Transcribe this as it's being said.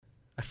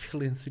I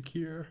feel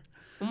insecure.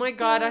 Oh my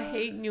god, I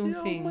hate new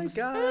things. Oh my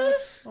god.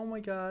 Oh my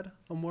god.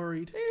 I'm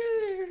worried.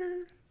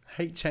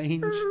 Hate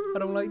change. I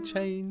don't like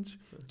change.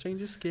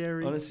 Change is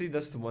scary. Honestly,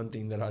 that's the one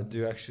thing that I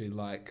do actually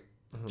like.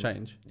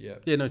 Change. Yeah.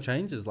 Yeah, no,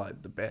 change is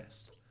like the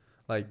best.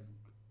 Like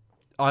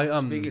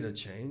Speaking of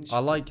change. I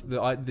like the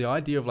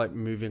idea of like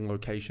moving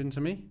location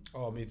to me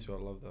Oh, me too. I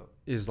love that.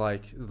 is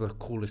like the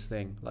coolest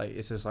thing. Like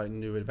it's just like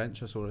new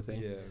adventure sort of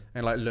thing. Yeah.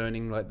 And like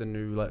learning like the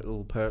new like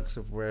little perks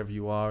of wherever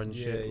you are and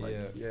shit. Like,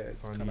 yeah. it's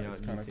Finding kind out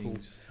of new cool.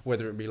 things.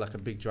 Whether it be like a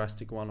big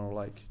drastic one or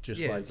like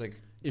just like it's like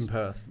in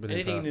Perth.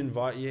 anything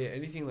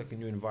anything like a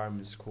new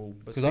environment is cool.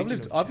 Because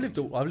I've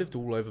lived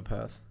all over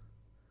Perth.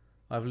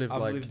 I've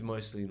lived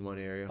mostly in one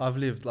area. I've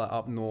lived like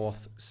up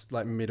north,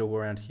 like middle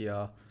around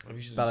here. I've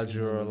usually just lived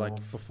in Balladura, the like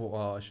north. before.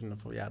 Oh, I shouldn't have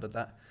probably added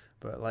that.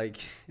 But like,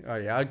 oh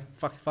yeah, I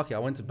fuck it. I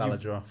went to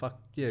Balladura. Fuck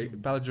yeah,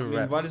 Balladura.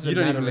 I mean, why does it you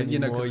don't matter even, you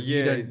know, anymore? because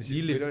Yeah,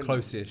 you we live don't-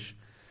 close-ish.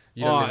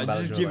 You don't live in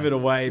just Balladura, give though. it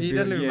away. You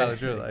don't live in yeah.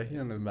 Balladura though. You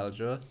don't live in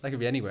Balladura. That could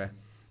be anywhere.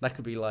 That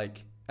could be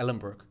like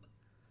Ellenbrook.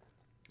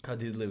 I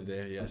did live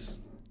there, yes.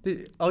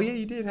 Oh yeah,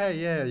 you did. Hey,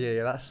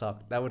 yeah. That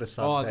sucked. That would have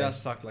sucked. Oh, hey. that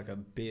sucked like a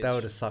bitch. That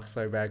would have sucked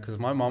so bad because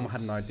my mom had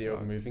an idea of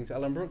Sucked. moving to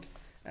Ellenbrook,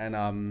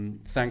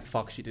 and thank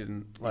fuck she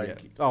didn't. Like,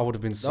 Yeah. I would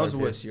have been so. That was the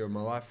pissed. worst year of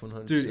my life,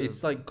 100%. Dude,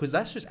 it's like because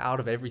that's just out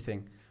of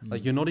everything.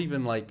 Like you're not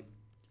even like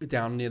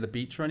down near the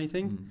beach or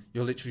anything.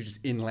 You're literally just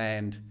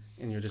inland,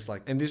 and you're just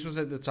like. And this was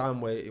at the time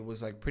where it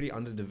was like pretty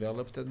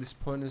underdeveloped at this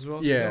point as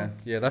well. Yeah, still.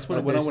 yeah. That's when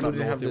Like, when they I went still up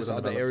didn't north. have It was those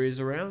other undeveloped. areas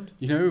around.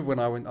 You know, when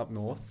I went up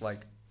north,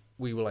 like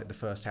we were like the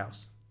first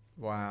house.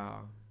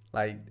 Wow.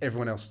 Like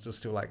everyone else was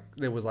still like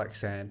there was like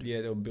sand.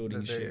 Yeah, they were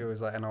building shit. It was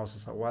like, and I was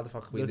just like, why the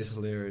fuck are we That's this?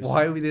 hilarious.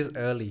 Why are we this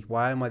early?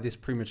 Why am I this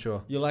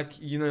premature? You're like,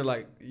 you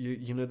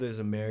know those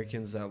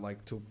Americans that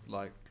like took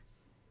like,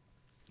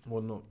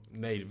 well, not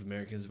Native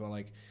Americans, but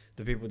like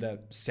the people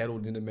that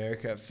settled in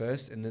America at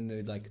first, and then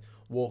they like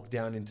walked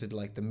down into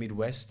like the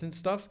Midwest and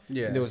stuff.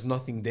 Yeah. And there was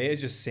nothing there,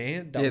 just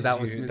sand. That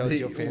was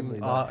your family.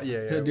 Like,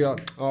 yeah. they're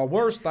like,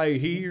 we'll stay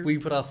here. We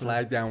put our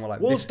flag down. We're like,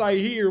 We'll this, stay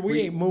here.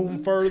 We ain't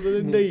moving further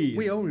than these.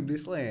 we own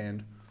this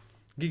land.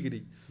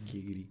 Giggity.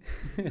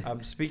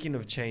 Giggity. Speaking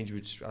of change,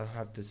 which I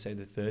have to say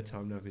the third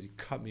time now because you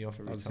cut me off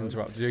every I was time.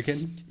 interrupted you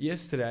again.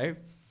 Yesterday,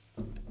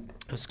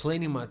 I was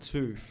cleaning my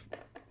tooth,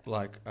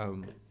 like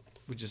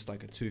with just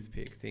like a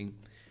toothpick thing,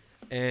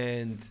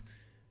 and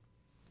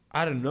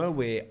out of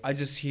nowhere, I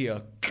just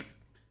hear,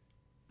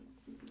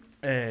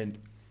 and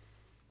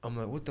I'm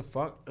like, what the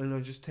fuck? And I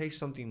just taste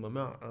something in my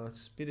mouth, and I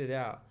spit it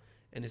out,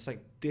 and it's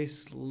like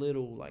this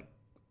little like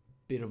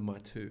bit of my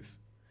tooth.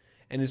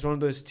 And it's one of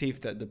those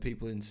teeth that the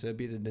people in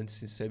Serbia, the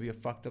dentists in Serbia,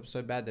 fucked up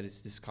so bad that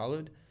it's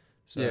discolored.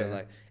 So Yeah.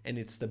 like, and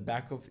it's the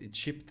back of it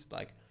chipped,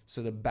 like,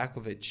 so the back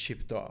of it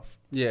chipped off,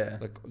 Yeah.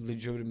 like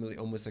legitimately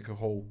almost like a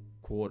whole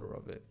quarter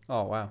of it.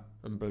 Oh wow.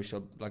 And bro,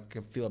 like I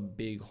can feel a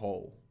big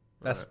hole.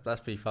 That's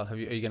pretty fucked. Are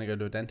you gonna go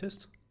to a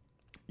dentist?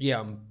 Yeah,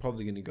 I'm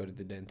probably gonna go to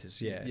the dentist.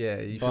 Yeah. Yeah,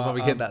 you should But,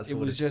 probably get that It sorted.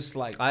 was just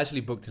like, I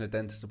actually booked in a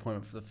dentist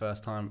appointment for the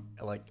first time,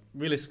 like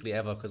realistically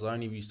ever, because I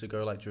only used to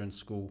go like during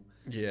school,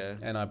 yeah.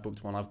 and I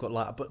booked one. I've got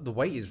like, but the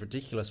wait is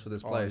ridiculous for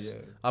this place.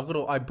 yeah.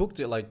 I booked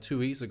it like 2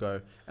 weeks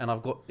ago, and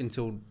I've got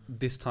until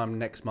this time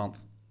next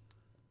month,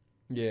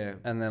 Yeah.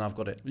 and then I've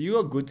got it. You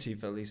got good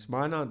teeth at least.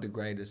 Mine aren't the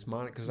greatest.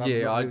 Mine, because I'm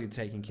Yeah, not really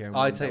taking care of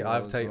mine.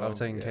 I've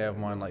taken care of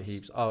mine like it's-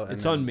 heaps. Oh, and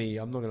It's then- on me.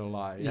 I'm not gonna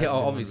lie. It Yeah, has been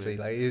on obviously,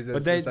 me. like.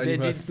 But they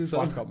did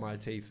fuck up my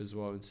teeth as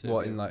well. In Serbia.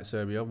 What in like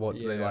Serbia? What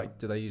do they Yeah. like?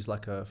 Do they use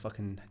like a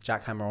fucking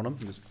jackhammer on them?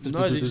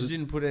 No, they just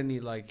didn't put any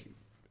like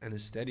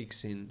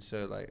anesthetics in.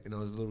 So like, and I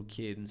was a little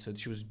kid, and so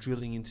she was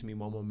drilling into me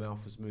while my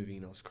mouth was moving,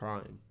 and I was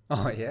crying.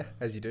 Oh yeah,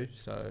 as you do.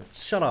 So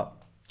Shut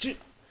up.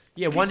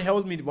 yeah,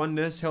 one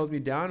nurse held me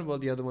down, while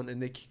the other one,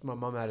 and they kicked my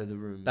mum out of the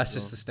room. That's as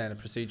just well. the standard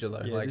procedure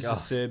though. Yeah, like, this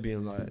is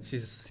Serbian, like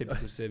she's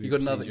typical Serbian. You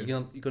got another.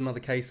 procedure. You got another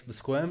case of the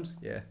squirms?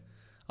 Yeah,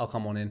 I'll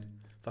come on in.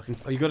 Fucking.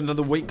 Oh, you got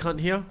another weak cunt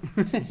here?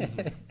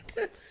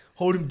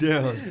 Hold him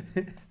down.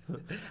 How do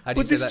you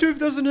But say this that? tooth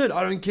doesn't hurt.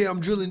 I don't care.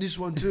 I'm drilling this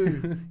one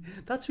too.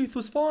 That tooth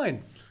was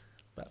fine.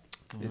 But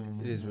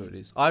it is what it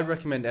is. I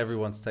recommend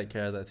everyone to take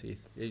care of their teeth.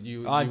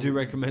 I do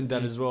recommend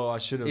that as well. I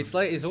should have. It's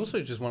like it's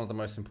also just one of the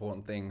most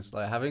important things.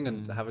 Like having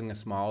a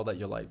smile that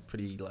you're like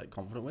pretty like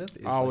confident with.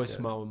 Is I always like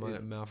smile with my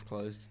mouth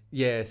closed.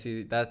 Yeah,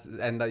 see that's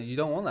and that you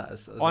don't want that.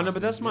 As Oh much no, as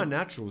but that's you my do.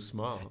 natural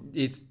smile.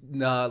 It's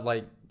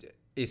like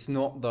it's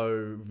not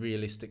though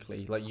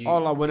realistically like you. Oh,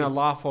 like when I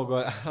laugh, I'll go.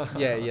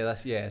 yeah.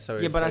 So Yeah, it's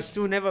but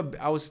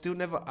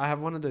like, I have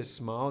one of those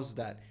smiles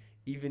that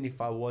even if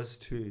I was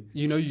to,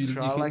 you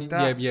try can, like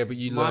that, yeah, but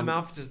you my learn.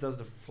 mouth just does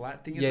the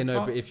flat thing. At Yeah, the no,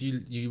 top. but if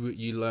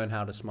you learn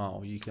how to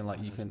smile, you can like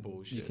you That's can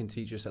bullshit. you can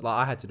teach yourself. Like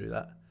I had to do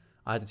that.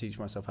 I had to teach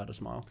myself how to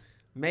smile.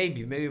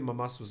 maybe my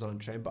muscles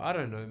aren't trained, but I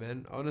don't know,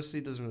 man. Honestly,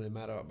 it doesn't really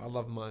matter. I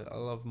love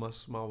my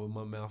smile with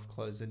my mouth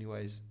closed,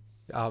 anyways.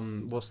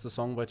 What's the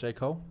song by J.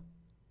 Cole?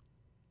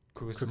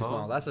 Crooked Crooked Smile.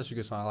 Smile. That's such a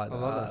good song. I like I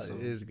that. love that song.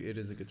 It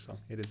is a good song.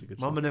 It is a good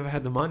song. Mama never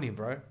had the money,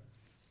 bro.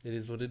 It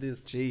is what it is.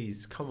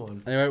 Jeez, come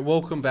on. Anyway,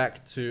 welcome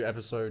back to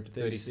episode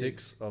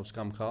 36 36 of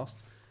ScumCast.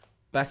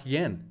 back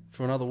again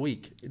for another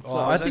week. I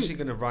was actually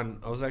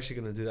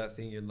gonna do that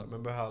thing. And like,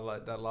 remember how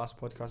like that last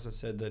podcast I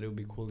said that it would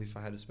be cool if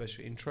I had a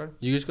special intro.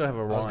 You just gotta have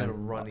a rhyme. I was gonna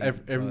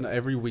run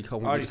every week. I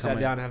want already you to come sat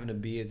down having a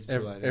beer. It's too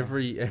late.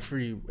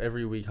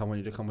 Every week I want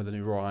you to come with a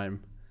new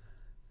rhyme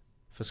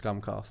for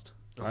ScumCast,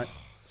 right?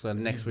 So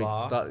next week,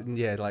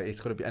 it's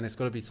got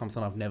to be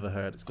something I've never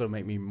heard. It's got to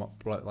make me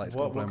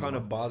what kind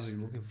of bars are you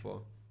looking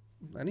for?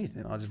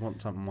 Anything. I just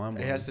want something mind.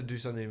 It has to do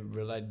something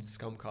related to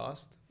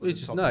ScumCast. It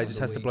just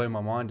has to blow my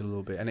mind a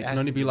little bit, and it can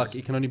only be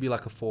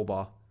like a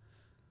 4-bar.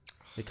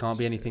 It can't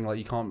be anything like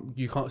you can't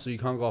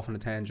go off on a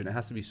tangent. It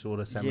has to be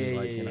sort of semi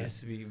it has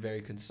to be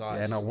very concise.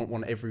 Yeah, and I want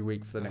one every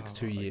week for the next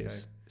 2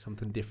 years.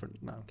 Something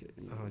different. No, I'm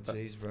kidding. Oh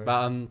jeez, bro.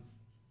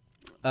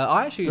 But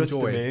I actually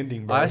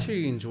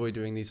enjoy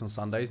doing these on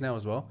Sundays now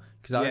as well,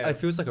 because it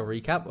feels like a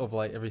recap of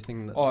like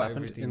everything that's happened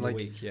everything in the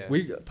week. Yeah.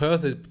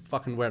 Perth is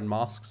fucking wearing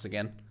masks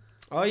again.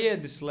 Oh yeah,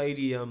 this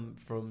lady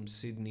from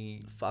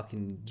Sydney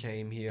fucking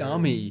came here.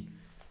 Dummy.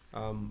 I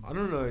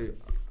don't know.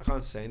 I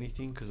can't say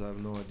anything because I have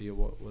no idea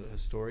what her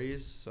story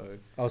is. So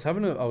I was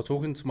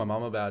talking to my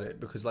mum about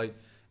it because like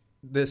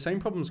the same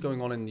problems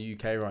going on in the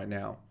UK right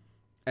now.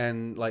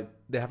 And like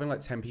they're having like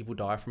 10 people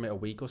die from it a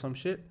week or some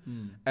shit,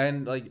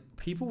 and like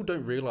people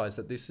don't realize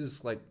that this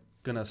is like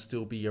gonna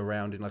still be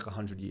around in like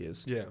 100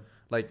 years. Yeah,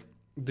 like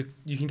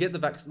you can get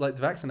the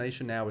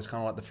vaccination now is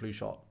kind of like the flu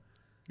shot.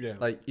 Yeah,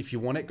 like if you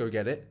want it, go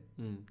get it,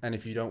 and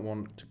if you don't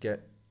want to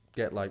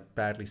get like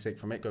badly sick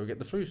from it, go get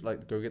the flu.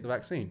 Like go get the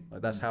vaccine.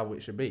 Like that's how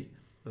it should be.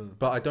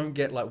 But I don't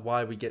get like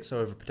why we get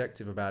so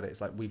overprotective about it.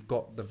 It's like we've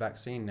got the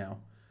vaccine now.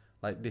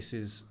 Like this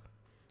is.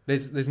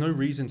 There's no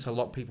reason to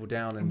lock people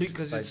down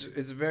because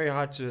it's very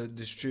hard to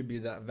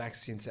distribute that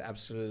vaccine to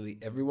absolutely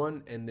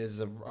everyone, and there's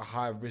a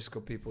high risk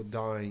of people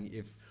dying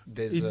if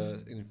there's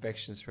an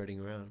infection spreading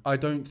around. I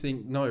don't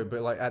think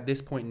but like at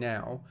this point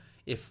now,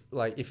 if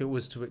it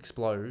was to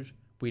explode,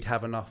 we'd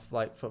have enough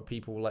like for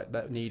people like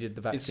that needed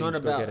the vaccine. It's not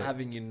about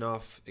having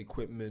enough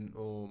equipment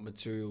or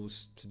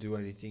materials to do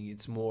anything.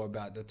 It's more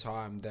about the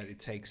time that it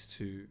takes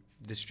to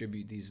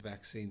distribute these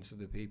vaccines to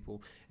the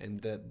people,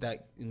 and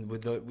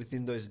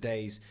within those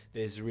days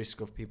there's a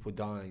risk of people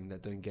dying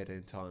that don't get it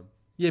in time.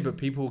 Yeah, but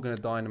people are going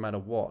to die no matter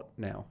what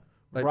now.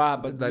 Like, right,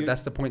 but like,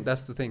 that's the point.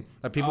 That's the thing.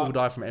 Like people will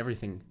die from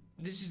everything.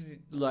 This is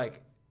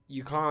like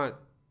you can't.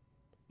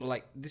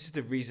 Like this is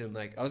the reason.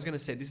 Like I was gonna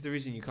say, this is the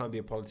reason you can't be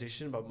a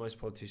politician. But most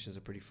politicians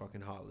are pretty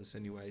fucking heartless,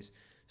 anyways.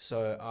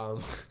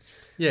 So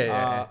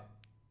yeah.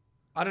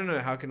 I don't know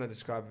how can I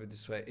describe it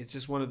this way. It's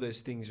just one of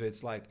those things where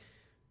it's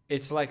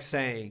like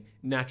saying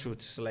natural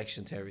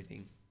selection to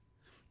everything.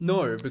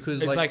 No,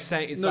 because it's like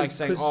saying it's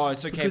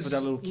okay for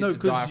that little kid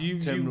to die from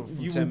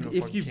terminal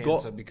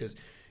cancer because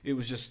it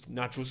was just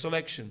natural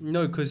selection.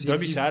 No, because don't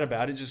be sad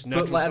about it. Just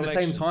natural selection. But like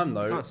at the same time,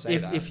 though,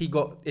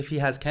 if he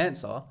has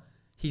cancer,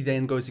 he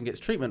then goes and gets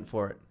treatment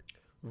for it.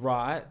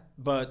 Right,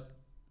 but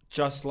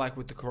just like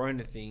with the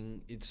corona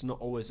thing, it's not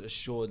always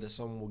assured that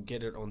someone will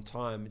get it on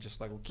time.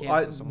 Just like with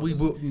cancer, we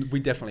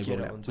definitely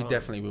will now. We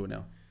definitely will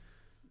now.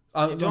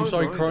 I'm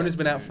sorry, Corona's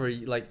been out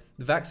the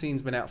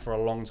vaccine's been out for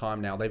a long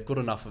time now. They've got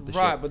enough of the shit.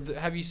 Right, but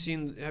have you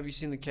seen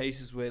the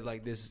cases where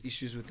like there's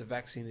issues with the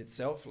vaccine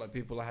itself? Like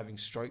people are having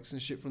strokes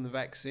and shit from the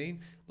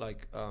vaccine.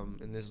 Like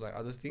and there's like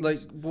other things. Like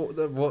what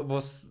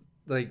was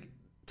like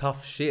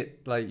tough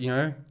shit? Like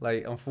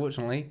like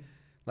unfortunately,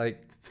 what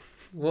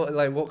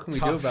can we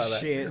do about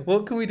that?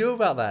 What can we do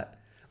about that?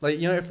 Like,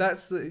 if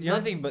that's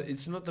nothing, but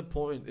it's not the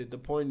point. The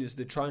point is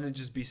they're trying to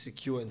just be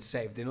secure and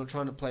safe. They're not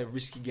trying to play a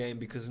risky game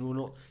because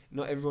not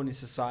everyone in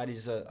society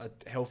is a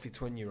healthy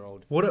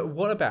 20-year-old.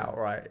 What about,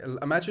 right?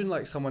 Imagine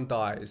like someone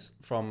dies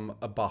from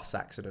a bus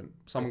accident.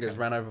 Someone gets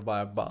ran over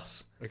by a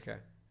bus. Okay.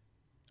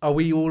 Are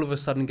we all of a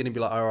sudden going to be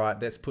like, all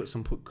right, let's put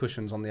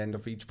cushions on the end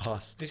of each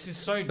bus? This is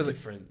so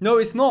different. No,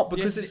 it's not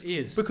because it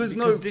is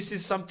because this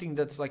is something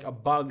that's like a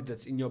bug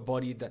that's in your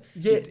body that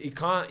it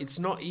can't. It's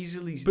not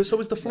easily. But so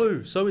is the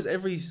flu. So is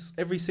every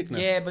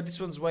sickness. Yeah, but this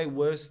one's way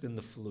worse than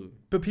the flu.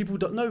 But people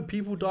don't. No,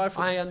 people die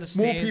from. I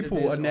understand. More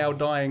people are now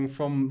dying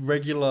from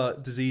regular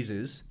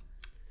diseases.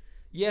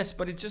 Yes,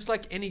 but it's just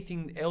like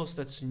anything else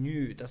that's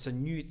new. That's a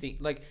new thing.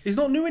 Like it's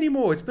not new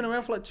anymore. It's been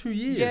around for like 2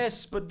 years.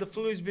 Yes, but the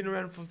flu's been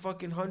around for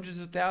fucking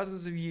hundreds of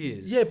thousands of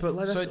years. Yeah, but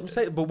like that's what I'm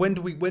saying. But when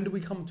do we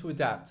come to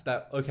adapt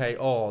that? Okay,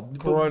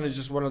 Corona is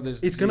just one of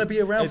those. It's gonna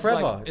be around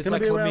forever. It's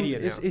like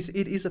chlamydia now.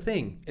 It is a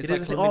thing. It's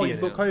like chlamydia. Oh,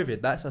 you've got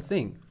COVID. That's a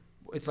thing.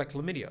 It's like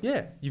chlamydia.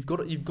 Yeah, you've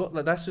got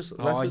like that's just.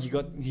 You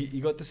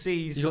got the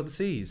C's. You got the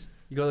C's.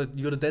 You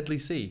got a deadly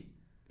C.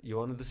 You're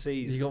one of the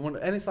C's. You got one,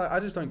 and it's like I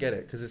just don't get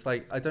it because it's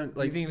like I don't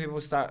like. Do you think people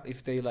start Do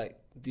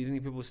you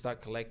think people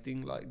start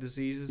collecting like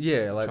diseases?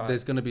 Yeah, like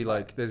there's gonna be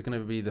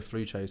the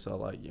flu chaser,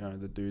 like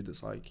the dude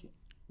that's like,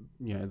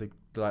 the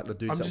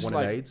dudes that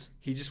wanted AIDS.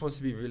 He just wants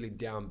to be really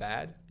down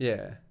bad.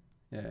 Yeah.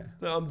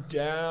 I'm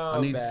down.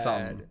 I need bad.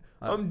 some.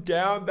 I'm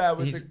down bad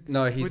with he's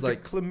the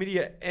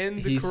chlamydia and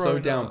the he's corona. so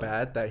down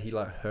bad that he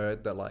like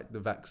heard that like the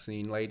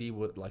vaccine lady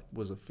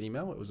was a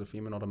female. It was a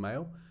female, not a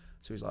male.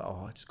 So he's like,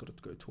 oh, I just got to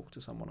go talk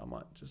to someone. I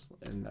might just...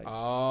 And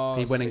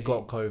he went and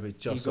got COVID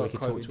just so he could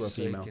talk to a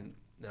female.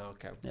 No,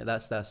 okay. Yeah,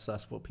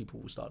 that's what people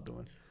will start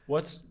doing.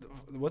 What's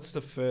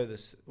the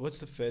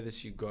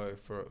furthest you go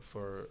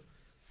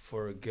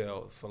for a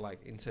girl, for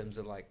like, in terms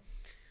of like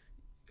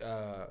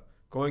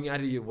going out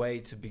of your way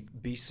to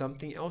be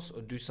something else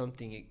or do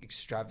something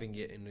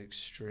extravagant and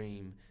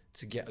extreme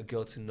to get a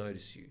girl to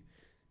notice you?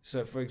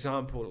 So for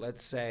example,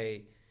 let's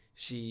say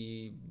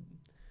she...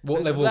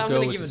 What level of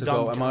girl is this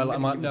girl?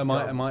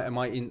 Am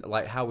I in,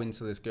 like, how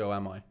into this girl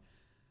am I?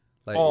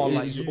 Like,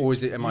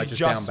 am I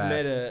just down bad?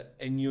 Met her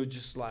and you're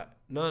just like,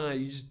 no,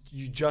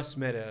 you just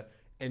met her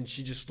and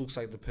she just looks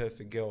like the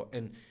perfect girl.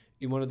 And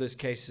in one of those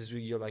cases where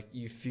you're like,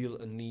 you feel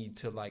a need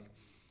to like,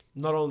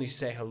 not only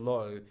say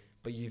hello,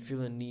 but you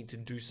feel a need to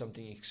do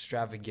something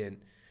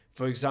extravagant.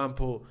 For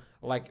example,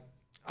 like,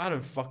 I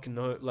don't fucking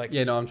know, like...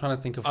 Yeah, no, I'm trying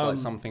to think of like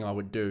something I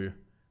would do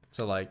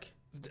to like...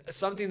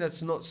 something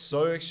that's not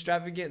so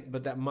extravagant,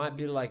 but that might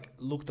be like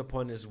looked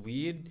upon as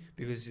weird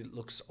because it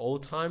looks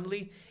old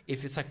timely.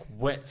 If it's like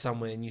wet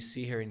somewhere and you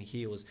see her in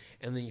heels,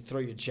 and then you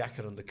throw your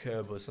jacket on the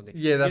curb or something.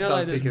 Yeah, that's, you know,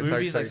 like those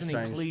movies, like something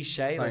something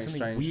cliche, like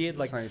something weird,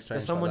 like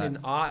that someone in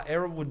our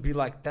era would be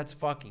like, that's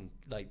fucking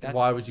like, that's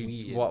why would you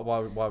weird. why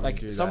would like,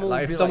 you do someone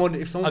that? Like, if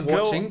someone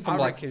girl, watching from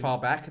like reckon, far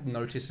back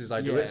notices I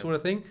do it, sort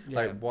of thing. Yeah.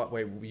 Like, what?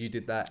 Wait, you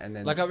did that, and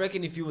then like, I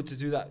reckon if you were to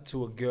do that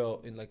to a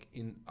girl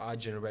in our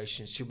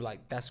generation, she'd be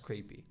like, that's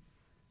creepy.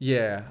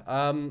 Yeah,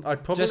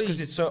 I'd probably, just because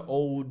it's so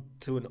old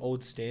to an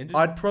old standard.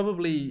 I'd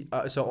probably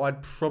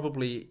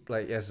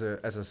like, as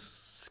a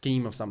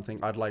scheme of something,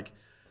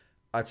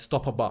 I'd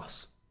stop a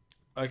bus.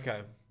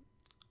 Okay.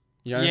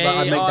 You know, but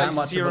I'd make that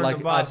much of a,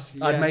 like, bus.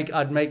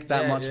 I'd make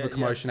that much of a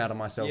commotion out of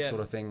myself, Yeah.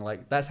 sort of thing.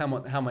 Like, that's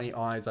how many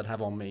eyes I'd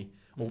have on me,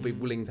 or be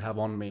willing to have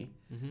on me,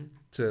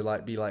 to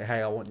like be like,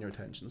 hey, I want your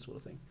attention, sort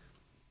of thing.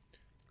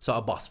 So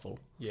a bus full,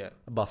 Yeah.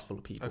 a bus full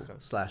of people. Okay.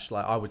 Slash,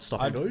 like, I would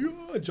stop and go, yeah,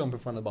 I'd jump in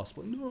front of the bus,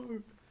 but no,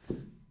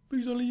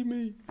 please don't leave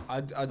me.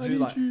 I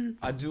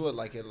do it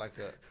like a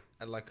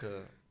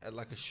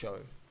show.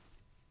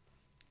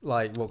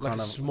 Like, what Like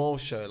kind a of small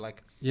show,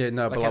 like... Yeah,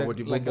 no, like but at what a-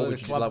 would like at a you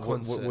club like?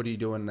 concert. What are you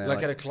doing there?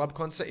 Like at a club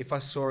concert, if I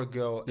saw a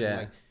girl Yeah. and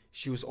like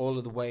she was all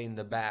of the way in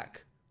the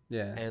back,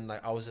 yeah. and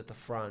like I was at the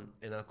front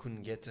and I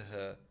couldn't get to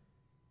her,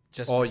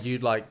 Or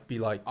you'd like be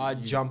like,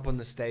 I'd jump on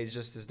the stage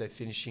just as they're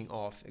finishing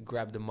off and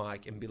grab the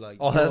mic and be like,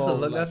 oh,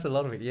 "Yo," that's a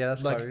lot of it. Yeah,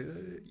 that's like,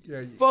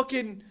 probably,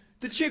 fucking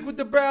the chick with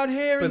the brown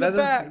hair in the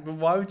back. But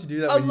why would you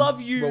do that? I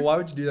love you. But why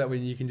would you do that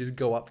when you can just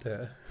go up to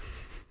her?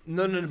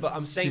 No, but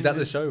I'm saying She's at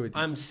the show with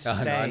you. I'm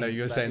saying, I know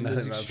you were like, saying in that.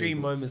 those about extreme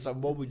people. moments. Like,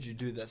 what would you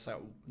do? That's like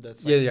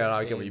Yeah,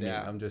 I get what you mean.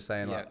 out. I'm just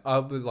saying, Yeah. like, I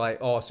would like,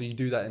 oh, so you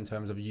do that in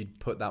terms of you'd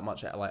put that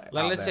much at, like out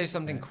let's there. say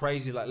something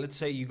crazy. Like, let's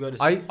say you go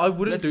to. I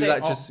wouldn't let's do say-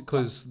 that just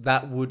because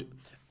that would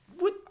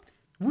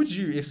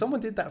you, if someone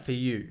did that for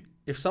you,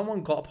 if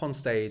someone got up on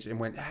stage and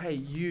went, hey,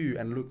 you,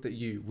 and looked at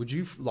you, would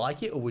you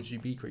like it or would you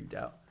be creeped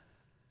out?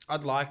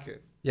 I'd like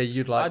it. Yeah,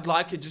 you'd like. I'd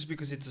like it just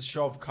because it's a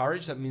show of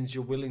courage. That means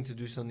you're willing to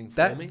do something for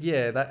that. me.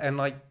 Yeah, that, and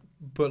like,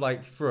 but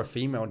like for a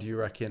female, do you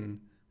reckon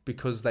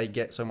because they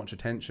get so much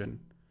attention,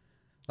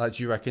 like,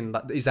 do you reckon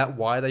that is that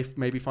why they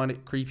maybe find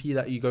it creepy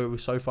that you go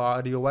so far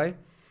out of your way?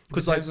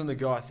 Because depends on the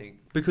girl, I think.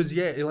 Because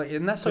yeah, like,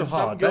 and that's so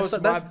hard.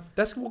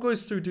 That's what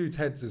goes through dudes'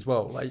 heads as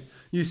well. Like,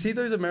 you see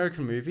those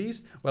American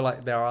movies where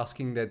like they're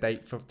asking their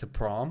date to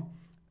prom.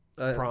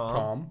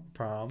 Prom.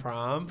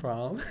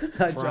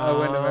 I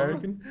went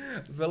American,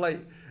 but like,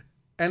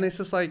 and it's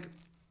just like,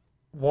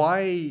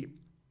 why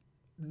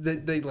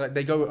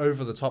they go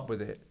over the top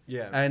with it.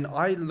 Yeah. And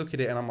I look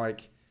at it and I'm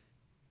like,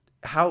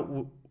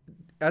 how,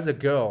 as a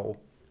girl,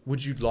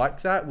 would you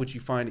like that? Would you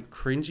find it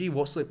cringy?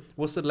 What's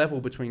the level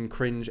between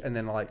cringe and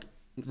then like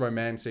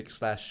romantic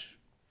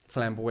 /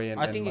 flamboyant?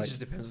 I think like, it just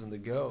depends on the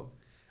girl.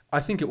 I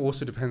think it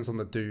also depends on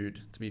the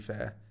dude, to be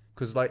fair,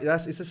 because like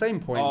it's the same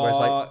point where it's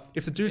like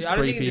if the dude's I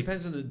don't creepy. think it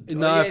depends on the.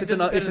 No, yeah, if it's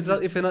an ugly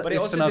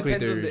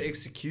depends on dude. the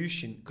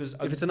execution. Because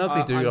If it's an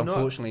ugly dude,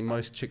 unfortunately,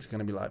 most chicks are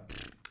gonna be like.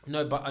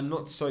 No, but a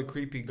not so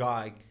creepy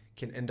guy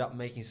can end up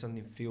making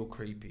something feel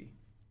creepy.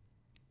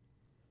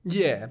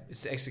 Yeah.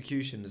 It's the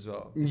execution as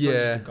well. It's not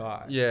just the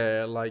guy.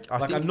 Yeah, like I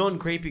think a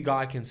non-creepy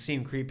guy can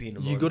seem creepy in a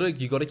moment.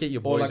 You gotta get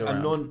your boys or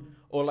like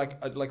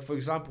around. like for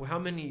example, how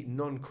many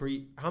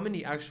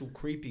actual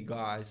creepy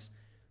guys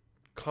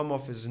come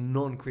off as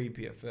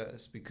non-creepy at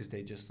first because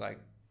they just like,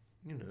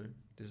 you know,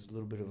 there's a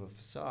little bit of a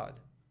facade.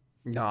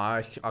 No,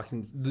 I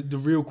can. The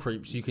real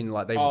creeps, you can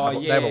like they Oh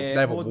have, yeah, they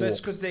have a well, walk. that's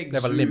because they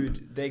have a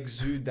limp.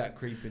 exude that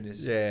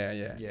creepiness.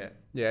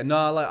 Yeah.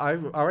 No, like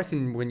I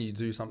reckon when you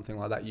do something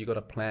like that, you got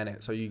to plan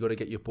it. So you got to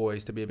get your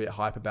boys to be a bit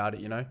hype about it,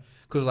 you know?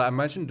 Because like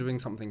imagine doing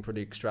something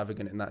pretty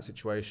extravagant in that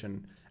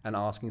situation and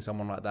asking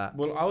someone like that.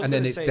 Well, I was and going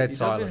then to it's say dead it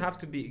silent. doesn't have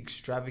to be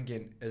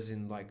extravagant, as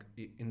in like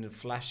in a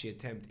flashy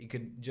attempt. It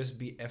could just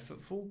be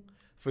effortful.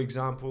 For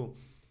example,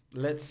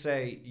 let's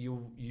say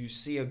you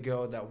see a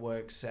girl that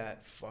works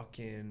at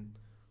fucking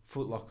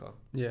Foot Locker.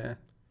 Yeah.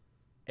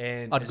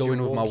 And I'd go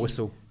in with my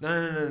whistle.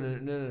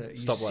 No. You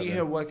Stop see right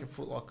her work at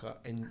Foot Locker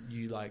and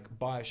you like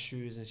buy her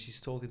shoes and she's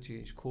talking to you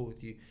and she's cool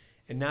with you.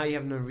 And now you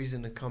have no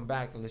reason to come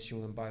back unless you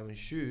want to buy her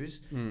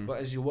shoes. But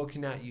as you're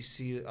walking out, you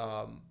see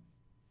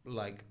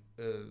like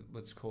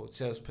what's called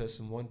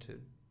salesperson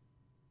wanted.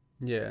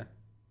 Yeah.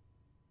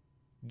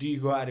 Do you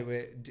go out of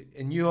it,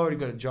 and you already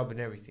got a job and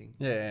everything?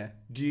 Yeah.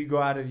 Do you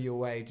go out of your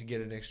way to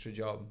get an extra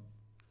job?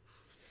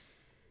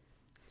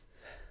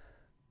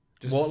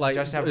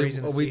 Just have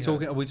reason. Are we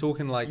talking? Are we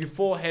talking like you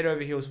fall head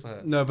over heels for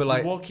her? No, but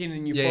like you walk in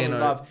and you fall in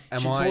love.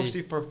 She talks to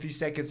you for a few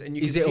seconds, and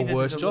you. Is can it see a that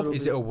worse there's job?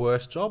 Is it a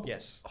worse job?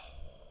 Yes.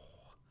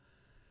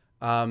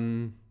 I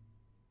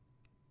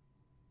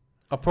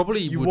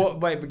probably you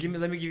would. Wait, but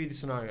let me give you the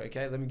scenario,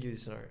 okay? Let me give you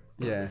the scenario.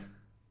 Yeah.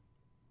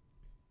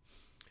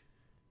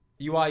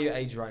 You are your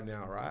age right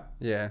now, right?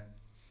 Yeah.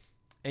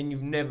 And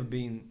you've never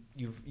been.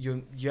 You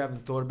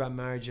haven't thought about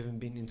marriage. You haven't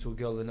been into a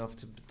girl enough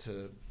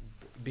to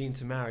be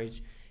into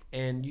marriage.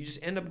 And you just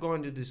end up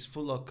going to this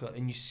Foot Locker,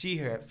 and you see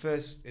her at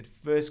first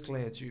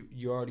glance,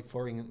 you're already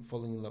falling in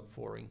love.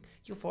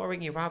 You're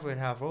falling in love with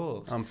her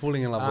looks. I'm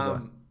falling in love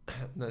with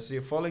her. No, so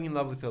you're falling in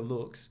love with her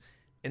looks,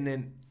 and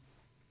then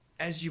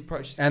as you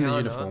approach the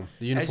counter,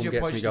 the uniform as you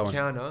gets approach me the going.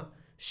 counter,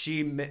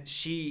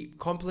 she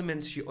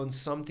compliments you on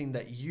something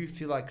that you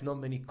feel like not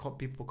many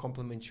people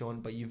compliment you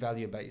on, but you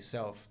value about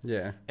yourself.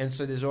 Yeah. And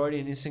so there's already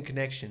an instant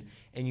connection,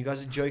 and you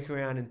guys are joking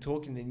around and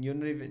talking, and you're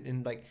not even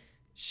in like.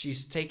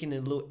 She's taking a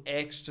little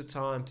extra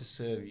time to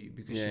serve you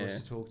because she wants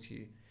to talk to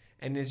you.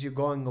 And as you're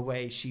going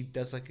away, she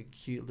does like a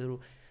cute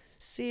little,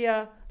 see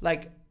ya,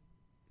 like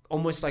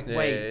almost like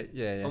wait,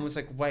 almost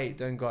like wait,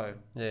 don't go.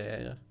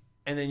 Yeah.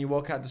 And then you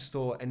walk out the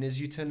store, and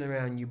as you turn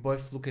around, you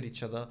both look at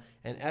each other.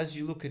 And as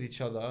you look at each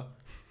other,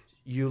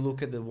 you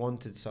look at the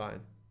wanted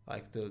sign,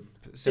 like the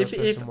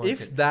salesperson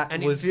wanted. If that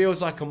and was, it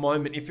feels like a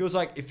moment. It feels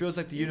like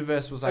the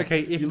universe was like,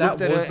 okay. If that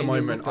was the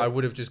moment, I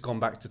would have just gone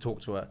back to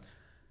talk to her.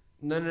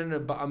 No.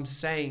 But I'm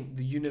saying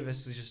the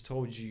universe has just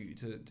told you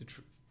to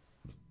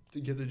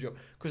get the job.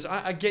 Because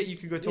I get you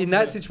could go talk in to that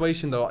her.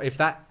 situation though.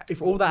 If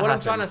all that what happened, I'm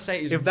trying to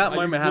say is, if that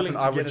moment happened,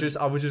 I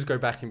would just go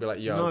back and be like,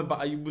 yo. No, but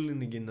are you willing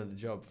to get another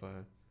job for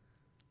her?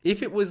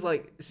 If it was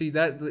like, see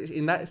that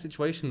in that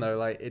situation though,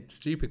 like it's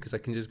stupid because I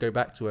can just go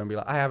back to her and be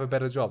like, I have a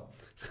better job.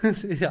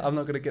 I'm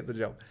not gonna get the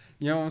job.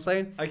 You know what I'm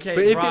saying? Okay.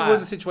 But if it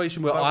was a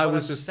situation where I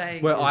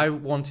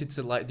wanted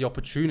to like the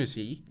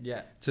opportunity,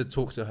 to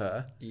talk to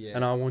her,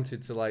 and I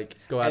wanted to like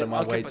go out of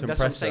my way to impress her. That's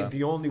what I'm saying.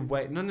 The only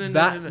way, no.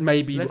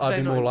 Maybe I'd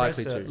be more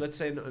likely to. Let's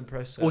say not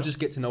impress her, or just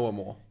get to know her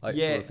more, like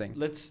sort of thing.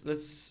 Let's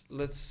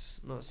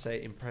not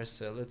say impress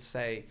her. Let's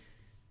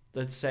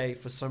say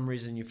for some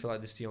reason you feel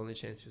like this is the only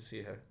chance you'll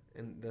see her.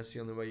 And that's the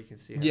only way you can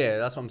see her. Yeah,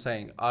 that's what I'm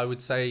saying. I would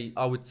say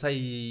I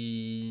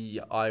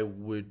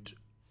would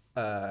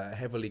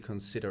heavily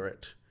consider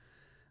it.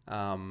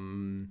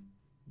 In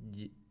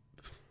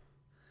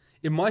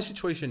my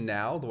situation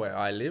now, the way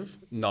I live,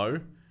 no.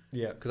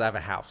 Yeah. Because I have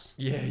a house.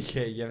 Yeah.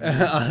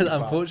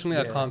 Unfortunately,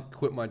 I can't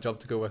quit my job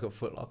to go work at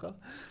Foot Locker.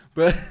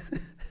 But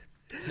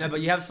no,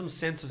 but you have some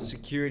sense of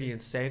security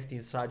and safety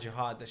inside your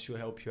heart that she'll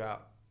help you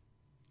out.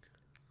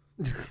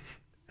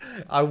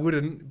 I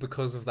wouldn't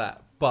because of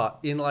that. But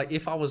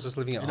if I was just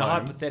living at home, in a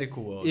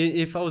hypothetical world,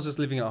 if I was just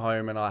living at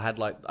home and I had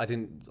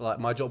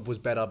my job was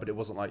better, but it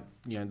wasn't like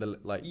sort of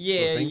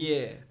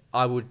thing,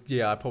 I would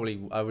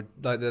I would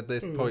like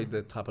there's probably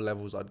the type of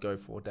levels I'd go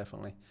for,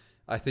 definitely.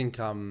 I think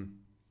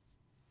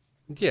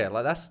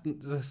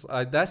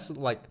that's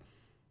like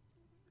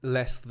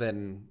less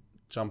than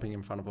jumping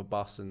in front of a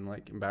bus and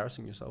like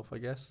embarrassing yourself. I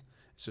guess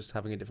it's just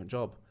having a different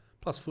job.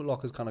 Plus, Foot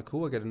Locker's kind of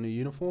cool. I get a new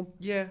uniform.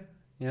 Yeah.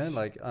 Yeah,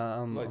 like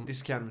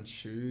discounted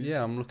shoes.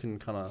 Yeah, I'm looking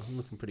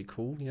pretty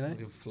cool, you know.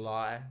 Looking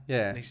fly.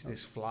 Yeah. Next to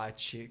this fly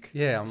chick.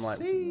 Yeah, I'm like,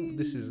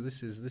 this is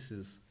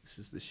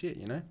the shit,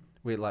 you know.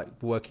 We're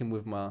like working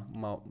with my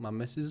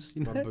missus,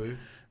 you know. My boo.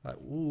 Like,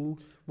 ooh.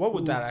 What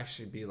would that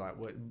actually be like?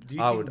 What do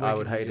you I think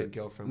would hate it.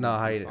 Girlfriend no,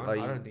 I hate it. Like,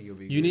 I don't think you'll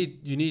be. You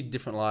need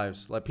different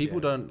lives. Like people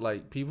don't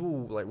like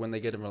when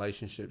they get in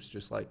relationships,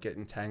 just like get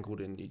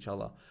entangled in each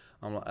other.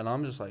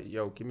 I'm just like,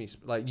 yo, give me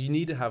you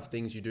need to have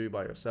things you do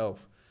by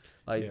yourself.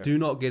 Like, do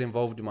not get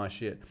involved in my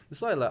shit.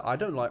 It's like I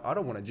don't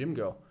want a gym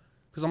girl.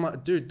 Because I'm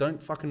like, dude, I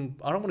don't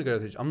want to go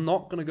to the gym. I'm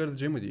not going to go to the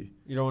gym with you.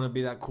 You don't want to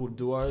be that cool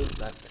duo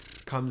that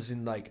comes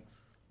in like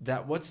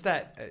that. What's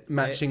that?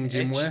 Matching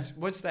gym wear?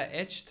 What's that,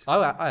 etched?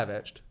 I have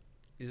etched.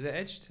 Is it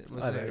etched?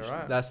 I have etched.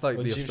 Right? That's like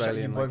the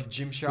Australian. You both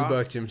Gymshark? We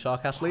both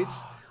Gymshark athletes.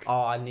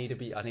 Oh, I need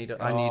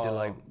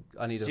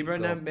to. See, bro,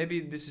 now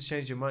maybe this has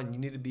changed your mind.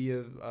 You need to be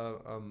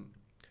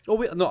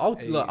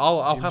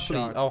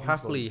I'll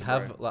happily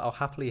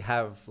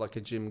have like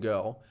a gym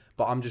girl,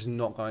 but I'm just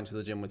not going to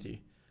the gym with you.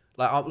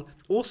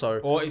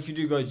 Or if you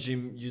do go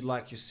gym, you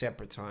like your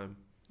separate time.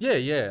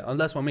 Yeah, and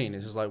that's what I mean.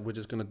 It's just like we're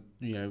just gonna,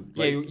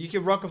 you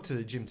can rock up to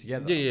the gym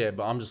together. Yeah,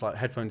 but I'm just like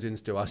headphones in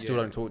still. I still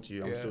don't talk to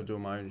you. I'm still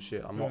doing my own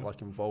shit. I'm not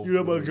like involved. You're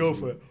not my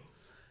girlfriend.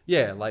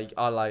 Yeah,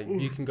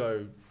 you can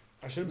go.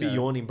 I shouldn't be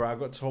yawning, bro. I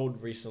got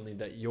told recently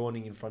that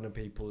yawning in front of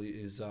people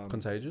is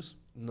contagious.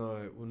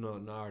 No, I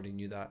already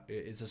knew that.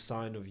 It's a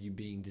sign of you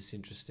being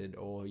disinterested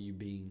or you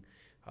being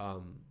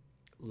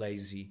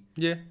lazy.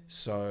 Yeah.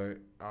 So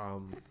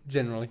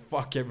generally,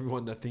 fuck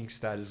everyone that thinks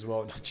that as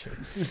well.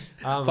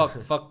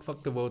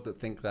 Fuck the world that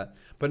think that.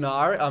 But no,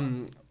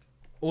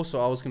 also,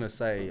 I was gonna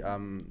say,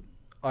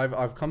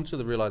 I've come to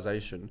the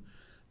realization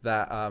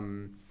that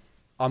I'm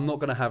not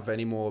gonna have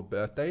any more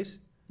birthdays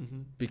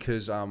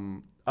because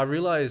I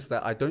realized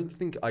that I don't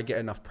think I get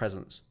enough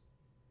presents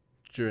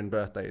during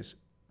birthdays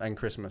and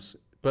Christmas.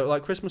 But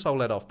like Christmas, I'll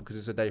let off because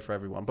it's a day for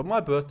everyone. But my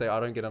birthday, I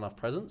don't get enough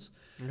presents,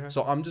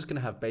 so I'm just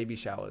gonna have baby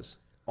showers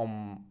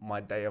on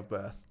my day of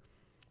birth.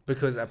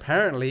 Because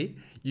apparently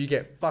you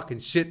get fucking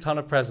shit ton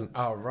of presents.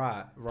 Oh,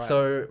 right.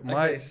 So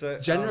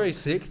January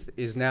 6th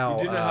is now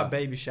you do know how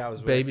baby showers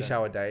work. Baby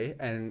shower day,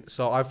 and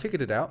so I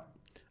figured it out.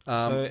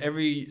 So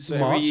every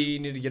year you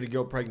need to get a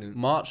girl pregnant.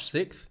 March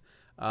 6th,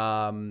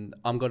 I'm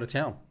going to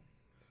town.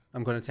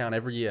 I'm going to town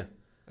every year.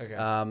 Okay.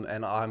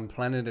 And I'm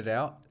planning it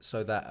out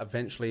so that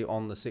eventually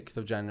on the 6th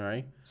of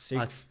January.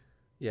 6th?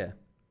 Yeah.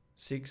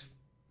 6th?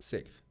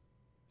 6th.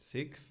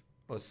 6th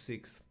or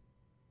 6th?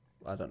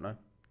 I don't know.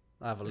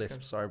 I have a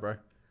lisp. Sorry, bro.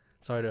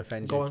 Sorry to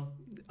offend Go you.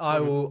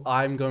 on.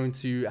 I'm going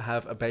to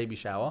have a baby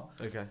shower.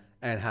 Okay.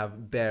 And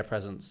have bare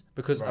presents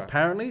because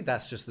apparently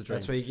that's just the dream.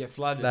 That's where you get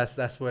flooded.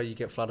 That's where you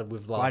get flooded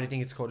with love. Why do you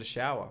think it's called a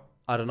shower?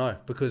 I don't know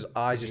because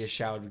I just get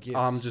showered with gifts.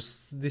 I'm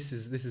just this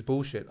is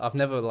bullshit. I've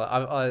never like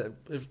I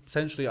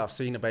essentially I've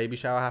seen a baby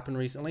shower happen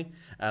recently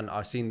and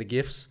I've seen the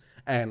gifts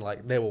and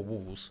like there were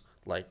walls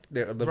like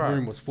the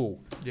room was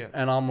full. Yeah.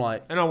 And I'm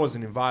like, and I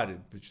wasn't invited,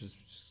 which is.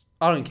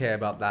 I don't care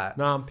about that.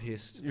 No, I'm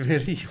pissed.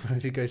 Really? You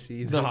wanted to go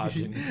see No, I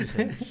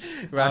didn't.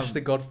 Rash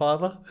the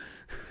Godfather?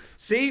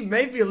 See,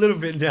 maybe a little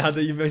bit now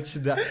that you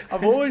mentioned that.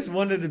 I've always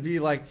wanted to be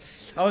like,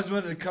 I always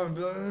wanted to come and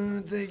be like,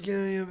 oh, take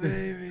care of your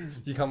baby.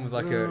 You come with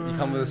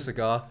a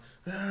cigar.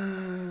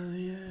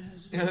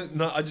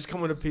 No, I just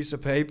come with a piece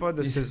of paper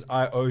that says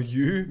I owe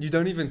you. You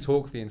don't even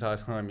talk the entire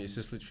time. It's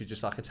just literally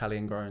just like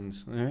Italian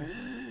groans. I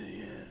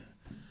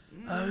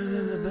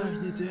remember back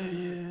in the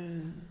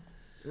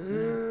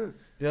day.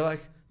 They're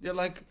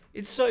like,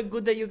 it's so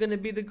good that you're gonna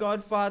be the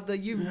godfather.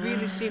 You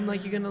really seem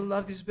like you're gonna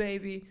love this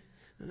baby.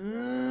 You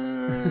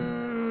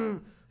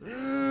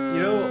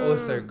know,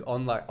 also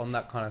on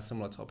that kind of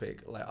similar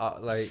topic,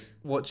 like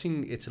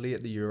watching Italy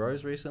at the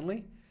Euros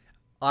recently,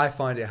 I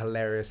find it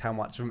hilarious how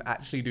much of them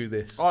actually do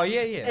this. Oh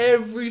yeah.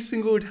 Every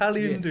single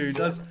Italian dude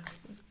does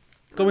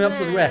going up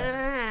to the ref.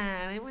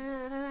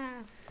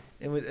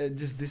 And with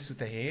just this with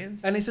the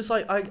hands. And it's just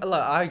like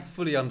I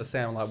fully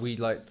understand.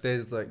 Like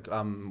there's like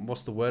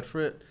what's the word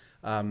for it?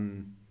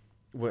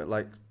 We're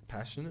like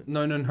passionate.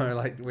 No.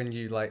 Like when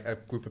you like a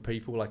group of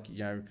people, like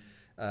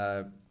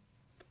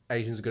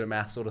Asians are good at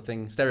math, sort of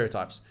thing.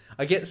 Stereotypes.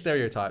 I get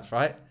stereotypes,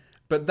 right?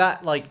 But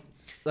that like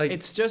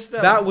it's just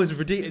that was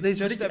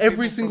ridiculous.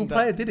 Every single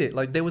player did it.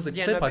 Like there was a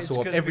clip I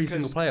saw of every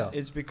single player.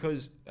 It's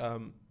because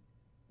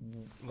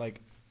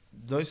like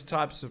those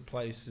types of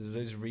places,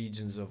 those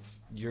regions of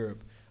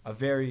Europe are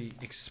very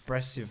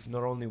expressive,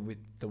 not only with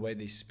the way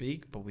they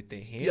speak, but with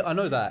their hands. Yeah, I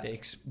know that.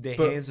 Their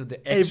hands are the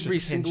extra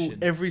tension.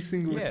 Every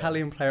single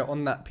Italian player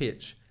on that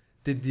pitch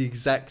did the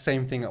exact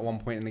same thing at one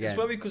point in the game. It's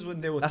probably because when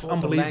they were that's taught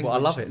unbelievable. The language, I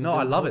love it. No,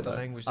 I love it though.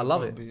 I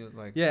love it.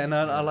 Like, yeah, and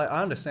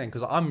I understand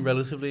because I'm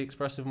relatively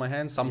expressive with my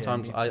hands.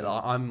 Sometimes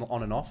I'm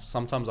on and off.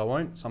 Sometimes I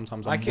won't.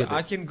 Sometimes I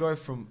can go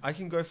from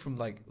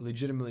like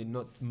legitimately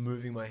not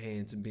moving my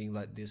hands and being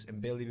like this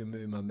and barely even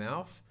moving my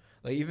mouth.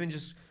 Like even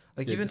just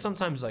like even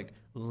sometimes like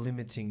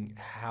limiting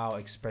how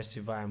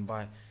expressive I am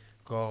by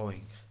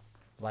going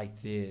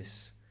like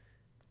this.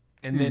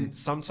 And then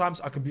sometimes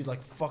I could be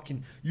like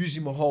fucking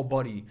using my whole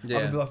body. I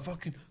could be like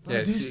fucking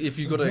like this. If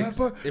you gotta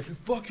if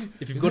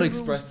you've got to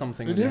express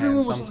something in your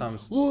hands,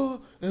 sometimes.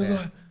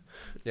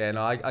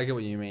 I get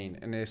what you mean,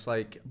 and it's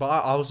like, but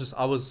I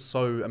was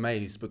so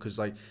amazed because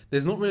like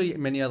there's not really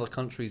many other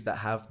countries that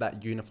have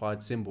that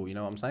unified symbol. You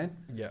know what I'm saying?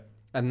 Yeah.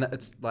 And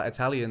it's like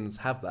Italians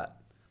have that.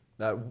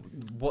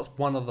 What's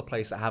one other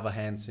place that have a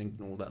hand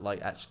signal that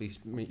like actually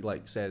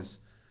like says,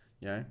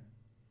 you know?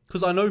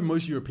 Because I know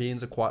most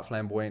Europeans are quite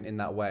flamboyant in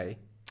that way.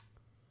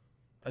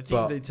 I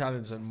think the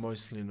Italians are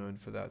mostly known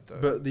for that, though.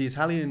 But the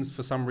Italians,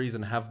 for some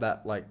reason, have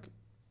that, like,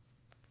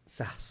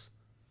 sass.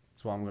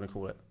 That's what I'm going to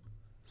call it.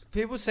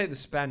 People say the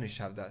Spanish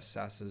have that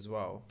sass as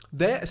well.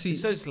 See,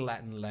 it's those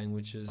Latin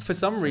languages. For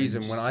some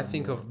reason, when I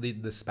think of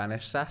the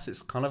Spanish sass,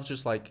 it's kind of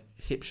just, like,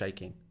 hip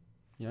shaking,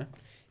 you know?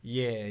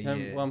 Yeah, you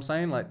know what I'm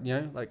saying? Like, you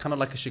know, like kind of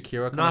like a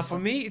Shakira. Nah, for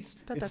me, it's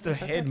the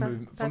head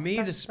movement. For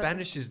me, the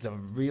Spanish is the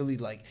really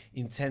like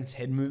intense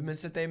head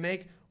movements that they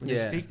make when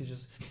they speak. They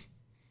just.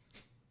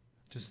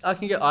 I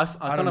kind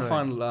of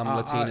find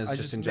Latinas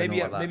just in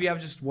general like that. Maybe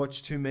I've just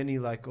watched too many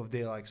like of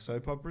their like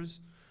soap operas.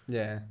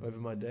 Yeah. Over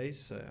my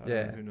days, so I don't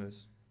know, who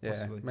knows?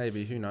 Possibly. Yeah,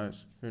 maybe. Who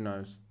knows?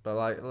 But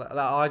like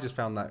I just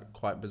found that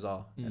quite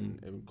bizarre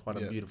and quite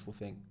a beautiful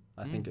thing.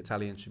 I think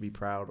Italians should be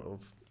proud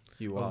of.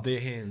 Of their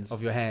hands.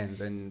 Of your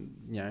hands, and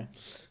you know,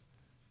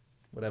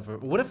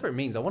 whatever it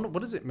means. I wonder,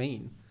 what does it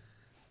mean?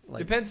 Like,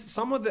 depends.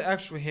 Some of the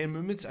actual hand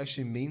movements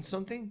actually mean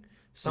something.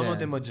 Some of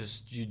them are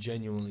just you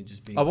genuinely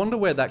just being. I wonder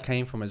where that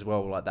came from as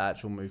well, like the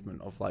actual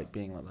movement of like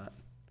being like that,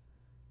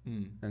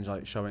 and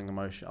like showing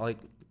emotion, like,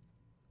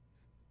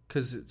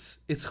 because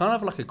it's kind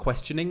of like a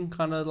questioning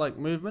kind of like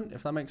movement,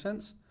 if that makes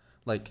sense.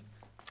 Like,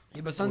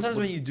 Yeah, but sometimes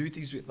when you do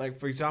things with, like,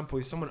 for example,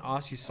 if someone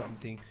asks you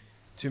something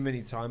too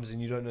many times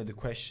and you don't know the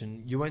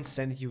question, you won't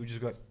say anything. You will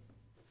just go.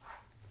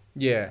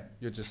 Yeah,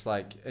 you're just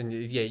like, and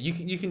yeah,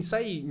 you can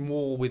say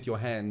more with your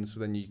hands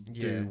than you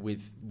do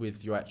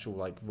with your actual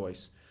like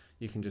voice.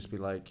 You can just be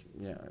like,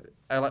 yeah,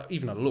 like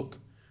even a look.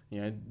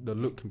 You know, the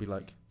look can be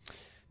like.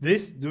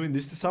 Doing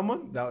this to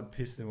someone, that would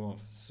piss them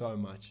off so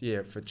much.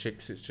 Yeah, for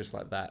chicks, it's just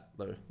like that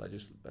though. Like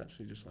just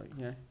actually just like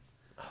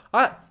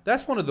I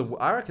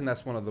reckon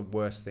that's one of the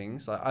worst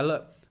things. Like I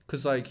look,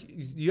 cause like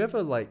you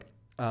ever like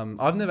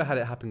I've never had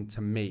it happen to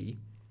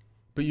me,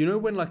 but you know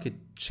when like a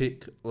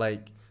chick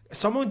like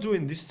someone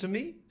doing this to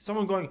me,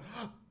 someone going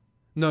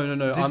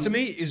no this to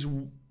me is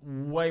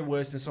way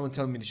worse than someone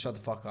telling me to shut the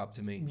fuck up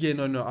to me. Yeah,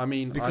 no, I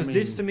mean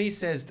this to me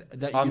says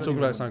that I'm talking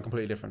about something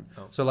completely different.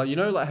 Oh. So like, you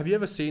know, like have you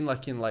ever seen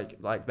like in like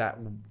that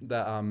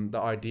the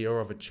idea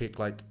of a chick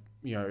like,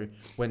 you know,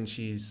 when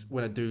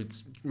a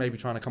dude's maybe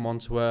trying to come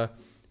onto her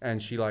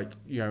and she like,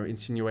 you know,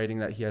 insinuating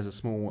that he has a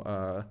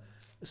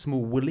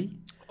small willy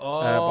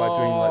by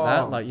doing like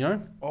that, like, you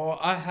know. Oh,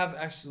 I have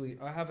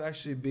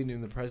actually been in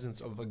the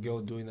presence of a girl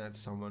doing that to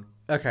someone.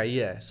 Okay,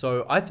 yeah.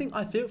 So I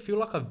feel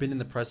like I've been in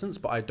the presence,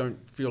 but I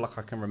don't feel like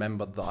I can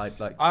remember the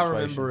situation. I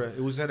remember it.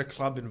 It was at a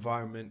club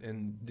environment,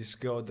 and this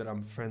girl that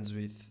I'm friends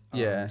with,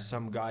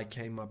 some guy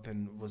came up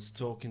and was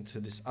talking to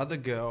this other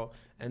girl,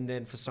 and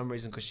then for some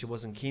reason, because she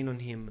wasn't keen on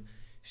him,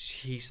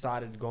 he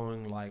started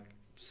going like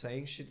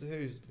saying shit to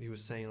her. He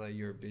was saying like,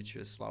 "You're a bitch,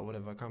 you're a slut,"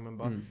 whatever. I can't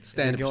remember.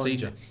 Standard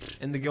procedure.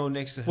 And the girl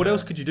next to her. What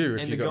else could you do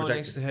if you got rejected? And the girl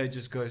next to her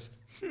just goes,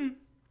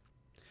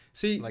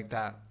 See, like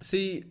that.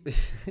 See,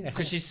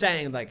 because she's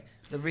saying like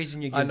the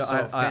reason you're getting so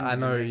offended. I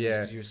know,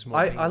 yeah. You're a small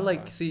I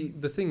like. See,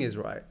 the thing is,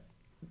 right.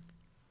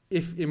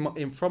 If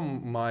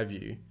from my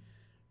view,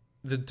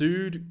 the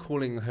dude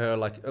calling her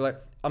like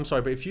I'm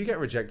sorry, but if you get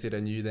rejected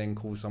and you then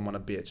call someone a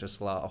bitch, a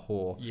slut, a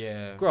whore,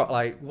 yeah, girl,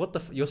 like what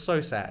the you're so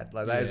sad.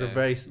 Like that is a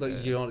very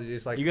like you know,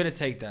 it's like you got to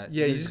take that.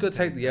 Yeah, you just got to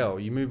take the L.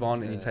 You move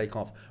on and you take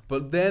off.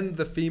 But then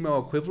the female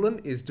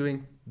equivalent is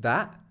doing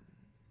that.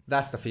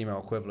 That's the female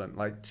equivalent.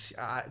 Like,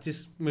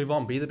 just move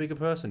on. Be the bigger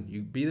person.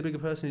 You be the bigger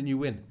person and you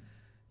win.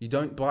 You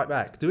don't bite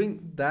back.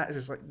 Doing that is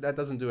just like, that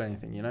doesn't do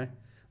anything, you know?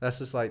 That's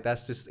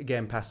just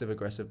again, passive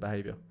aggressive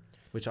behavior,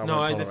 which I won't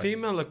tolerate. The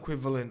female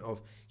equivalent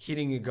of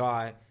hitting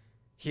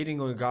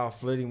on a guy,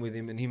 flirting with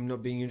him and him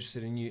not being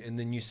interested in you and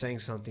then you saying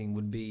something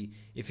would be,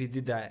 if he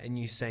did that and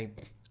you saying,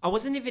 I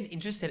wasn't even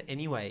interested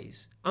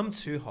anyways. I'm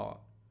too hot.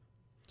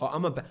 Oh,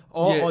 I'm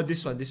a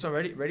this one.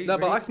 Ready? No,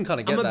 but I can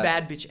kind of get that. I'm a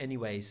bad bitch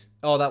anyways.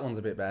 Oh, that one's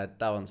a bit bad.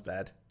 That one's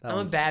bad. I'm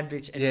a bad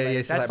bitch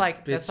anyways. Yeah,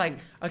 that's like,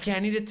 okay, I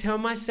need to tell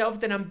myself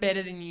that I'm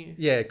better than you.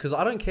 Yeah, because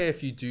I don't care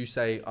if you do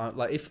say,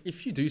 like,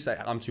 if you do say,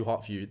 I'm too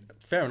hot for you,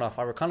 fair enough.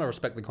 I kind of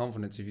respect the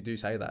confidence if you do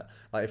say that.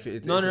 Like,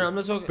 No, I'm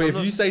not talking. But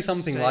if you say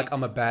something like,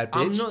 I'm a bad bitch.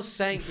 I'm not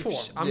saying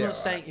not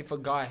saying if a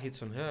guy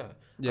hits on her.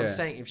 Yeah. I'm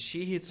saying if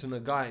she hits on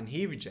a guy and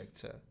he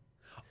rejects her.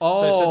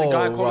 So the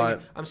guy calling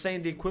I'm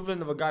saying the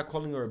equivalent of a guy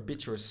calling her a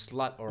bitch or a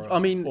slut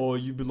or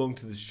you belong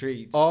to the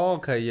streets. Oh,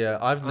 okay, yeah.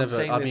 I'm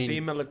saying the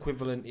female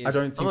equivalent is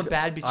I'm a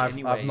bad bitch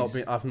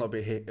anyways. I've not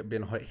been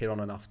hit on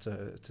enough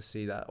to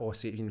see that, or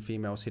seeing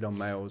females hit on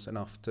males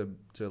enough to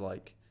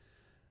like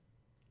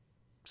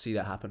see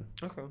that happen.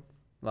 Okay.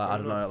 Like I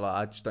don't know, like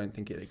I just don't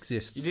think it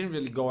exists. You didn't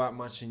really go out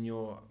much in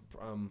your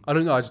I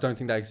don't know, I just don't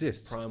think that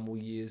exists. Primal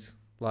years.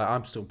 Like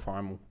I'm still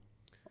primal.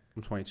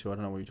 I'm 22. I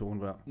don't know what you're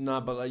talking about.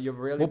 No, but like you're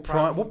really What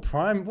prime?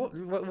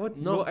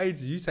 What age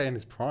are you saying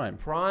is prime?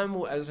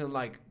 Primal as in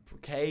like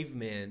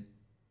caveman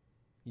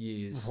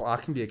years. Well, I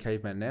can be a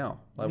caveman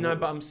now. Like, no,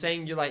 but I'm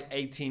saying you're like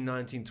 18,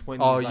 19,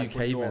 20. Oh, like you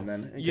caveman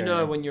then. Okay, you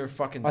know when you're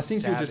fucking I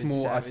think savage, you're just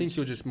more. savage. I think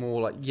you're just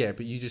more like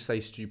but you just say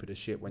stupid as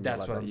shit when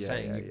that's you're like what I'm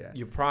saying.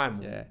 You're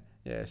primal.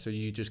 Yeah. So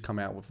you just come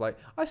out with like.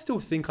 I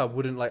still think I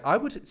wouldn't like. I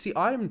would see.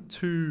 I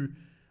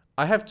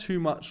have too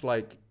much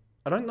like.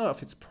 I don't know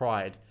if it's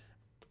pride.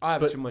 I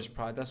have too much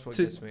pride. That's what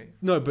gets me.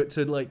 No, but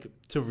to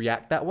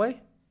react that way.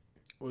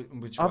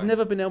 Which I've way?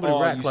 never been able to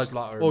react like,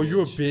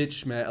 you're a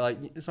bitch, man. Like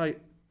it's like.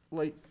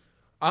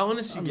 I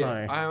honestly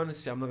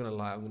I'm not gonna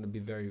lie. I'm gonna be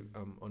very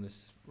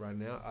honest right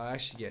now. I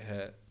actually get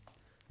hurt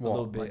a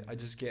little bit. Like, I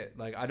just get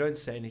like I don't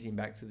say anything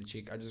back to the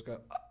chick. I just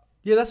go.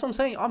 Yeah, that's what I'm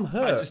saying. I'm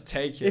hurt. I just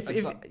take it.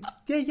 It's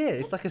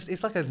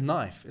like a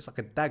knife. It's like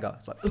a dagger.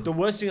 It's like the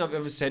worst thing I've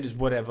ever said is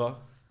whatever.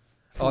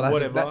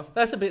 Whatever.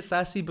 That's a bit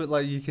sassy, but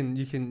like you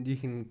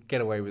can get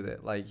away with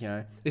it. Like, you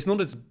know, it's not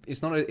I'm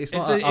a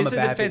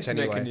bad bitch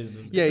anyway.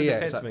 Mechanism. Yeah,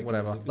 it's like,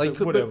 whatever. Like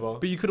whatever.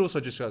 But you could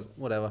also just go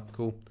whatever,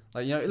 cool.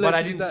 Like, you know. But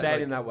I didn't say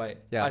it in that way.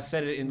 Yeah. I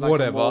said it in like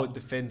whatever. a more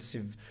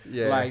defensive,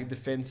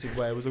 defensive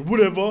way. I was like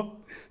whatever.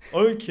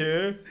 I don't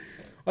care.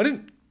 I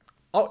didn't.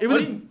 Oh,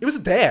 it was a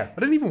dare. I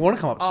didn't even want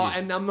to come up to you. Oh,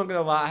 and I'm not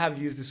gonna lie. I have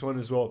used this one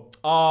as well.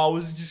 Oh, I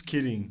was just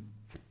kidding.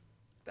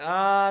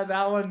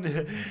 That one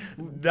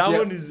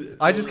is.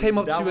 I just came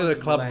up to you at a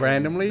club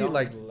randomly.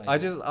 Like I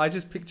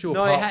just picked you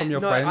apart from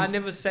your friends. I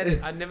never said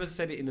it. I never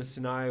said it in a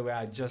scenario where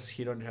I just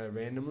hit on her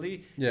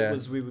randomly. Yeah. It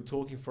was we were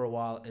talking for a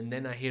while, and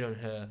then I hit on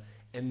her,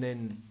 and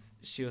then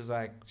she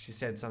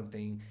said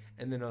something,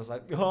 And then I was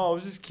like, oh, I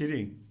was just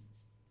kidding.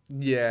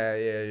 Yeah.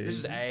 This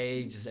was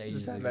ages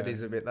ago. That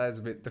is a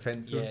bit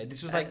defensive. Yeah,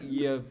 this was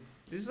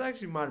this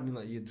actually might have been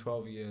like year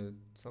 12,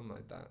 something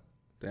like that.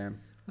 Damn.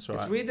 That's right.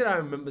 It's weird that I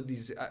remember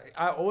these.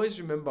 I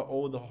always remember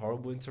all the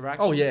horrible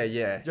interactions. Oh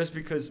yeah. Just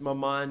because my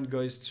mind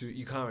goes to,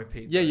 you can't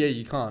repeat. Yeah, those.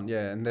 you can't.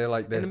 Yeah, and they're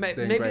like,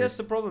 maybe that's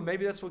the problem.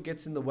 Maybe that's what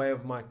gets in the way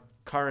of my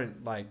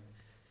current, like,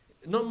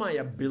 not my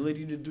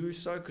ability to do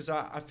so. Because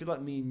I feel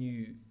like me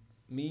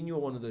and you are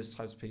one of those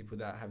types of people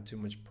that have too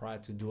much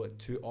pride to do it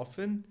too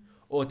often,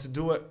 or to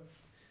do it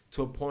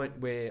to a point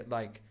where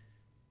like,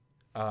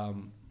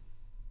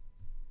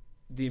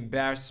 the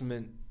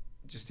embarrassment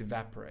just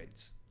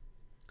evaporates.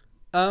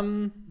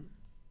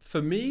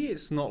 For me,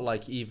 it's not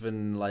like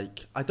even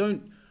like I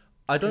don't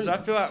Because I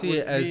feel like see with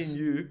it as me and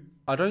you,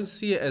 I don't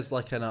see it as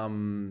like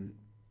an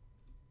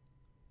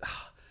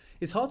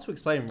It's hard to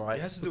explain, right?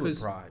 it has to do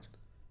with pride.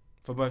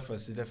 For both of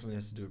us, it definitely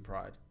has to do with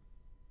pride.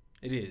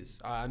 It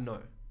is. I know,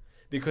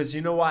 because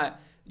you know why?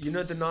 You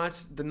know the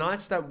nights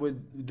that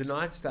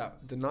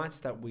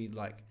we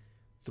like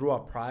threw our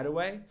pride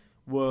away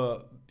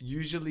were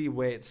usually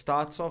where it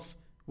starts off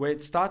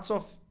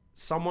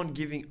someone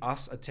giving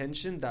us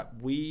attention that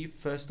we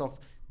first off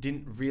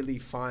didn't really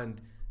find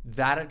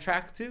that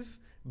attractive,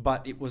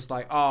 but it was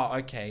like, oh,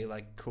 okay,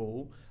 like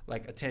cool,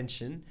 like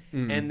attention,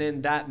 and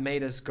then that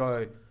made us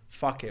go,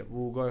 fuck it,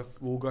 we'll go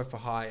for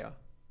higher.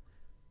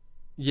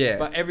 Yeah.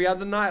 But every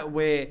other night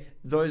where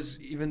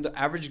even the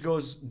average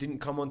girls didn't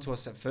come onto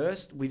us at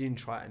first, we didn't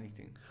try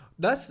anything.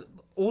 That's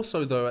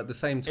also though at the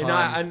same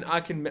time. And I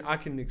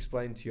can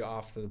explain to you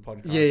after the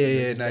podcast.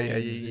 Yeah. No, yeah,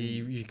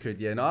 you could.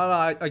 Yeah, no,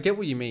 I get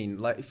what you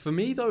mean. Like for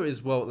me though,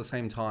 as well, at the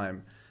same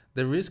time,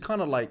 there is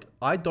kind of like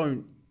I've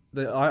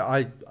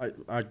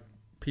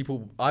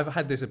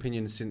had this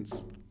opinion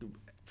since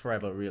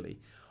forever, really.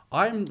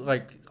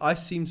 I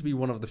seem to be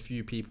one of the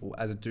few people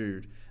as a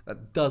dude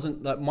that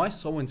doesn't like, my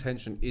sole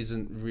intention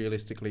isn't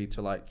realistically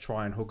to like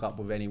try and hook up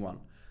with anyone.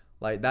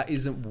 Like that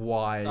isn't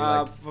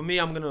why. For me,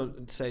 I'm gonna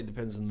say it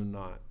depends on the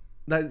night.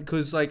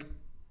 Because like,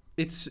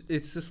 it's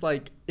just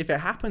like if it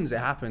happens,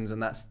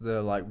 and that's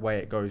the like way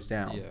it goes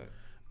down. Yeah.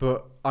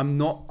 But I'm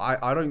not.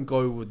 I don't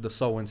go with the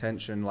sole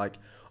intention like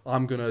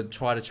I'm gonna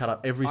try to chat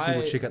up every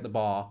single chick at the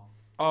bar.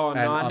 Oh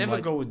no, I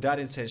never go with that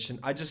intention.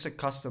 I just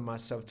accustom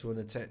myself to an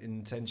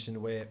intention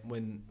where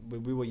when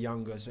we were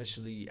younger,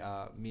 especially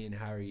me and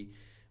Harry,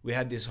 we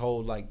had this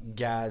whole like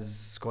Gaz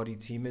Scotty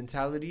T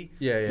mentality.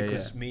 Yeah.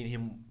 Because me and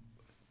him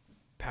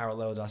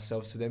paralleled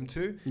ourselves to them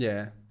too.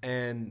 Yeah.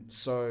 And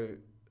so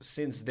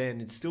since then,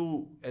 it's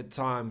still at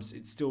times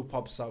it still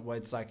pops up where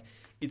it's like,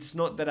 it's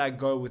not that I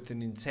go with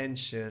an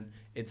intention.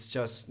 It's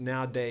just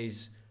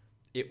nowadays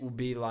it will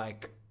be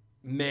like,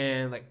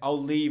 man, like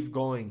I'll leave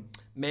going,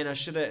 man, I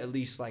should have at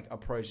least like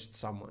approached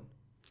someone.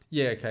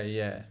 Yeah. Okay.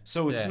 Yeah.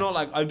 So it's not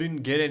like I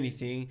didn't get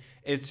anything.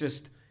 It's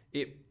just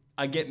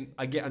I get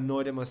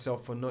annoyed at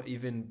myself for not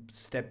even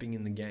stepping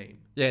in the game.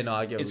 Yeah. No,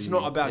 I get. It's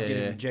not about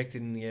getting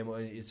rejected in the game.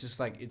 It's just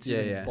like it's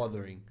even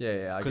bothering.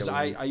 Yeah. Because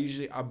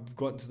I've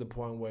gotten to the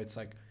point where it's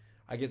like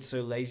I get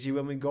so lazy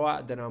when we go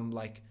out that I'm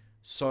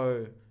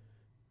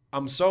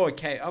so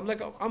okay. I'm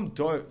like, I'm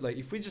dope. Like,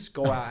 if we just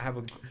go out and have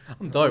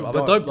I'm dope. I'm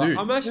a dope dude.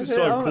 I'm actually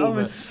so cool,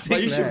 man.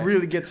 Like, you should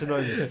really get to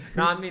know me.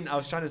 No, I mean, I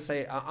was trying to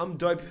say, I'm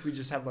dope if we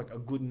just have, like, a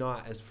good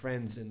night as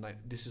friends and, like,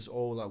 this is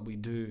all, like, we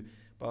do,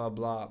 blah, blah,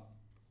 blah.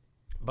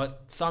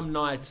 But some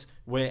nights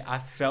where I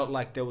felt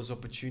like there was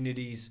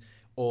opportunities,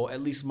 or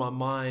at least my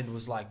mind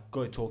was like,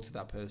 go talk to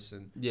that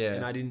person. Yeah.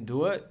 And I didn't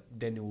do it,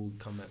 then it will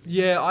come at me.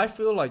 Yeah, I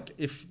feel like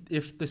if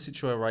the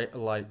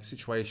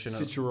situation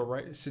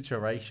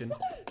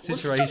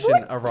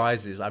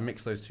arises, I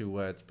mix those two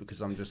words because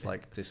I'm just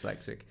like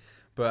dyslexic.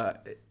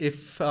 But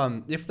if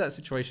that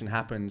situation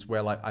happens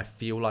where like I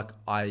feel like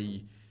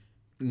I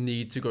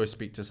need to go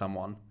speak to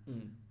someone,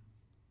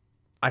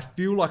 I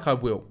feel like I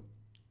will.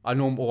 I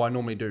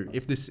normally do.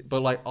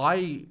 But like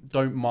I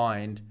don't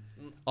mind.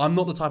 I'm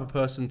not the type of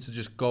person to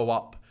just go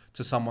up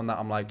to someone that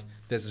I'm like,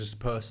 there's just a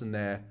person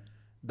there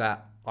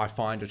that I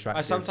find attractive.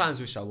 I sometimes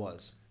wish I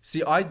was.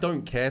 See, I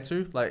don't care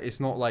to. Like, it's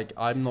not like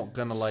I'm not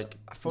gonna like.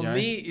 For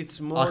me, it's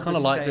more. I kind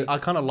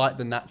of like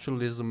the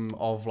naturalism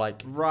of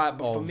like. Right,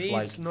 but for me,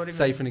 it's not even.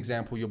 Say for an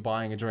example, you're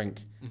buying a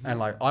drink, and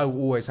like I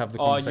will always have the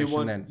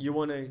conversation. You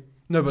want to.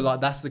 No, but like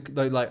that's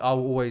like I'll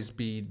always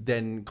be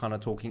then kind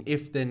of talking.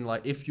 If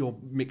you're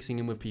mixing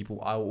in with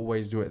people, I will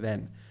always do it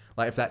then.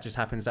 Like if that just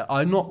happens, that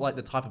I'm not like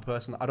the type of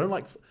person. I don't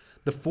like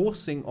the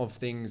forcing of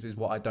things is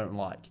what I don't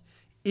like.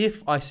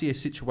 If I see a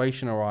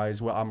situation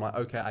arise where I'm like,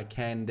 okay, I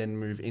can then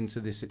move into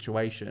this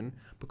situation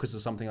because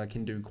of something I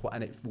can do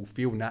and it will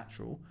feel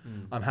natural,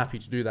 I'm happy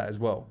to do that as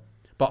well.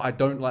 But I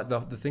don't like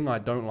the thing I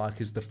don't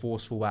like is the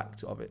forceful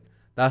act of it.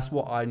 That's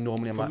what I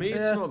normally am like. For me,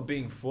 it's not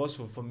being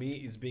forceful. For me,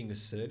 it's being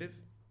assertive.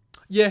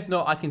 Yeah,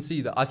 no, I can see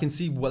that. I can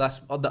see what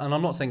that's, and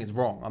I'm not saying it's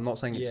wrong. I'm not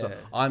saying it's. Yeah.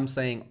 I'm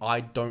saying I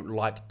don't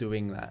like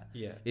doing that.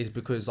 Yeah. Is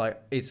because like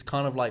it's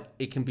kind of like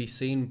it can be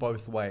seen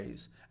both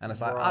ways, and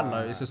it's like I don't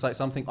know. It's just like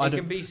something I It don't.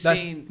 can be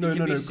seen. No, it can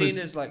no, be no. seen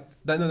as like.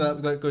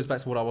 That goes back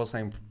to what I was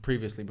saying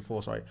previously.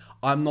 Before, sorry.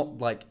 I'm not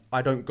like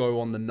I don't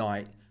go on the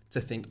night to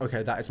think,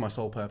 okay, that is my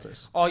sole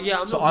purpose. Oh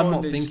yeah, I'm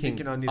not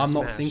thinking. I'm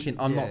not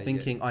Yeah,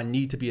 thinking. I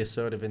need to be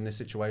assertive in this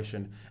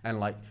situation, and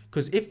like,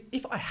 because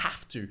if I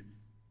have to,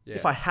 Yeah.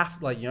 if I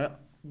have, like, you know,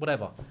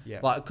 whatever. Yeah.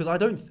 Like,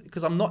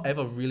 because I'm not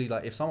ever really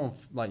like, if someone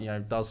like, you know,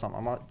 does something,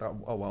 I'm like,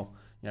 oh well,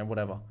 you know,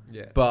 whatever.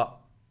 Yeah. But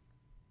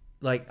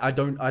like,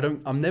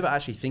 I'm never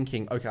actually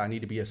thinking, okay, I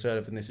need to be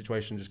assertive in this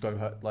situation. Just go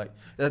hurt. Like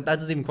that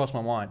doesn't even cross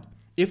my mind.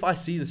 If I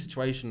see the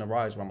situation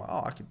arise where I'm like,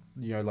 oh, I could,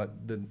 you know, like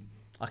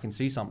I can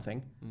see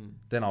something,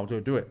 then I'll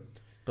do it.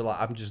 But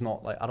like, I'm just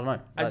not like, I don't know.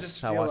 I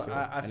just feel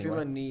I feel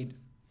a need.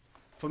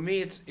 For me,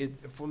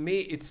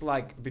 it's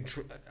like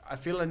I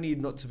feel a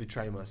need not to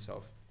betray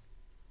myself.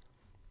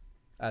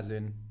 As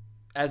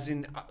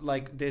in,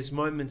 like, there's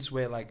moments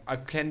where like I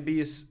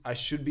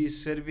should be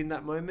assertive in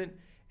that moment,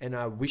 and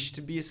I wish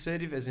to be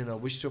assertive, as in I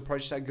wish to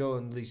approach that girl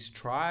and at least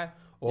try,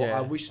 or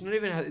I wish not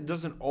even. It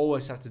doesn't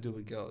always have to do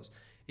with girls.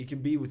 It can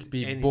be with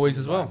boys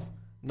as well.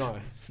 No,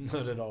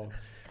 not at all.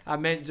 I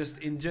meant just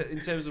in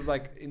terms of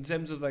like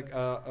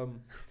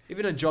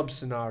even a job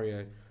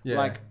scenario. Yeah.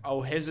 Like,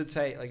 I'll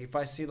hesitate. Like, if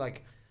I see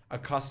like a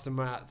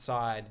customer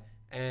outside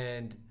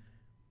and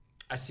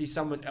I see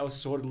someone else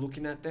sort of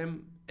looking at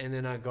them, and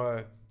then I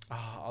go,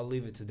 I'll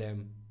leave it to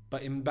them.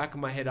 But in the back of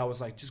my head, I was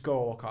like, just go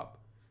walk up.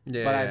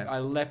 Yeah. But I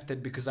left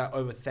it because I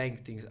overthink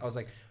things. I was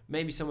like,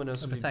 maybe someone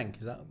else. Overthink,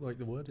 is that like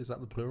the word? Is that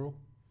the plural?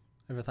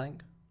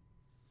 Overthink?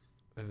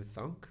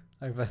 Overthunk?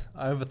 I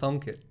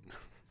overthunk it.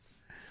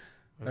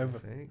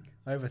 Overthink?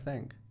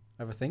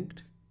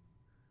 Overthinked?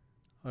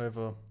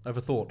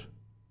 Overthought.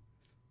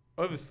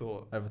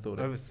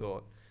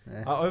 Overthought.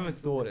 Yeah. I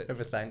overthought it.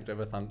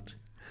 Overthunked.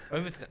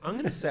 I'm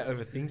going to say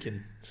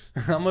overthinking.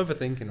 I'm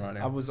overthinking right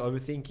now. I was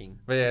overthinking.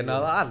 But yeah,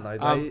 no, I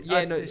don't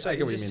know. So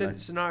it's just a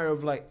scenario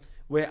of like,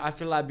 where I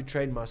feel I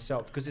betrayed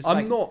myself, because it's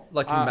I'm not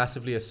like a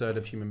massively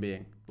assertive human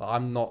being. Like,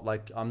 I'm not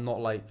like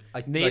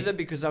neither,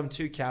 because I'm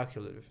too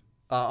calculative.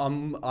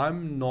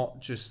 I'm not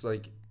just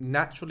like,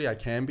 naturally I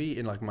can be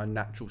in like my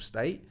natural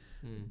state,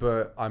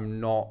 but I'm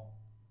not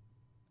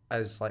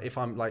as like, if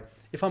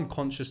I'm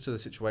conscious to the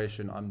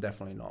situation, I'm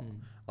definitely not.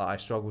 Like, I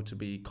struggle to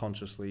be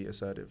consciously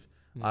assertive.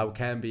 I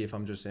can be if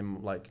I'm just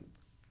in like,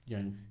 you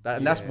know,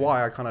 and that's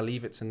why I kind of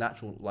leave it to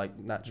natural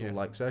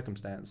like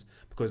circumstance,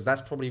 because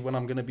that's probably when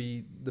I'm going to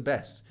be the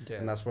best,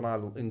 and that's when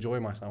I'll enjoy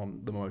myself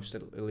the most,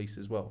 at least,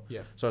 as well.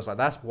 So it's like,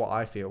 that's what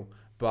I feel.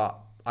 But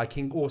I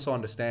can also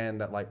understand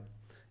that, like,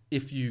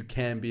 if you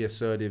can be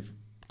assertive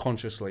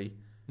consciously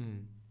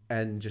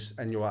and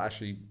you're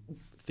actually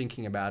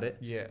thinking about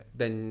it,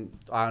 then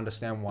I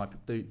understand why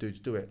dudes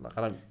do it. Like,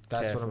 I don't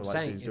care for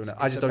like dudes doing it.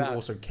 I just don't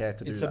also care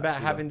to do that. It's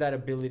about having that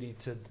ability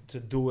to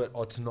do it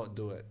or to not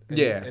do it.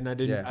 And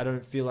I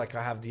don't feel like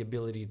I have the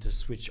ability to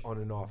switch on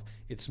and off.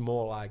 It's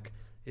more like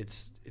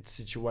it's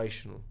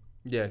situational.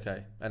 Yeah,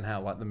 okay. And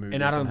how, like, the mood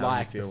and I don't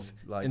like feel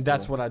like, and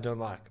that's what I don't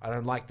like. I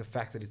don't like the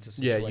fact that it's a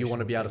situation. Yeah, you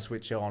want to be able to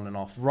switch it on and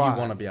off. Right. You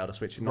want to be able to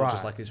switch it, not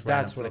just like this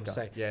random flicker. That's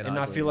what I'm saying. Yeah, and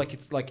I feel like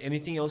it's like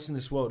anything else in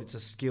this world. It's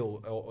a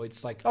skill, or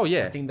it's like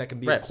a thing that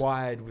can be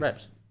acquired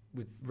with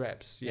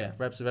reps. Yeah,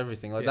 reps of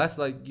everything. Like, that's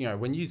like, you know,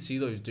 when you see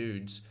those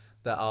dudes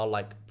that are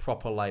like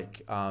proper,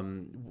 like,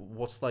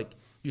 what's like,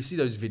 you see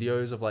those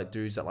videos of like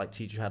dudes that like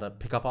teach you how to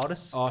pick up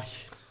artists. Oh,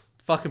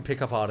 fucking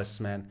pickup artists,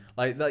 man.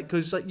 Like,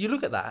 because like you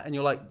look at that and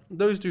you're like,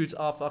 those dudes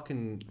are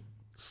fucking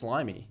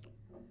slimy.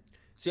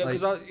 See,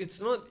 because like,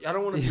 it's not. I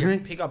don't want to be a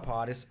pickup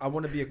artist. I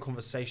want to be a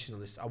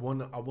conversationalist. I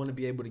want to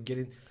be able to get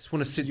in. Just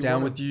want to sit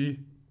down with you,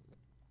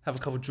 have a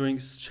couple of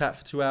drinks, chat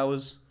for 2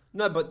 hours.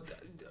 No, but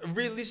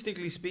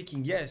realistically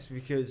speaking, yes,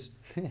 because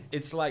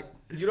it's like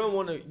you don't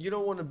want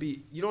to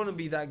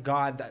be that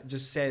guy that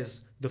just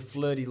says the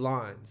flirty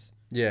lines.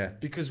 Yeah.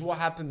 Because what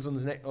happens on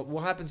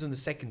the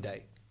second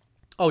date?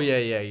 Oh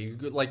yeah.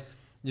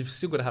 You've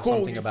still got to have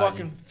something about you. Cool, you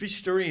fucking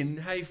fished her in.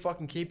 How you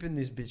fucking keeping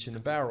this bitch in a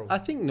barrel? I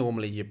think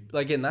normally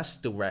again, that's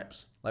still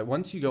reps. Like,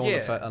 once you go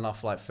on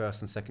enough like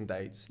first and second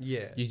dates,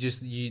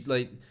 you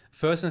like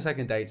first and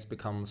second dates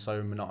become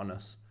so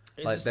monotonous.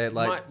 It's like, they're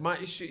like, my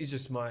issue is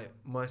just my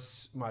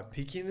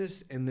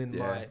pickiness, and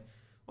then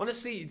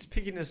honestly, it's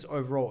pickiness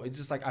overall. It's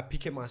just like I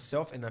pick at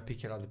myself and I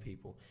pick at other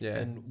people. Yeah.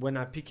 And when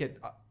I pick at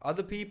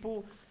other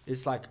people,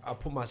 it's like I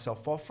put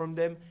myself off from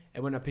them.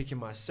 And when I pick at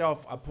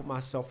myself, I put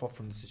myself off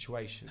from the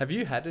situation. Have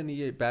you had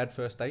any bad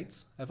first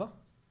dates ever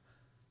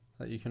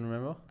that you can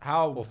remember?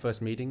 Or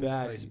first meetings?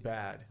 Bad is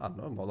bad. I don't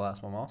know. Well,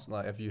 that's what I'm asking.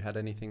 Like, have you had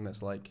anything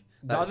that's like,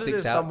 that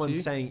sticks out to you? Someone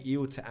saying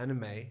ew to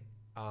anime.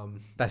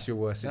 That's your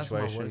worst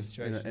situation,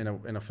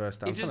 in a first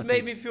date. It just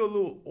made me feel a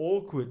little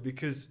awkward,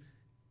 because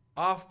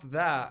after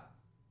that,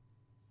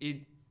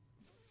 it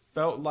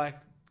felt like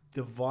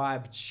the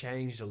vibe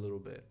changed a little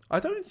bit. I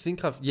don't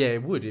think I've. Yeah,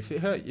 it would if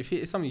it hurt. If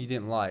it's something you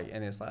didn't like,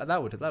 and it's like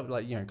that would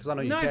like because I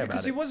know you care about it. No,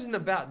 because it wasn't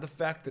about the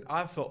fact that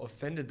I felt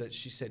offended that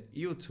she said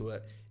 "ew" to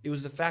it. It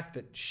was the fact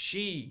that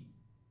she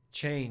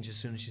changed as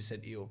soon as she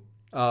said "ew."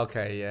 Oh,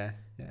 okay, yeah.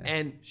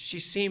 And she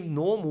seemed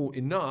normal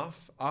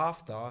enough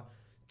after,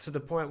 to the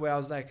point where I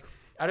was like,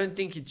 I don't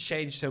think it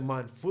changed her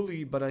mind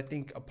fully, but I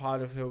think a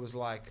part of her was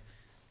like,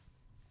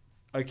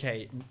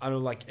 okay, I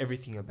don't like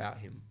everything about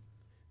him.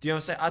 Do you know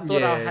what I'm saying? I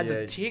thought I had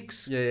the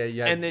tics.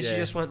 Yeah. And then she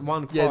just went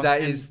one cross. Yeah,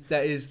 that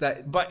is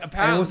that. But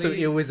apparently, also,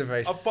 it was a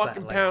very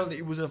apparently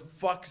it was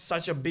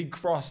such a big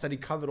cross that he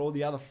covered all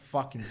the other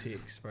fucking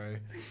tics, bro.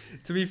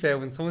 To be fair,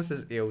 when someone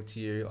says "ill" to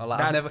you,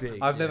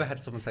 I've never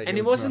had someone say. And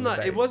it wasn't a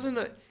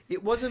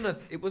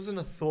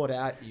thought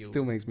out ill.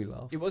 Still makes me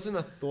laugh. It wasn't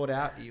a thought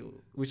out ill,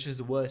 which is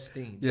the worst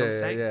thing. You know what I'm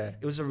saying? Yeah.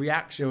 It was a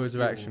reaction. It was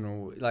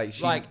reactional.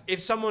 Like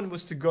if someone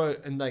was to go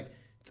and like.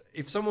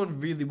 If someone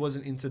really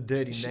wasn't into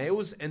dirty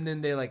nails, and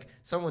then they're like,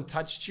 someone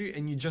touched you,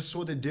 and you just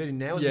saw the dirty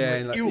nails, yeah,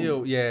 and like,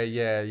 ew. Yeah.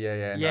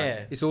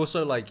 No. It's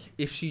also like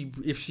if she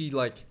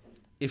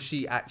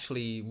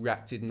actually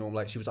reacted normal,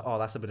 like she was like, oh,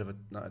 that's a bit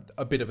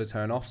of a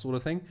turn off sort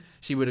of thing.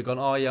 She would have gone,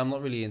 oh yeah, I'm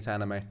not really into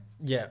anime.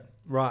 Yeah,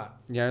 right.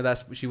 You know,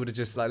 she would have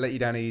just like let you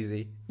down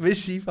easy. But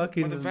she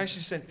fucking. Well, the fact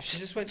she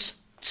just went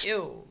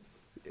ew.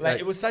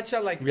 Like it was such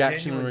a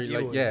reactionary,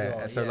 genuine ew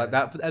well. So like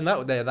that, and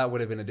that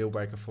would have been a deal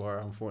breaker for her,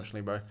 unfortunately,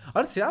 bro.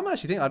 I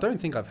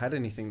don't think I've had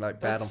anything like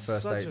bad on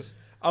first dates.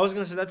 I was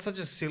gonna say that's such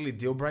a silly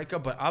deal breaker,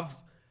 but I've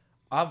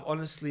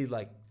honestly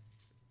like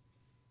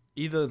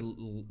either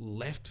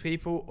left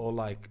people or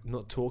like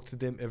not talked to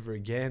them ever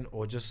again,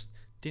 or just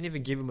didn't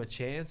even give them a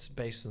chance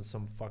based on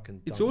some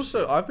fucking. It's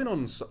also I've been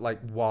on like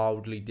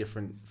wildly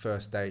different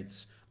first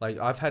dates. Like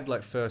I've had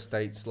like first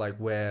dates like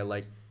where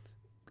like.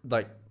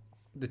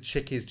 The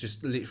chick is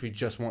just literally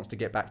just wants to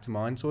get back to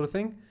mine sort of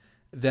thing.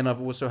 Then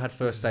I've also had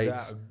first dates.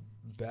 Is that a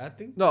bad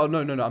thing? No.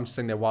 I'm just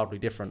saying they're wildly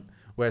different.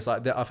 Whereas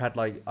like I've had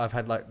like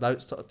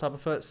those type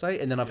of first date,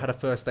 and then I've had a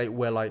first date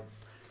where like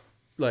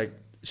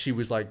she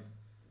was like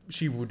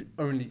she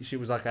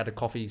was like at a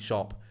coffee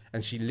shop,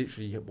 and she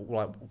literally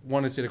like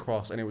wanted to sit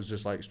across, and it was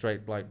just like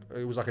straight like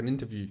it was like an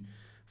interview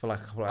for like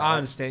I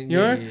understand. You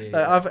know,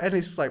 like, and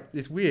it's just like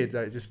it's weird.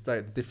 Like just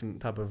like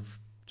different type of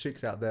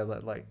chicks out there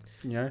that like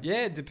you know.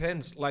 Yeah, it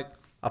depends. Like.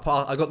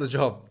 I got the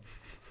job.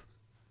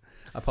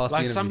 I passed.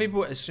 Like the some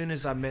people, as soon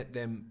as I met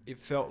them, it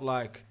felt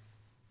like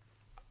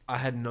I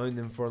had known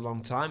them for a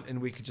long time,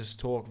 and we could just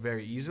talk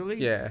very easily.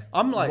 Yeah,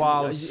 I'm like,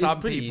 while it's some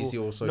pretty people, easy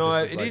also.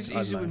 No, just it like, is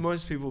easy with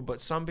most people, but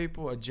some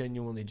people are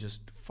genuinely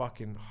just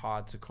fucking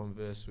hard to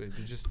converse with.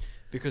 Just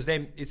because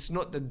it's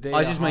not that they.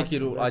 They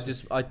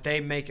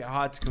make it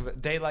hard to converse.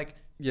 They like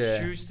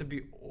choose to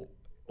be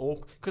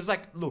awkward. Because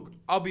like, look,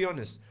 I'll be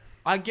honest.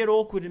 I get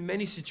awkward in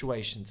many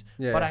situations,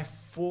 but I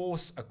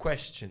force a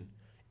question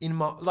in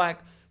my like.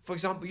 For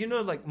example, you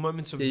know, like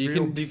moments of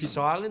big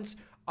silence.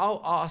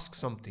 I'll ask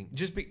something.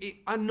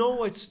 I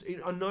know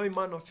it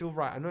might not feel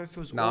right. I know it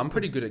feels. No, I'm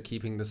pretty good at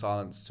keeping the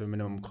silence to a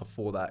minimum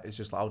for that. It's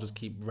just like, I'll just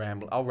keep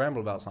rambling. I'll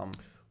ramble about something.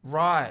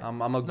 Right.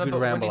 I'm a good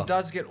rambler. When it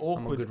does get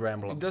awkward, I'm a good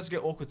rambler. It does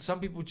get awkward.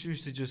 Some people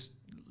choose to just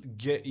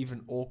get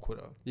even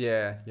awkwarder.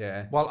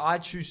 Yeah. While I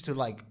choose to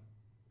like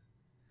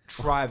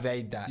try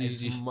evade that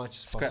as much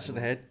as scratch possible.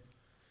 of the head.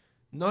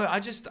 No, I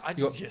just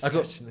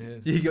scratching the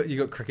head. You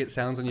got cricket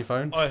sounds on your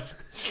phone. I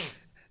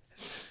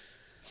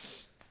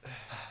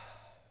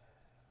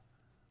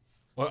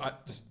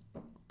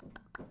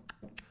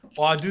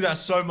do that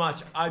so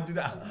much. I do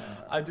that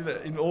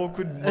in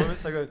awkward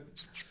moments. I go.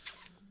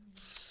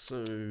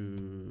 So.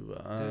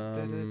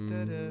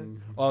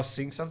 I'll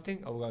sing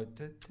something. I'll go.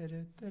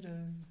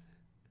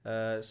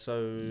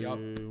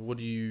 What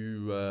do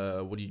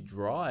you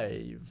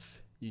drive?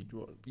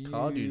 What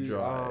car do you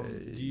drive?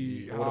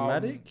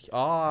 Automatic?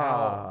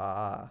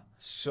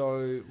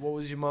 So, what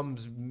was your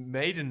mum's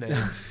maiden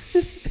name?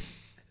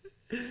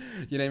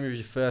 Your name of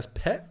your first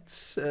pet?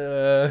 You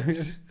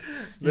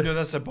know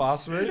that's a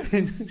password?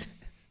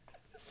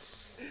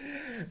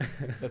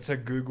 That's a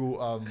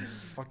Google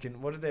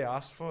fucking what did they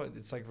ask for?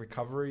 It's like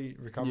recovery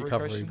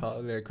questions.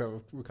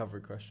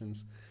 Recovery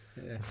questions.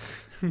 Yeah.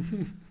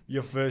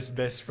 Your first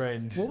best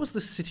friend. What was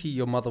the city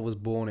your mother was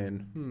born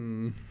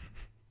in?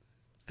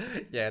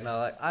 Yeah, no,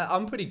 like,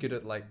 I'm pretty good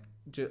at like,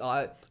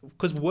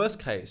 because worst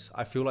case,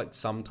 I feel like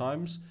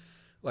sometimes,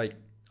 like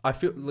I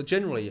feel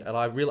generally, and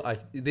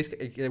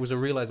it was a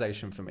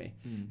realization for me,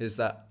 is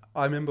that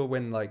I remember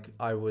when like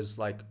I was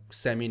like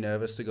semi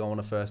nervous to go on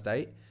a first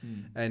date,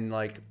 and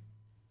like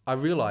I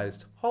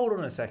realized, hold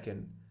on a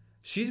second,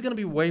 she's gonna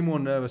be way more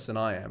nervous than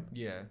I am.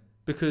 Yeah,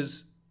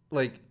 because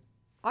like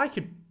I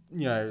could.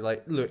 You know,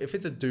 like, look, if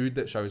it's a dude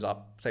that shows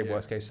up, say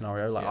worst case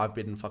scenario, like I've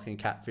been fucking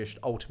catfished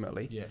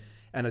ultimately. Yeah.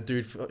 And a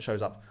dude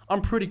shows up,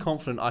 I'm pretty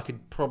confident I could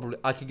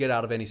get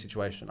out of any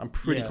situation. I'm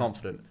pretty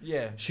confident.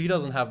 Yeah. She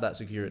doesn't have that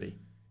security.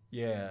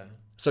 Yeah.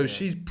 So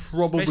she's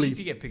probably... Especially if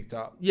you get picked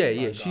up.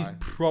 Yeah. She's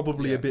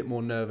probably Yeah. a bit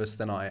more nervous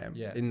than I am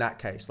in that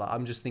case. Like,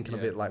 I'm just thinking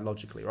of it like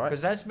logically, right?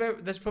 Because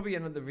that's probably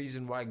another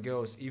reason why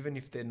girls, even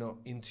if they're not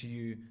into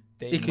you,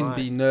 it can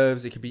be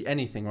nerves. It could be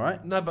anything, right?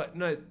 But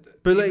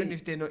But even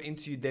if they're not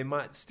into you, they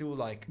might still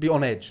like... Be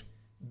on edge.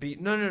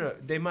 No.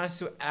 They might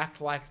still act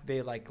like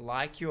they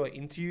like you or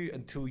into you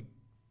until...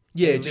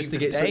 Yeah, just to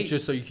get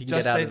just so you can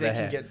get out of their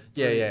hair.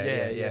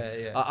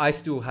 Yeah. I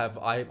still have.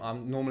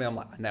 I'm normally I'm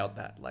like I nailed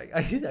that. Like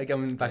I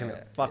come back and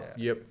fuck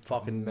yep,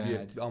 fucking mad.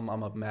 Yep, I'm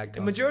a mad guy.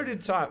 The majority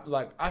of the time,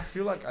 like I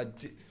feel like I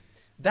did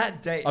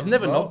that date. I've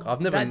never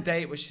that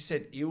date where she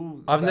said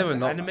ill. I've never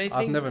not.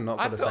 I've never not.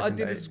 I felt I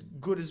did as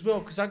good as well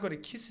because I got a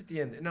kiss at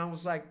the end, and I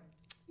was like,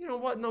 you know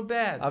what, not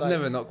bad. I've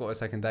never not got a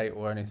second date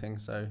or anything,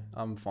 so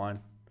I'm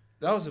fine.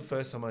 That was the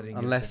first time I didn't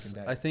get a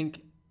second date. I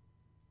think.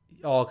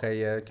 Oh, okay,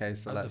 yeah, okay.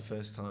 So that was the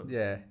first time.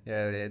 Yeah.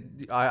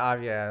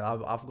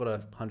 I've got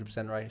a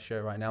 100%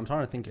 ratio right now. I'm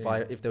trying to think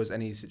if there was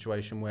any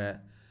situation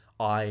where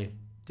I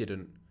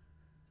didn't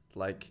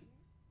like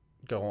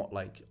go on,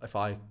 like if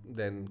I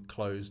then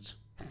closed.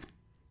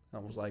 I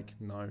was like,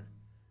 no.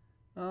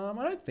 I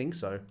don't think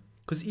so.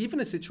 Because even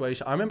a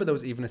situation, I remember there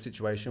was even a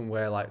situation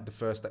where like the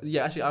first,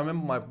 actually I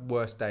remember my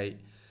worst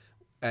date,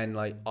 and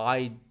like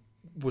I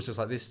was just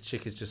like, this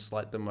chick is just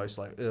like the most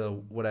like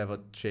whatever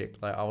chick.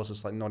 Like I was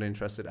just like not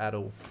interested at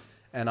all.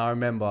 And I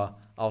remember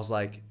I was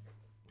like,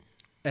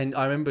 and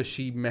I remember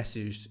she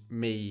messaged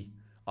me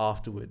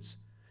afterwards,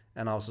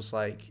 and I was just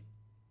like,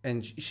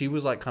 and she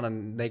was like kind of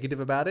negative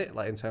about it,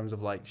 like in terms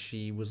of like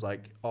she was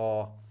like,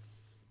 oh,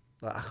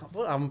 like,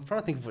 I'm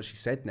trying to think of what she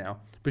said now,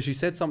 but she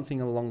said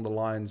something along the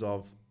lines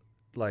of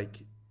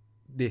like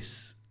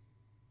this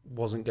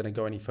wasn't going to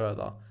go any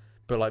further,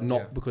 but like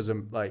not because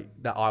of like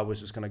that I was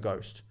just going to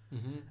ghost.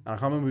 Mm-hmm. And I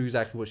can't remember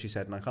exactly what she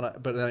said, and I kind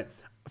of, but then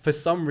for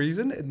some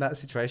reason in that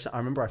situation, I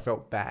remember I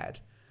felt bad,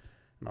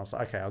 and I was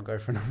like, okay, I'll go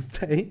for another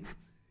date.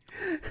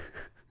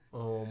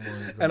 Oh my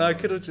god! And I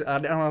could have,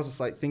 and I was just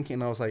like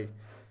thinking, I was like,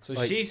 so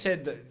like, she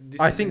said that.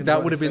 I think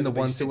that would have been the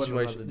one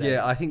situation.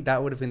 Yeah, I think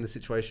that would have been the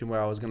situation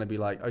where I was going to be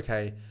like,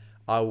 okay,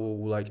 I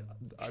will like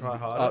try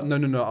harder.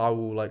 No, I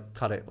will like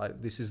cut it. Like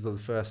this is the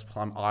first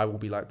time I will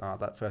be like, nah,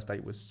 that first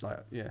date was like,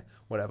 yeah,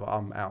 whatever,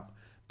 I'm out.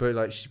 But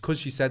like, because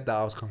she said that,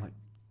 I was kind of like,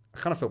 I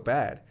kind of felt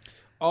bad.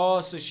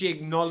 Oh, so she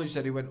acknowledged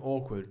that it went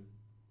awkward.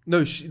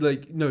 No, she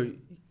like no,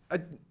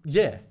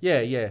 yeah.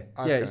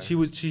 Okay.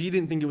 She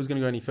didn't think it was going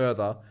to go any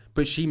further,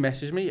 but she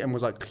messaged me and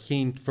was like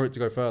keen for it to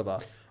go further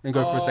and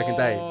go for a second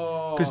date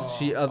because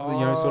she,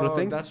 sort of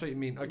thing. That's what you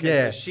mean. Okay,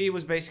 yeah. So she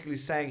was basically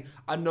saying,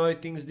 I know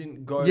things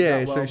didn't go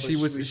that well, so she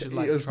was.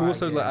 Like, it was more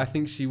so like I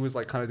think she was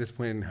like kind of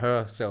disappointed in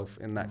herself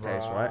in that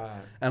case, right?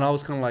 And I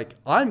was kind of like,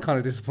 I'm kind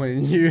of disappointed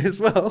in you as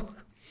well.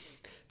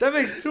 That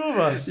makes two of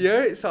us.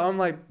 Yeah, so I'm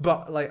like,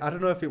 but like I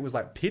don't know if it was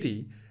like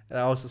pity, and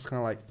I was just kind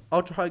of like,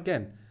 I'll try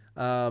again.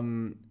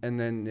 And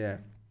then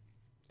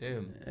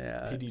damn,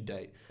 pity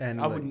date. And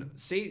I wouldn't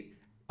see.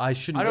 I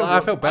shouldn't. I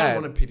felt bad. I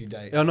don't want a pity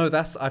date. Oh no,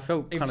 I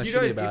felt kind of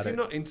shitty about it. If you're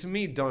not into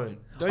me, don't.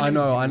 I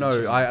know. I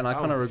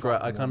kind of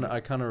regret. I kind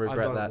of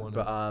regret that.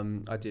 But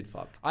I did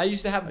fuck. I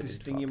used to have this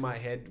thing in my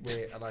head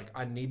where like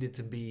I needed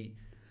to be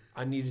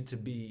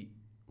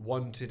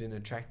wanted and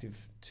attractive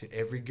to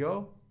every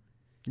girl.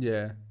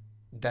 Yeah.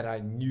 That I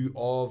knew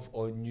of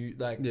or knew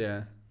like.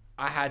 Yeah.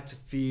 I had to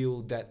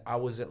feel that I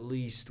was at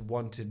least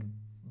wanted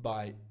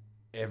by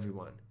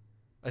everyone,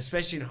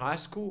 especially in high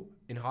school.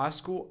 In high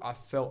school, I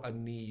felt a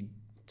need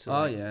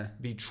to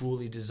be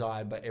truly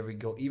desired by every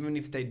girl, even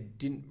if they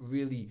didn't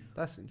really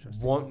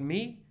want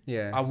me.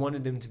 Yeah, I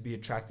wanted them to be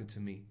attracted to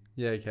me.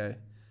 Yeah, okay.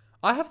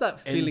 I have that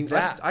feeling.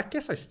 I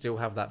guess I still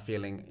have that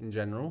feeling in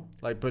general.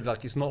 Like, but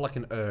like, it's not like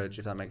an urge,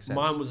 if that makes sense.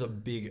 Mine was a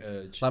big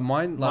urge.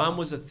 Mine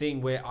was a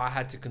thing where I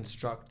had to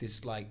construct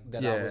this I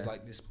was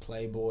like this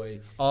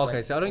playboy. Oh,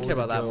 okay, so I don't care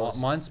about that.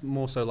 Mine's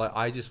more so like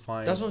I just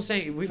find. That's what I'm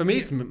saying. For me,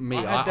 it's me.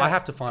 I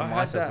have to find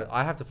myself.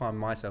 I have to find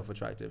myself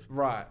attractive.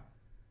 Right.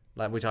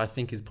 Like, which I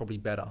think is probably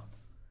better.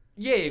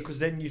 Yeah, because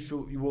then you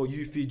feel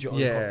you feed your own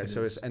confidence.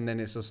 So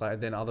it's just like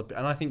then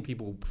and I think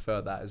people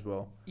prefer that as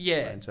well.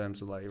 Yeah, in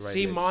terms of like.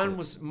 See, mine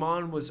was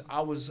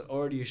I was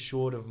already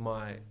assured of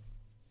my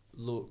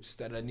looks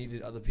that I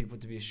needed other people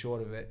to be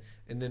assured of it,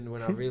 and then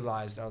when I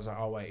realized, I was like,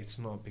 oh wait, it's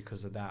not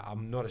because of that.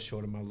 I'm not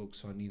assured of my looks,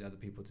 so I need other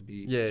people to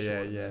be.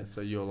 Yeah.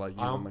 So you're like.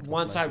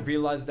 Once I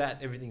realized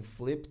that, everything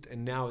flipped,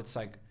 and now it's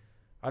like,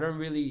 I don't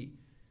really.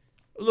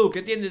 Look,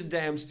 at the end of the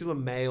day, I'm still a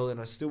male and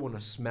I still want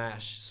to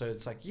smash. So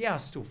it's like, yeah, I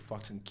still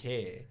fucking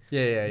care.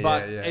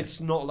 But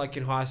it's not like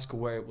in high school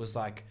where it was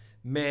like,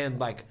 man,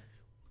 like,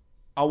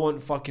 I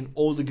want fucking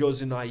all the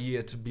girls in our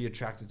year to be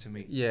attracted to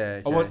me.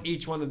 Yeah. Okay. I want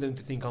each one of them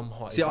to think I'm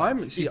hot.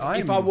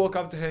 If I walk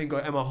up to her and go,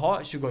 am I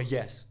hot? She'll go,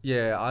 yes.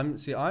 Yeah, I'm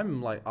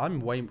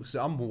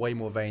way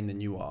more vain than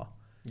you are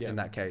in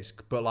that case.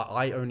 But like,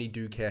 I only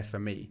do care for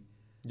me.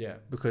 Yeah.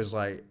 Because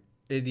like,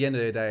 at the end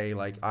of the day,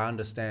 like I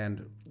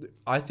understand.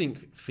 I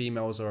think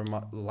females are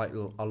like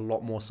a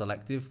lot more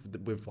selective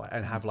with like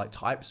and have like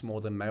types more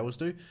than males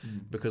do,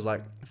 because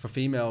like for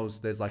females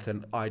there's like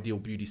an ideal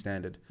beauty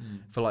standard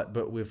for like,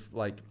 but with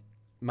like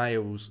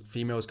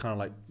females kind of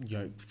like, you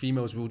know,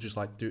 females will just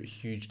like do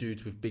huge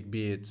dudes with big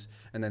beards,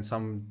 and then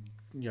some,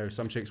 you know,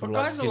 some chicks will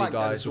like guys skinny are like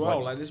guys that as with,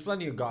 well. Like, there's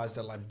plenty of guys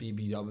that like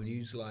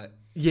BBWs. Like,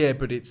 yeah,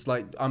 but it's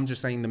like, I'm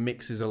just saying the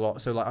mix is a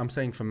lot. So like, I'm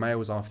saying for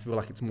males, I feel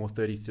like it's more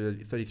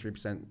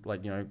 33%,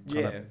 like, you know,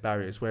 kind of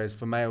barriers. Whereas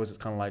for males, it's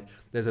kind of like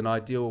there's an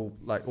ideal,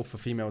 like, or for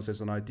females,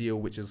 there's an ideal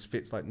which is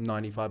fits like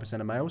 95%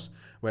 of males,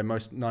 where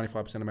most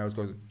 95% of males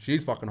goes,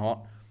 she's fucking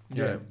hot.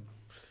 yeah.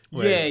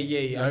 Whereas, yeah.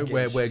 You know, I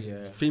where get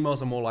you,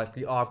 females are more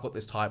likely, oh, I've got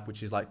this type,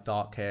 which is like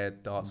dark hair,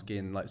 dark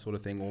skin, like sort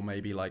of thing, or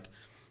maybe like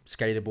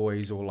skater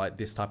boys, or like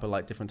this type of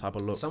like different type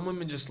of look. Some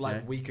women just like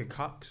Yeah. weaker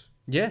cucks.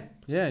 Yeah,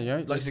 you know,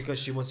 like Just because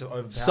she wants to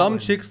overpower some him.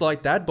 chicks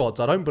like dad bods.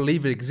 I don't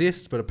believe it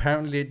exists, but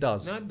apparently it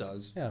does. No, it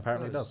does. Yeah,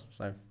 apparently it does.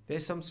 So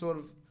There's some sort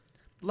of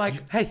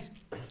like hey,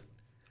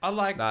 I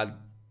like nah,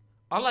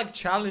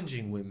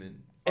 challenging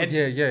women. oh,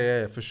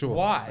 yeah, for sure.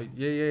 Why?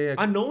 Yeah.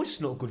 I know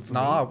it's not good for me.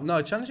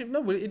 No, challenging.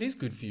 No, it is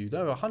good for you.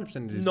 No,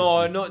 100% it is.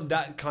 No, good for you. not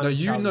that kind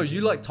No, of.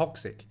 you like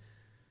toxic.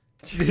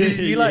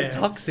 You like Yeah.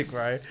 toxic,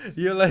 right?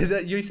 You like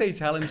that. You say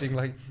challenging,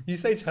 like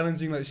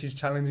she's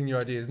challenging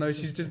your ideas. No,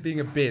 she's just being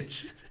a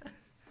bitch.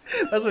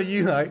 That's what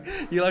you like.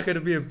 You like her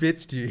to be a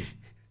bitch to you.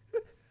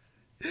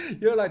 You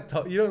don't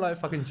like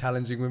fucking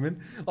challenging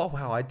women. Oh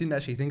wow, I didn't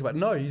actually think about it.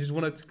 No, you just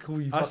wanted to call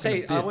you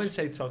fucking a bitch. I wouldn't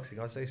say toxic.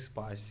 I'll say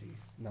spicy.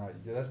 No,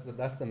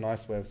 that's the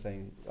nice way of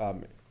saying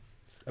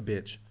a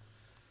bitch.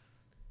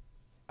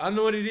 I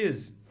know what it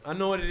is. I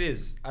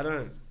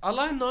don't. I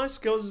like nice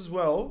girls as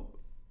well.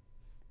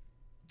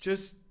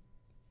 Just,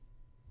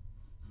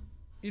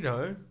 you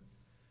know,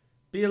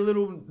 be a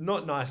little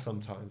not nice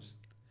sometimes.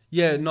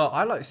 Yeah, no,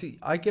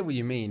 I get what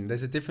you mean.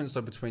 There's a difference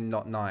though between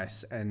not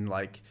nice and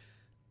like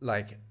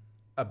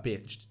a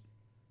bitch.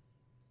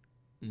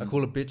 I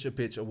call a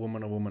bitch, a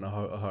woman, a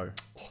hoe.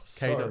 Oh,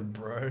 sorry, K-Dot,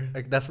 bro.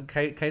 like that's what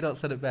K-Dot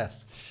said it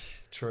best.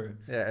 True.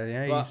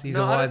 Yeah, But he's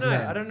a wise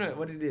man. I don't know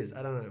what it is.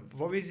 I don't know.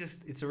 Probably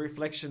it's a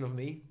reflection of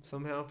me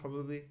somehow.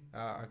 Probably.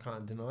 I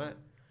can't deny it.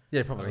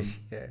 Yeah, probably.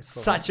 Yeah, probably.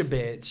 Such a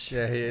bitch.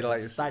 Yeah, he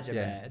like such a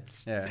yeah,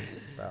 bitch. Yeah.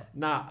 Wow.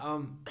 Nah.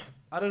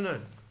 I don't know.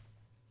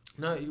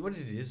 No, what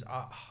it is?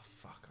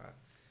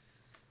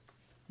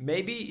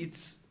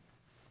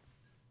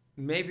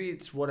 Maybe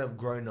it's what I've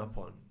grown up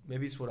on.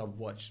 Maybe it's what I've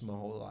watched my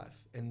whole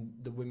life, and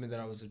the women that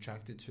I was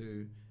attracted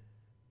to.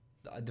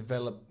 I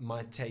developed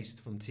my taste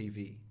from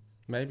TV.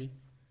 Maybe.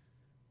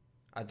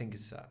 I think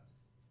it's that.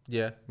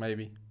 Yeah,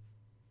 maybe.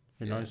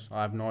 Who Yeah. knows?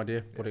 I have no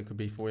idea what it could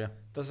be for you.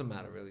 Doesn't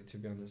matter really, to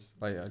be honest.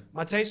 Like,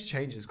 My taste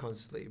changes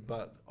constantly,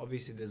 but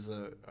obviously there's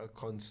a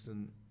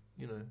constant.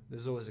 You know,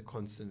 there's always a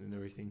constant in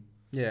everything.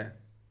 yeah.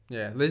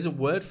 There's a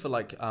word for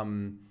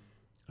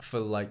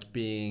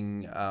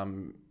being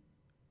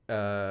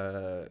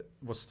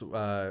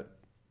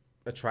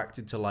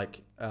attracted to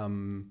like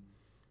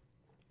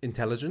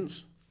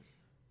intelligence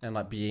and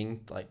like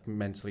being like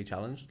mentally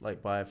challenged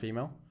like by a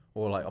female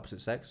or like opposite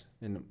sex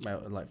in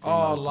male, like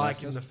female to Like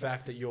in masculine. the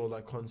fact that you're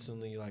like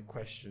constantly like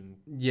questioned.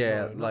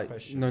 Yeah, No, not like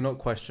question. not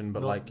question,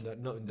 but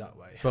not in that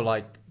way. but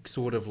like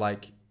sort of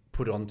like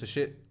put onto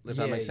shit, if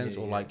that Yeah, makes sense,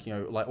 yeah, or yeah. like, you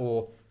know, like,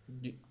 or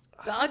you,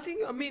 I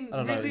think, I mean, I don't know,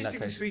 in that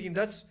realistically case. speaking,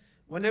 that's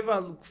whenever I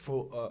look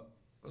for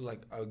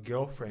like a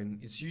girlfriend,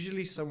 it's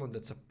usually someone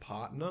that's a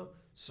partner.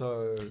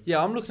 So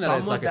yeah, I'm looking at it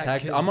as someone like a that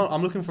tag. can-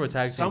 I'm looking for a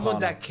tag team someone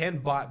partner. that can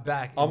bite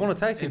back. I want a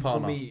tag team and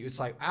partner. For me, it's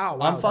like, ow,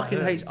 wow, I'm that fucking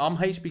hurts. I'm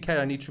HBK.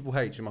 I need Triple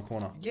H in my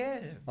corner. Yeah.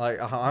 Like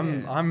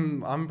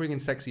I'm bringing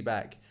sexy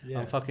back. Yeah.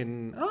 I'm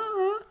fucking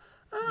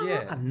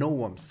Yeah. I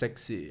know I'm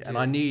sexy, and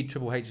I need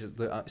Triple H.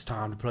 It's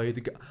time to play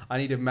the. I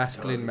need a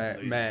masculine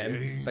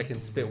man that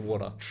can spit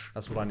water.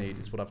 That's what I need.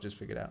 It's what I've just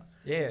figured out.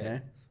 Yeah.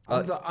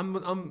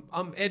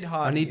 I'm Ed I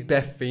Hardy. need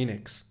Beth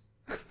Phoenix.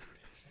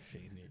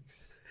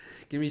 Phoenix.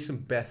 Give me some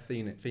Beth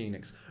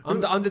Phoenix.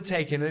 I'm the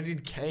Undertaker and I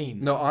need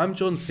Kane. No, I'm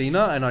John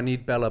Cena, and I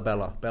need Bella,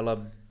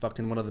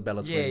 fucking one of the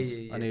Bella Yeah, twins.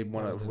 yeah. I need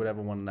one of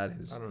whatever one that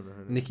is. I don't know.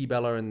 Nikki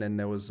Bella, and then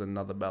there was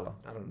another Bella.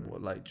 I don't know.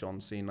 Like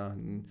John Cena.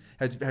 And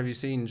have you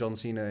seen John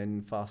Cena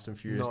in Fast and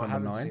Furious No, I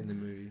number haven't 9? seen the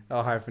movie. Oh,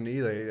 I haven't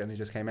either, and it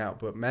just came out.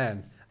 But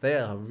man, they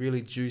are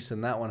really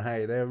juicing that one.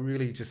 Hey, they're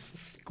really just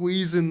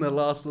squeezing the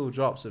last little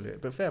drops of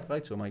it. But fair play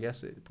to them, I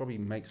guess. It probably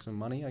makes some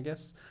money, I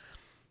guess.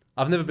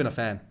 I've never been a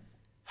fan.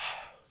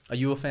 Are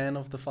you a fan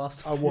of the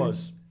Fast? I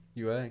was.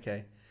 You were?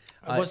 Okay.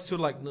 I was till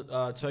like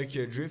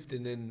Tokyo Drift,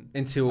 and then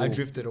Until I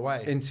drifted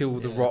away. Until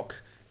The Yeah. Rock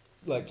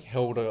like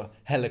held a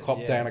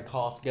helicopter Yeah. and a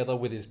car together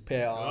with his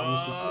pair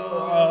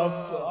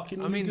arms.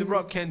 I mean, The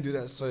Rock can do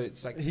that, so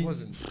it's like he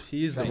wasn't.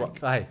 He is The fake. Rock.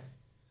 Hey,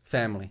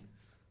 family.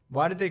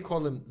 Why did they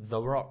call him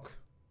The Rock?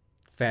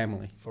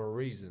 Family. For a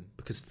reason.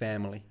 Because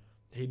family.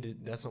 He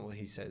did. That's not what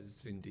he says.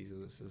 It's Vin Diesel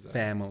that says that.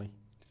 Family.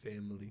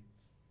 Family.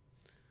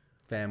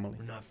 Family.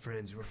 We're not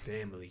friends. We're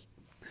family.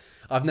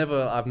 I've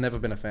never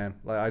been a fan.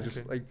 Like I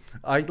just like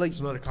It's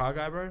not a car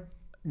guy, bro.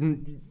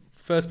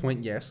 First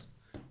point, yes.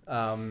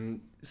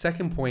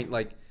 Second point,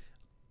 like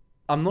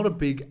I'm not a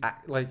big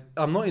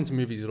I'm not into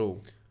movies at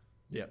all.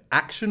 Yeah.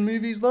 Action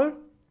movies though,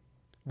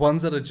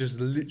 Ones that are just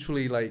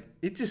literally like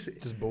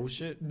Just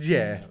bullshit.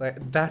 yeah,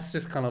 like that's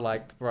just kind of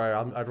like,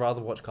 bro. I'd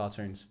rather watch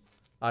cartoons.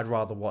 I'd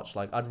rather watch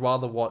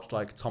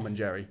like Tom and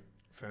Jerry.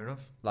 Fair enough.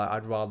 Like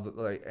I'd rather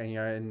like, and, you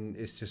know, and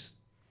it's just,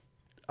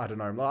 I don't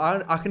know.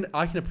 Like,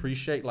 I can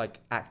appreciate like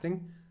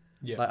acting.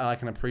 Yeah. Like I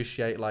can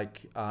appreciate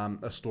like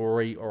a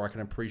story, or I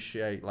can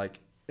appreciate like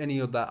any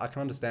of that. I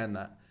can understand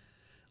that.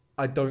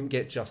 I don't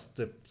get just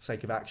the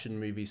sake of action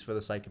movies for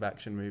the sake of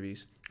action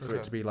movies. For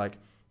it to be like,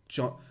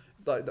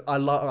 like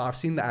I've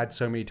seen the ad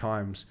so many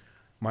times.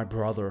 My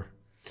brother.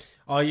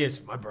 Oh yes,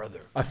 my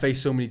brother. I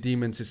face so many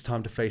demons. It's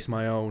time to face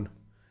my own.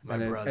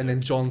 And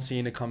then John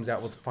Cena comes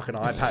out with a fucking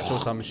eye patch or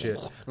some shit.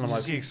 And I'm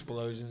like,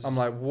 explosions. I'm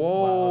like,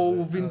 whoa,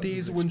 Wow, Vin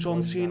Diesel and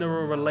John Cena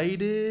are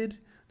related?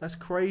 That's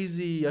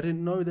crazy. I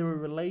didn't know they were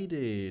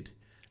related.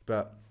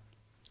 But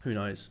who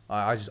knows?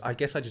 I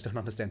guess I just don't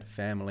understand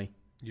family.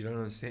 You don't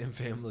understand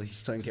family.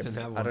 Just don't get.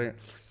 Have I don't.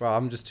 Well,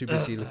 I'm just too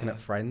busy looking at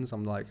Friends.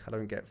 I'm like, I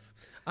don't get.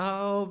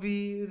 I'll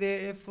be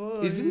there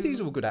for Is Vin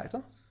Diesel a good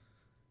actor?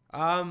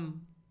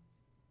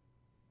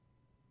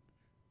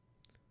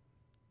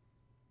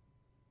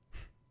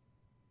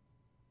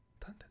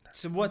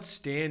 So what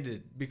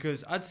standard?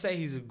 Because I'd say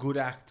he's a good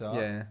actor.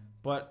 Yeah.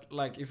 But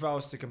like, if I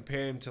was to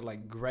compare him to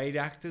like great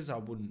actors, I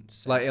wouldn't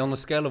say Like so. on a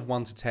scale of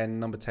 1 to 10,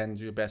 number 10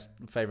 is your best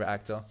favorite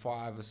actor.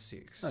 5 or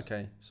 6.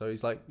 Okay, so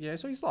he's like, yeah,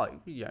 so he's like,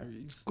 yeah,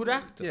 he's Good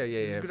actor. Yeah,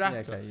 He's yeah. a good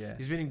actor. Yeah, okay, yeah.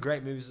 He's been in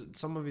great movies.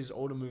 Some of his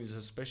older movies, I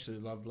especially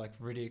loved, like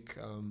Riddick,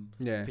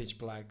 Yeah. Pitch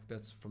Black.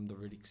 That's from the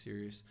Riddick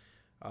series.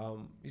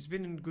 He's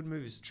been in good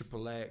movies.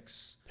 Triple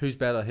X. Who's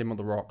better, him or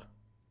The Rock,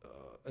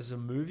 As a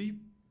movie,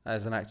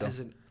 as an actor? as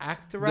an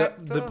actor.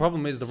 The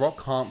problem is The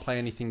Rock can't play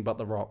anything but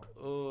The Rock.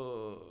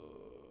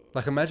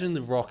 Like, imagine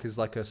The Rock is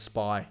like a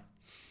spy.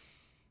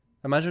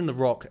 Imagine The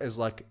Rock as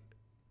like,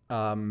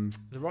 The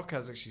Rock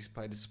has actually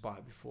played a spy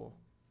before.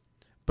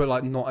 but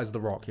like not as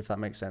The Rock, if that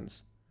makes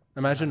sense.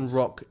 Imagine Nice.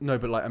 Rock. No,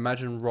 but like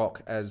imagine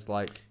Rock as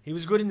like. He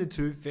was good in The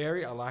Tooth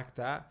Fairy. I like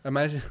that.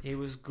 Imagine He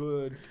was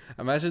good.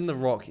 imagine The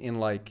Rock in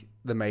like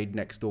The Maid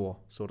Next Door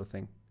sort of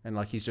thing, and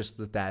like he's just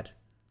the dad.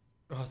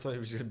 Oh, I thought he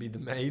was going to be the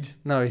maid.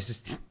 No, he's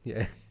just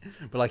yeah,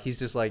 but like he's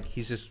just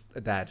a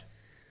dad,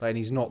 like, and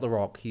he's not The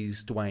Rock.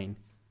 He's Dwayne,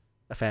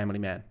 a family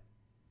man.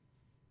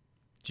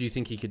 Do you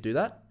think he could do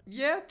that?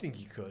 Yeah, I think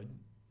he could.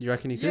 You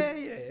reckon he could? Yeah,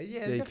 he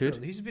definitely.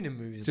 could? He's been in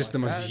movies Just like the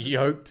most that.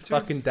 yoked Tooth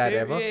fucking dad Fairy,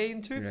 ever. Yeah,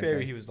 in Tooth Yeah, Fairy,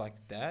 okay. he was like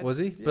dad. Was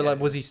he? Yeah. But like,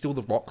 was he still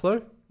The Rock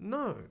though?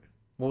 No.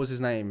 What was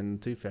his name in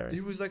Tooth Fairy?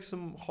 He was like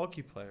some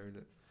hockey player in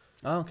it.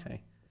 Oh,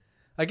 okay.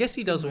 I guess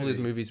he It's a does all his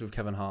movie. movies with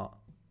Kevin Hart.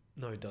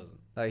 No, he doesn't.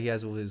 Like he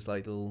has all his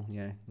like little,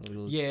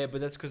 little. Yeah,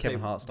 but that's because Kevin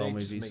they, Hart style they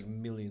movies. just make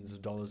millions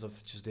of dollars off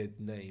just their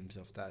names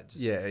off that. Just,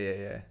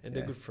 Yeah. And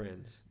they're good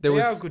friends. There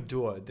They are was- a good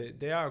duo.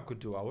 They are a good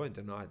duo. I won't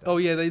deny that. Oh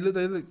yeah, they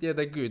look, yeah,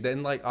 they're good.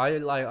 Then like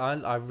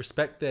I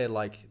respect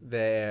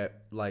their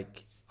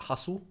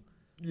hustle,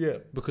 yeah.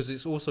 because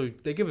it's also,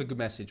 they give a good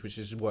message, which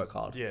is work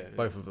hard. Yeah.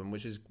 Both of them,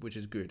 which is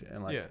good,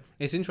 and like Yeah.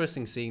 it's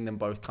interesting seeing them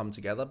both come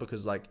together,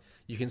 because like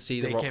you can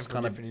see They the came Rock's from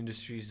kind of different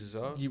industries as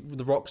well.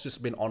 the Rock's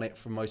just been on it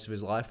for most of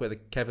his life, where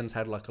Kevin's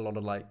had like a lot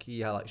of like,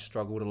 he had like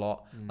struggled a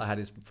lot. Like had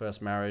his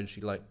first marriage,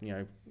 he like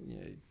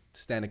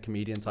stand-up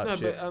comedian type No,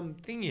 shit. but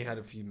Thingy had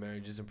a few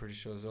marriages. I'm pretty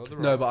sure as well. The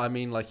No, Rock. but I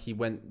mean, like he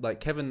went,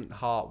 like Kevin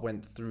Hart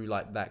went through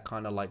like that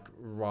kind of like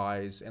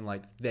rise, and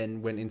like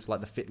then went into like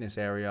the fitness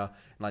area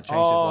and like changed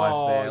his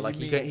life there. Like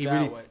he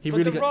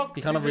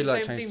kind of really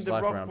like changed his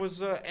life around. The Rock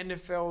was an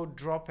NFL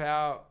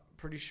dropout.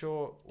 Pretty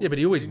sure. Yeah, but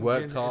he always Didn't worked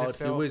get in the hard.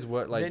 He NFL. always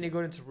worked like, Then he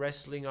got into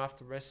wrestling.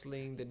 After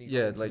wrestling, then he got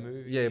yeah, into like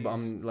movies. yeah, but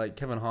I'm like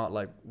Kevin Hart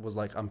like was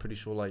like, I'm pretty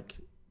sure like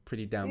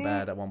pretty down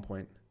bad at one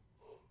point.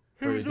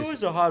 He was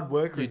always a hard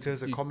worker in you-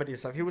 terms of you- comedy and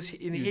stuff. He was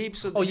in you-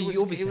 heaps of. Oh, he you was-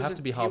 obviously he have was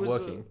to be a- he was a-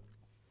 hardworking.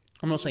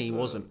 I'm not saying he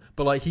wasn't,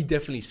 but like he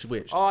definitely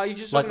switched. Oh, you're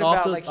just Like, talking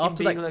after- about like him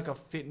after being that- like a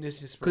fitness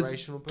Because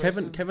inspirational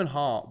person. Kevin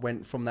Hart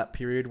went from that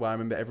period where I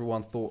remember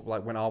everyone thought,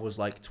 like when I was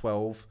like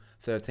 12,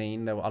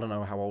 13, I don't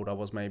know how old I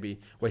was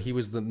maybe, where he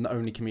was the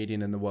only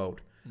comedian in the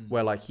world.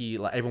 Where like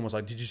everyone was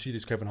like, did you see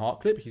this Kevin Hart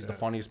clip? He's the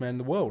funniest man in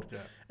the world. Yeah.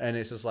 And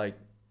it's just like,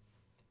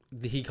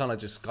 he kind of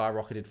just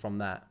skyrocketed from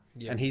that.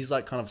 Yeah. And he's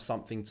like kind of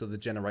something to the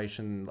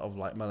generation of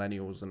like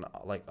millennials and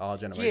like our Yeah,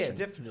 generation.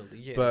 definitely.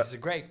 Yeah, But- he's a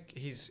great.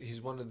 He's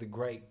one of the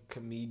great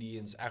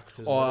comedians,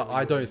 actors. Or whatever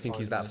I you don't wanna think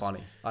he's define that as.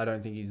 funny. I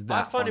don't think he's that I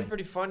find funny. him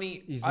pretty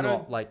funny. He's I not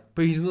don't, like,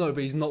 but he's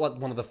not like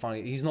one of the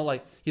funny. He's not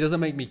like, he doesn't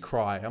make me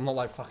cry. I'm not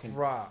like fucking.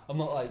 right. I'm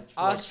not like,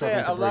 I like say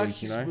struggling I to like breathe.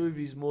 his You know.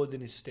 movies more than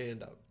his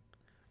stand-up.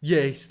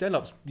 Yeah, his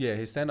stand-ups. Yeah,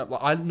 his stand-up.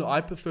 Like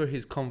I prefer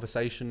his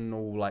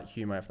conversational like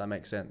humor, if that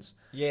makes sense.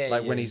 Yeah,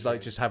 Like yeah, when he's yeah.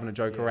 like just having a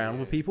joke Yeah, around yeah.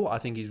 with people. I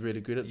think he's really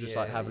good at just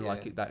like Yeah, having yeah.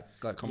 like that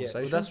like Yeah,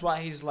 conversation. well, that's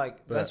why he's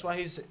like. But- that's why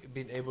he's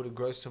been able to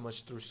grow so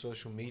much through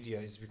social media.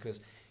 Is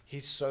because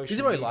his social. He's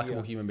a very media,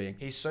 likable human being.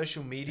 His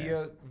social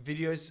media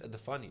videos are the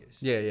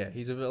funniest. Yeah.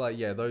 He's a bit like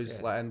those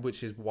Yeah. like, and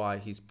which is why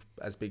he's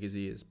as big as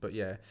he is. But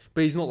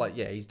he's not like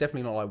he's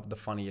definitely not like the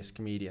funniest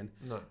comedian.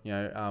 No. You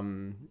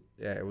know,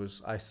 it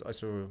was I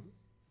saw,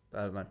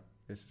 I don't know.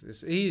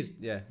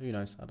 Who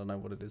knows? I don't know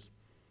what it is,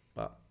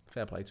 but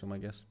fair play to him, I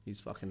guess. He's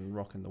fucking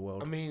rocking the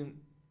world. I mean,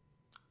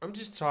 I'm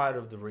just tired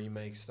of the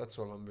remakes. That's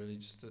all I'm really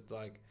just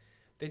like.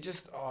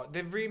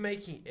 They're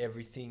remaking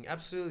everything,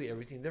 absolutely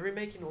everything. They're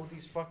remaking all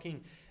these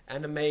fucking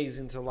animes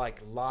into like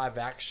live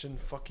action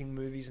fucking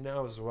movies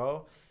now as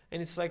well.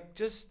 And it's like,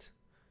 just,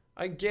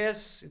 I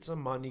guess it's a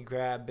money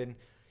grab. And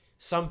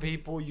some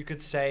people, you could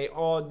say,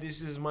 oh,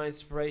 this is my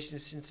inspiration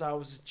since I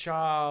was a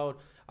child.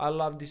 I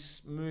love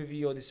this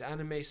movie or this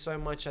anime so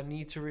much, I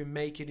need to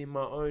remake it in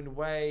my own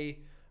way.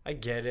 I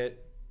get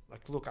it.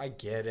 Like, look, I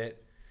get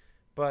it.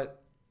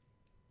 But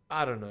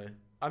I don't know.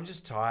 I'm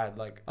just tired.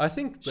 Like, I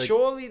think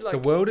surely, like, the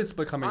world is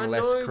becoming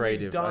less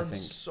creative. I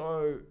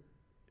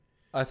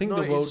think the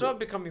world. It's not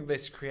becoming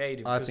less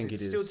creative. I think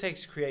it still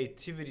takes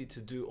creativity to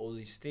do all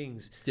these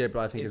things. Yeah, but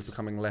I think it's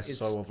becoming less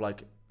so of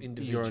like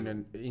individual. your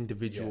own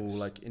individual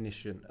like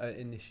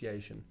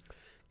initiation.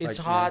 It's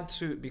like, hard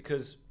to,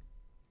 because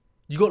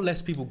you got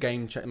less people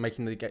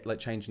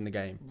changing the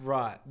game,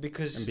 right?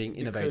 Because and being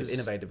innovative.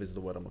 Innovative is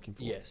the word I'm looking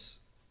for. Yes,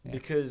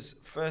 because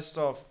first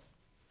off,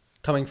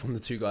 coming from the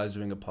two guys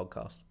doing a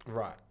podcast,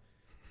 right?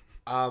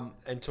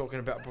 And talking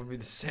about probably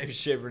the same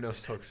shit everyone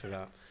else talks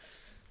about,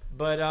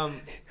 but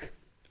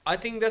I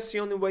think that's the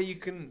only way you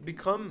can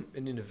become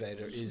an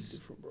innovator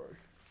is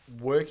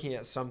working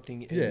at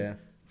something. Yeah,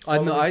 I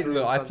know.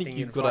 I think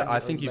you've got to. I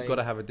think you've got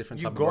to have a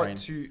different type of brain.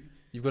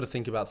 You've got to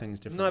think about things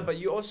differently. No, but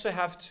you also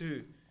have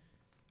to.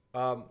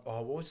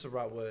 What was the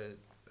right word?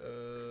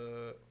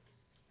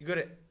 You got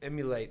to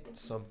emulate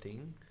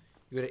something.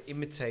 You got to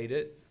imitate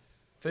it.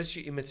 First,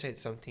 you imitate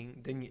something,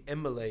 then you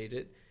emulate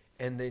it,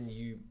 and then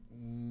you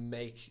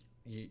make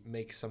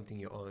something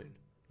your own.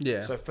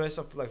 Yeah. So first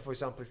off, like for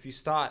example, if you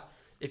start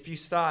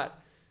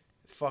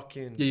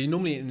fucking you're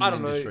normally in an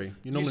industry.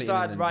 You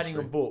start writing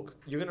a book.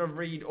 You're gonna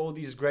read all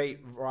these great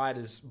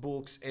writers'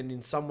 books, and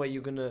in some way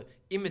you're gonna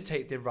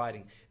imitate their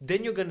writing.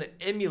 Then you're gonna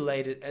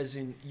emulate it, as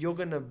in you're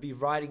gonna be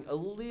writing a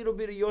little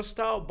bit of your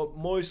style, but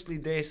mostly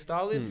their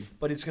style.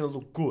 But it's gonna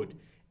look good.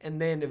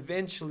 And then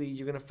eventually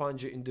you're gonna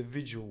find your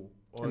individual.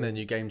 And then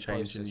you game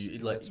change, and you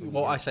like.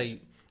 Well,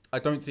 I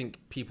don't think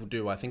people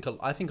do. I think a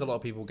lot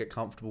of people get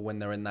comfortable when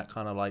they're in that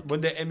kind of like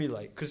when they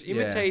emulate, because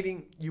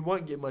imitating you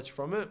won't get much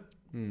from it.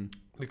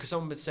 Because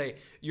someone would say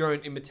you're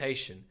an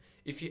imitation.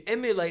 If you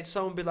emulate,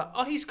 someone would be like,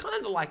 oh, he's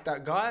kind of like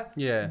that guy.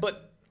 Yeah.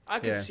 But I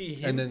can see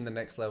him. And then the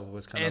next level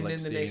was kind of like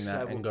seeing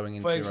that and going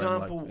into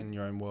in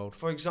your own world.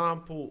 For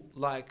example,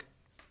 like,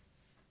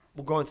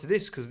 we'll go into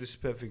this because this is a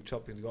perfect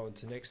topic to go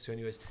into next to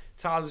anyways.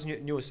 Tyler's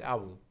newest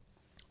album.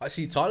 I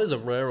see Tyler's a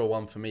rarer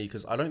one for me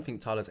because I don't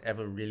think Tyler's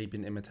ever really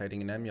been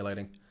imitating and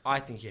emulating. I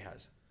think he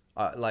has.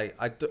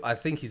 I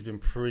think he's been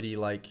pretty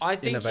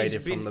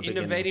innovative from the beginning.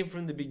 Innovating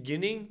from the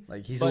beginning.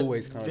 Like he's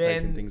always kind of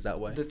taking things that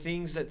way. The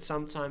things that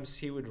sometimes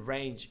he would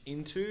range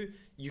into,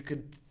 you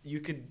could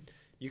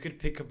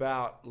pick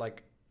about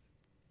like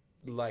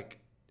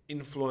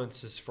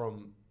influences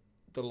from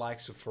the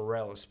likes of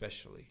Pharrell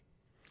especially.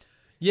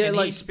 Yeah, and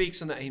he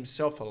speaks on that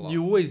himself a lot.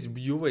 You always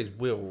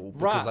will,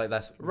 because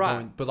that's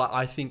right. But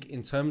I think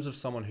in terms of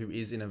someone who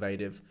is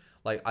innovative,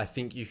 I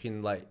think you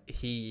can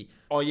he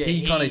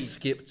kind of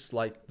skipped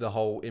the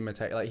whole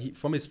imitate.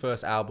 From his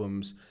first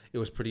albums, it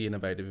was pretty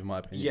innovative in my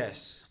opinion.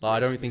 Yes, I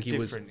don't think he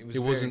was. It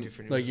wasn't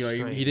different.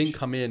 He didn't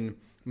come in,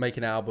 make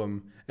an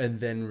album,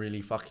 and then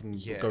really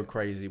fucking go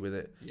crazy with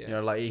it.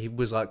 Yeah. He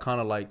was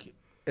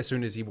as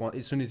soon as he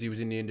was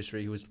in the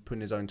industry, he was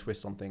putting his own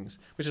twist on things,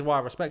 which is why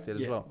I respect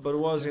it as well. But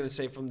what I was going to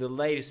say, from the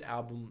latest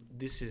album,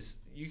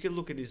 you can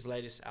look at his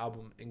latest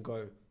album and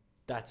go,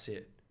 that's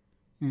it.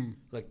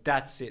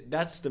 That's it.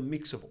 That's the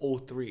mix of all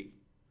three.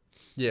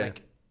 Yeah.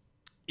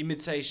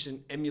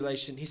 Imitation,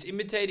 emulation. He's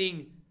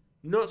imitating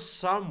not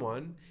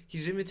someone,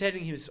 he's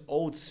imitating his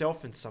old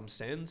self in some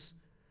sense,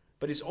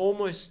 but he's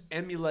almost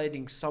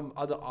emulating some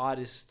other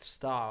artist's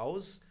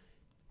styles.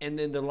 And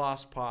then the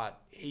last part,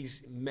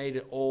 he's made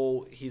it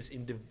all his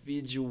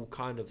individual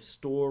kind of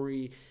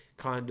story,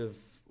 kind of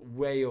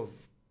way of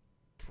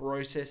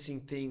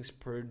processing things,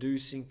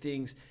 producing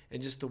things,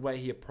 and just the way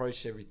he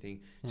approached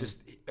everything.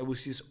 Just it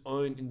was his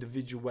own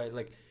individual way.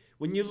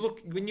 When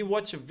you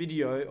watch a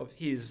video of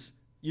his,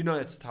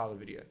 that's a Tyler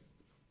video.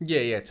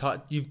 Yeah.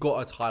 You've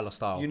got a Tyler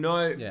style.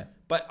 Yeah.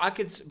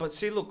 But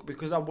see, look,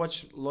 because I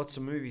watch lots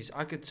of movies,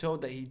 I could tell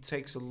that he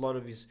takes a lot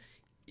of his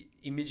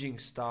imaging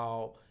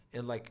style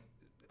and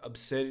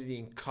absurdity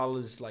in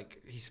colors,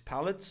 his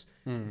palettes,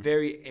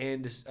 very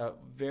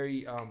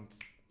oh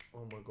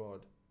my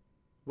god,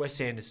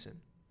 Wes Anderson.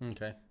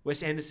 Okay.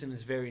 Wes Anderson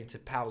is very into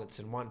palettes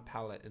and one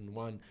palette and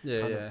one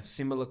of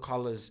similar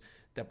colors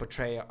that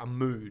portray a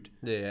mood.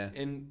 Yeah.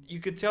 And you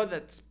could tell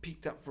that's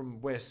picked up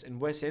from Wes, and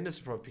Wes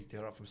Anderson probably picked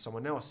it up from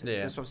someone else. And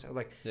that's what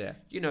I'm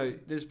saying.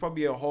 There's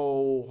probably a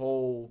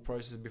whole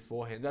process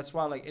beforehand. That's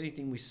why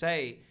anything we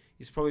say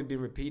is probably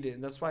been repeated,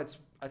 and that's why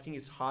I think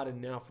it's harder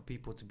now for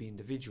people to be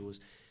individuals.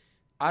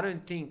 I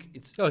don't think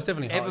it's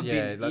definitely ever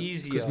been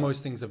easier. Because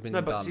most things have been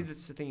done. No, but see,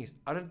 that's the thing is,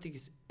 I don't think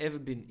it's ever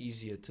been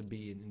easier to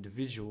be an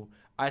individual.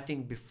 I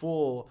think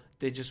before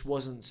there just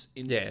wasn't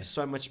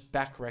so much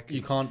back records.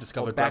 You can't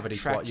discover gravity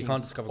twice. You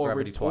can't discover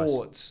gravity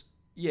twice.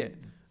 Yeah.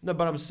 No,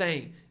 but I'm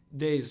saying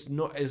there's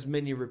not as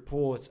many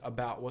reports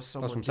about what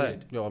someone That's what I'm saying.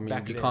 did. Yeah, I mean,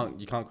 back you then.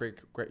 you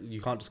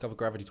can't discover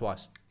gravity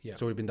twice. Yeah.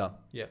 It's already been done.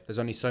 Yeah. There's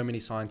only so many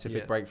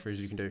scientific breakthroughs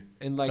you can do.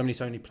 And like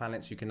So many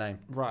planets you can name.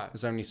 right.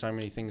 There's only so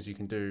many things you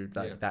can do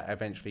that, Yeah. that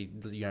eventually,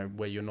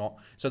 where you're not.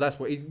 So that's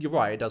what you're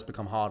right. It does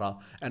become harder,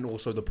 and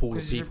also the pool of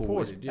 'Cause it's people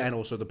reported, and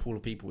also the pool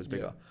of people is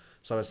bigger. Yeah.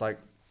 So it's like,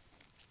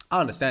 I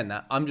understand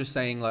that. I'm just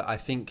saying, like, I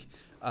think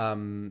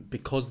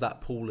because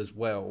that pool as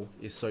well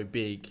is so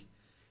big,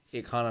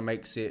 it kind of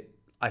makes it.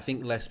 I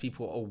think less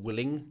people are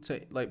willing to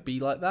like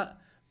be like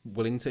that,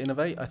 willing to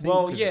innovate. I think.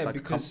 Well, it's like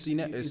because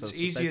it's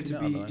easier to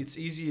be. It's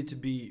easier to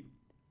be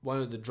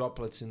one of the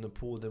droplets in the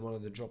pool than one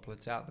of the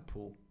droplets out the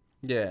pool.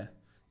 Yeah,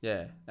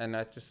 and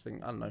I just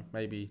think I don't know.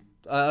 Maybe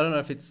I don't know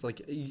if it's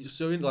like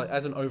so. Like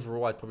as an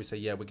overall, I'd probably say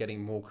we're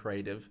getting more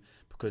creative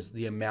because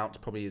the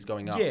amount probably is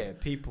going up. Yeah,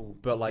 people.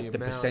 But like the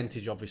amount,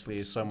 percentage obviously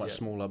is so much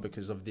smaller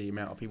because of the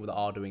amount of people that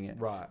are doing it.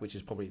 Right. Which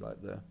is probably like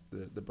the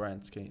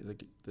brand scheme,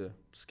 the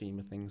scheme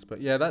of things.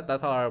 But yeah,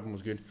 that whole album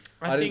was good.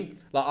 I think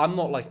like I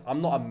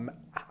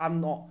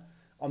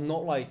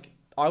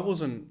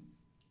wasn't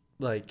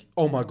like,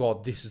 oh my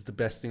god, this is the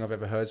best thing I've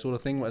ever heard, sort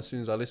of thing. As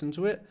soon as I listened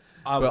to it,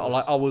 I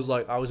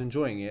was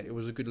enjoying it. It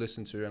was a good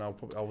listen to, and I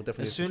will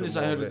definitely. As soon as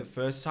I heard it the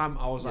first time,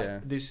 I was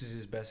like, this is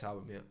his best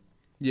album yet.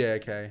 Yeah,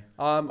 okay.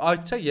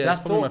 I'd say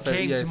that thought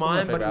came to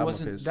mind, but it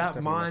wasn't his. that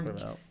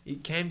mind.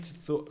 It came to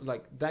thought,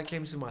 like that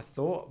came to my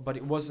thought, but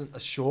it wasn't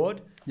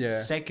assured.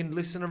 Yeah. Second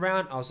listen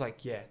around, I was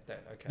like, okay.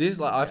 This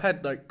like I've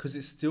had like because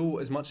it's still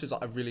as much as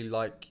I really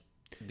like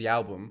the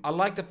album. I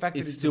like the fact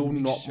that it's still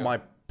not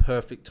my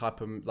perfect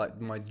type of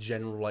like my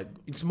general like.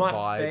 It's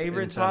my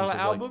favorite Tyler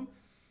album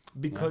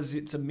because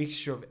yeah. it's a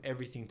mixture of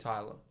everything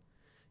Tyler.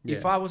 Yeah.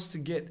 If I was to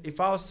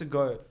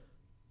go.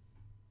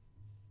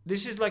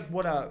 This is like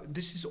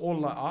this is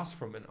all I ask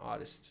from an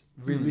artist,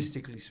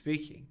 realistically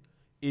speaking,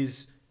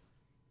 is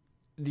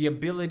the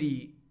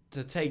ability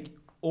to take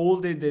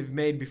all that they've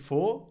made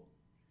before,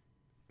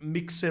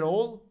 mix it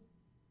all,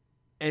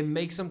 and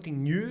make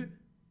something new,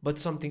 but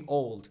something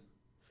old.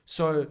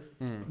 So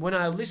when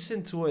I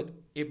listen to it,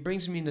 it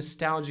brings me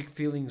nostalgic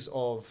feelings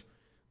of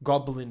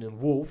Goblin and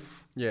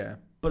Wolf. Yeah.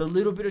 But a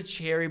little bit of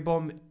Cherry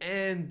Bomb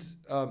and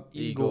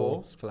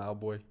Igor. Flower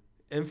Boy.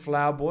 And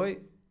Flower Boy.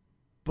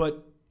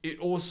 But it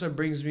also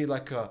brings me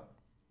like a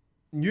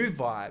new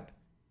vibe,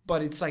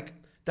 but it's like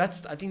I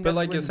think. But that's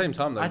like at the same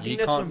time though, he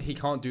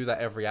can't do that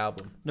every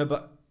album. No,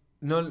 but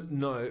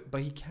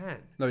he can.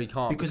 No, he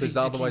can't because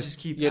otherwise, just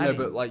keep no,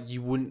 but like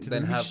you wouldn't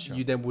then have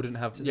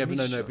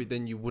but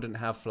then you wouldn't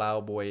have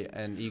Flower Boy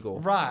and Igor.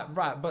 Right.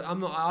 But I'm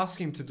not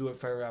asking him to do it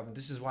for every album.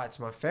 This is why it's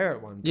my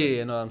favorite one.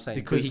 Yeah, no, I'm saying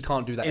because he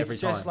can't do that every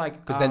time.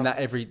 Because then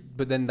every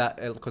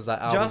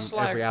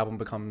album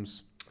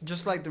becomes.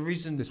 Just like the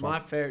reason my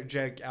favorite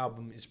Jag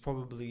album is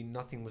probably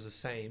Nothing Was the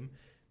Same,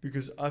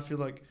 because I feel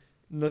like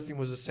Nothing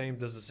Was the Same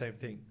does the same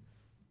thing.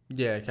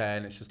 Yeah, okay,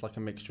 and it's just like a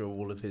mixture of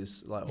all of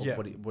his what he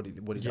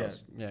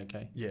does. Yeah,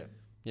 okay. Yeah.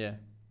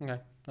 Okay,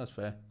 that's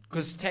fair.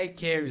 Because Take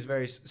Care is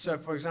very so.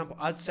 For example,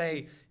 I'd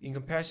say in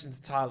comparison to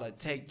Tyler,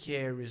 Take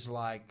Care is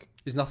like.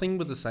 Is Nothing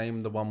Was the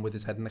Same the one with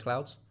his head in the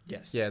clouds?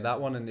 Yes. Yeah,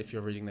 that one, and if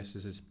you're reading this,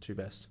 is his two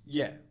best.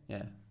 Yeah.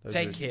 Yeah.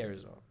 Take Care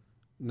as well.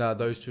 No,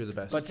 those two are the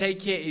best. But Take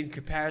Care in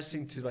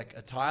comparison to like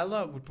a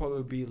Tyler would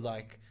probably be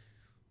like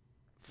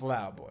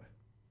Flower Boy.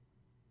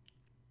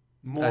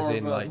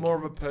 More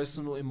of a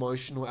personal,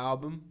 emotional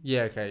album.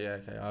 Yeah, okay.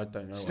 I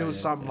don't know. Still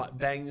some like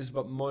bangers,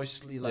 but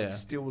mostly like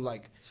still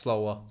like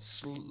slower.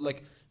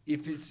 Like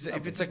if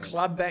it's a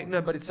club bang,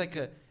 no, but it's like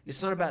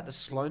it's not about the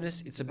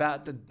slowness. It's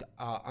about the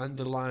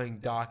underlying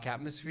dark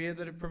atmosphere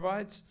that it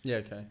provides. Yeah,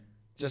 okay.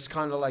 Just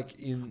kind of like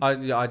in. I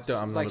don't.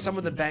 I'm like some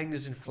of the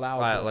bangers in Flower.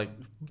 Right, like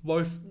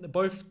both.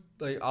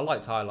 Like, I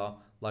like Tyler.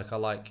 Like I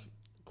like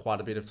quite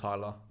a bit of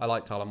Tyler. I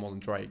like Tyler more than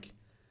Drake,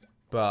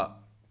 but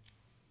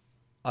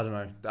I don't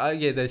know.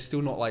 They're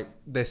still not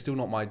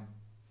my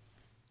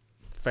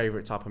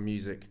favorite type of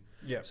music.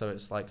 Yeah. So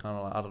it's like kind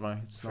of like I don't know.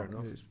 It's fair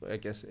not. Enough. I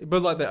guess,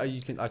 but like that, I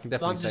can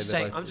definitely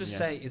say. I'm just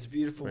saying it's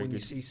beautiful when you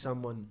see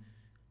someone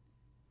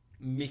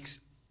mix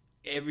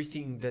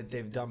everything that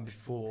they've done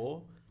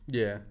before.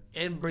 Yeah.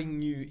 And bring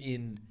new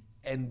in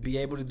and be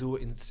able to do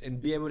it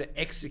and be able to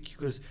execute,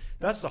 because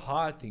that's the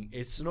hard thing.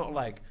 It's not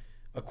like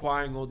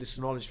acquiring all this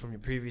knowledge from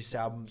your previous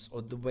albums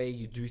or the way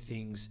you do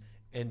things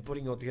and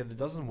putting it all together. It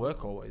doesn't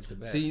work always the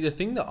best. See, the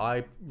thing that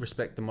I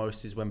respect the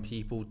most is when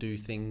people do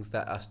things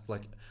that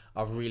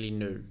are really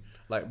new.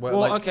 That's a good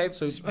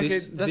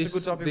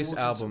topic. This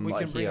album, we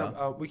can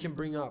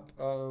bring up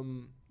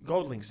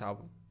Goldlink's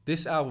album.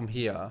 This album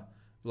here,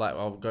 like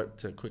I'll go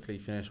to quickly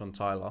finish on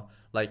Tyler.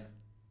 Like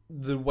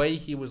the way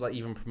he was like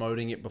even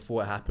promoting it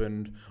before it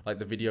happened, like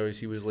the videos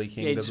he was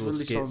leaking, the little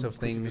skits of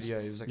things,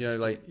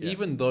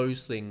 even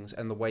those things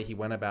and the way he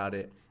went about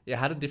it, it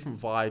had a different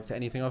vibe to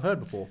anything I've heard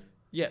before.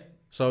 Yeah.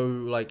 So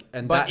like,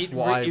 and but that's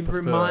why I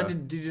prefer.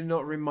 Did it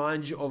not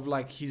remind you of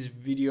like his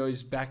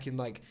videos back in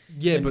like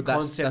but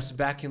concepts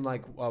back in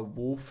like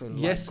Wolf and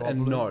yes like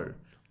and no,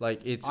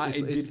 like it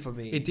did for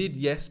me. It did,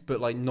 yes,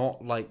 but like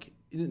not like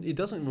it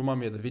doesn't remind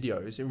me of the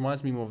videos. It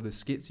reminds me more of the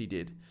skits he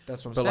did.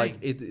 That's what I'm but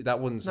saying. like that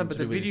wasn't No, but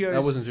the videos.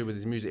 that wasn't to do with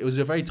his music. It was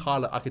a very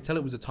Tyler. I could tell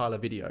it was a Tyler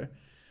video.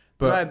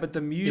 But right, but the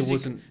music, it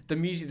wasn't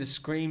the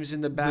screams in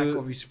the back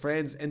of his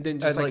friends, and then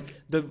just like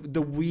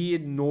the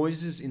weird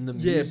noises in the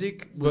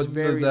music was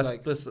very that's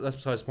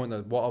besides the point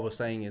though. What I was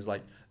saying is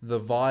like the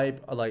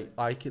vibe.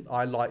 Like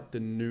I like the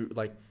new,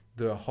 like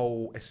the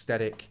whole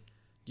aesthetic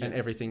and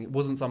everything. It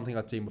wasn't something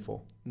I'd seen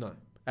before. No.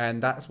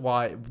 And that's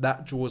why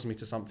that draws me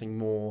to something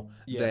more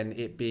than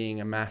it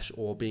being a mash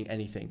or being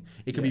anything.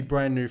 It could be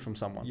brand new from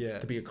someone. Yeah. It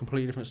could be a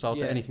completely different style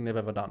to anything they've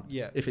ever done.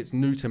 Yeah. If it's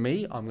new to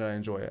me, I'm going to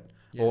enjoy it.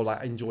 Yes. Or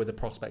like enjoy the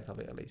prospect of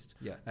it at least.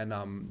 Yeah. And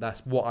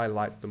that's what I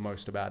like the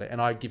most about it.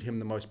 And I give him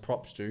the most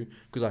props to,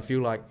 because I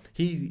feel like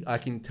I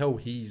can tell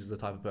he's the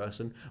type of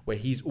person where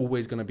he's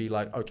always going to be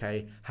like,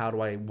 okay, how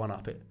do I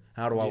one-up it?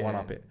 How do I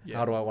one-up it?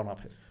 How do I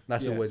one-up it?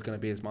 That's always going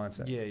to be his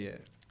mindset. Yeah, yeah.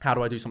 How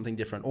do I do something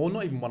different? Or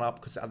not even one up,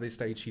 because at this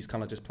stage he's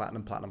kind of just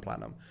platinum.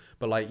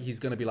 But like he's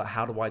gonna be like,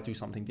 how do I do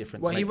something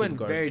different? Well, he went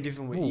very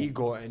different with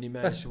Igor, and he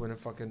managed to win a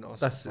fucking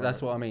Oscar.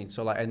 That's what I mean.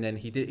 So like, and then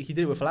he did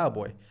it with Flower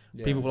Boy.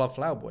 Yeah. People love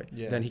Flower Boy.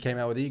 Yeah. Then he came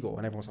out with Igor,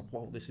 and everyone's like,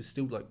 whoa, this is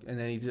still like. And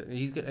then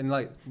he's and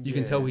like you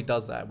can tell he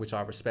does that, which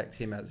I respect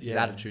him as his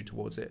attitude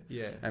towards it.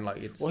 Yeah. And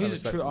like it's he's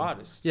a true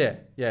artist. Yeah,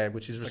 yeah,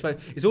 which is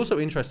respect. It's also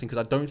interesting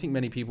because I don't think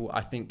many people.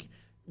 I think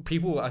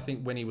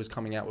when he was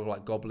coming out with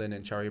like Goblin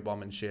and Cherry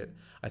Bomb and shit,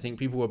 I think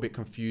people were a bit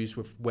confused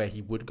with where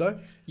he would go.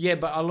 Yeah,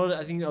 but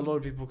I think a lot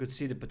of people could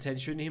see the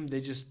potential in him.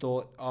 They just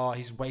thought, oh,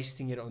 he's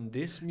wasting it on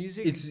this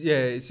music.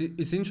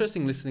 It's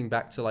interesting listening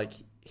back to like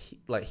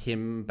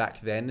him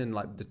back then and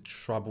like the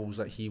troubles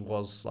that he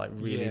was like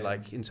really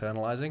like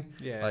internalizing.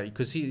 Yeah, like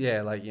because he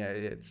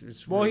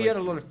it's well, really, he had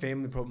a lot of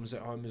family problems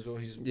at home as well.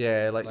 He's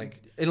I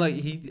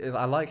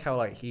like how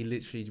like he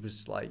literally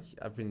was like,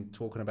 I've been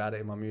talking about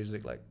it in my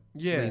music like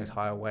the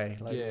entire way.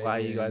 Like why are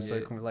you guys so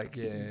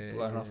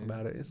blown off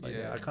about it? It's like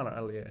I kind of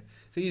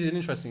So he's an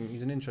interesting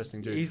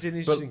dude. He's an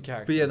interesting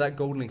character. But yeah, that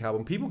Gold Link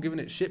album, people giving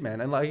it shit,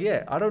 man. And like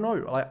I don't know.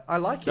 Like I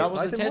like it. That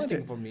was a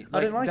testing for me.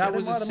 I didn't like it. That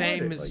was the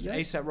same as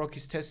ASAP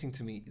Rocky's testing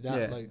to me.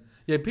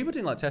 People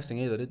didn't like testing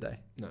either, did they?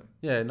 No.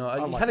 Yeah, no.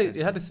 It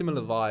had a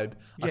similar vibe.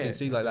 I can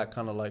see like that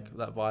kind of like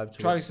that vibe to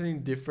trying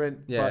something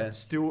different, but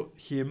still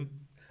him.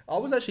 I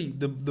was actually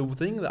the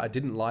thing that I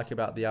didn't like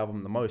about the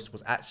album the most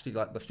was actually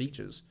like the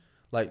features.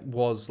 Like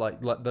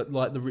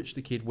the Rich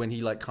the Kid when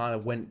he like kind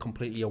of went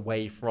completely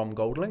away from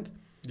Gold Link.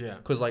 Yeah.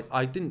 Because like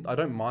I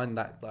don't mind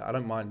that. Like, I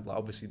don't mind like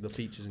obviously the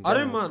features. In general, I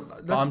don't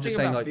mind. But I'm just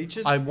saying like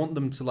features. I want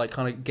them to like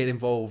kind of get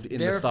involved in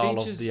the style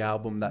of the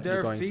album that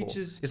you're going for.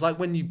 It's like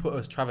when you put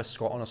a Travis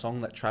Scott on a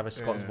song that Travis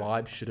Scott's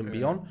vibe shouldn't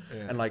be on,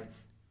 and like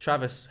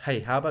Travis,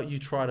 hey, how about you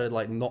try to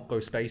like not go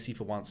spacey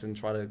for once and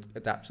try to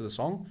adapt to the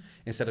song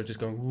instead of just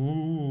going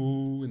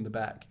ooh in the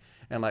back.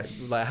 And like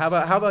how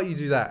about you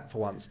do that for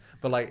once?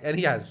 But like, and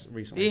he has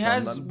recently. He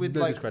has with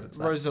like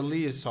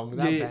Rosalia's song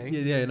that banged.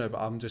 Yeah, no. But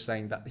I'm just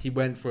saying that he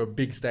went for a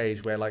big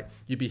stage where like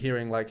you'd be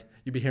hearing like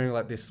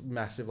this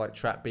massive like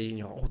trap beat, and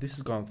you're like, oh, this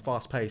is going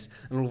fast pace,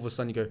 and all of a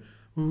sudden you go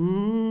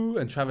ooh,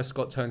 and Travis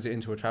Scott turns it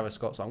into a Travis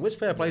Scott song, which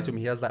fair play to him,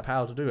 he has that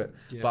power to do it.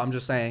 Yeah. But I'm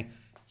just saying.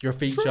 Your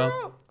feature,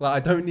 like I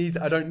don't need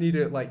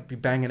it like be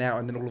banging out,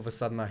 and then all of a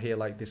sudden I hear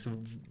like this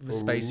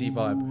spacey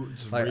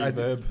vibe. Like I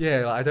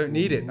don't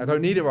need it. I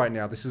don't need it right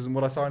now. This isn't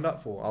what I signed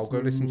up for. I'll go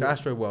listen to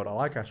Astro World. I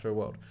like Astro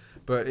World,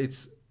 but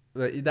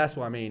that's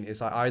what I mean.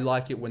 It's like I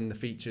like it when the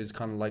features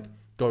kind of like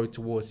go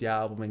towards the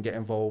album and get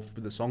involved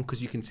with the song,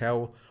 because you can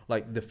tell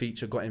like the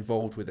feature got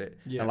involved with it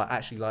and like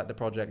actually like the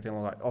project, and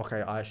I'm like,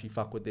 okay, I actually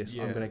fuck with this.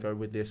 I'm gonna go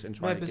with this and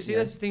try. Right, but see,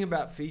 that's the thing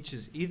about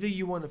features. Either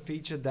you want a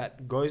feature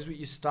that goes with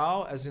your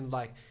style, as in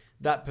like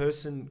that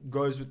person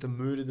goes with the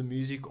mood of the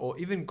music, or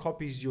even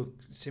copies your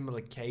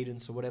similar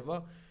cadence or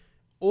whatever,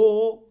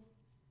 or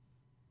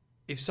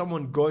if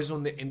someone goes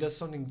on there and does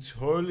something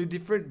totally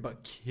different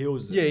but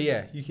kills it.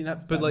 Yeah, you can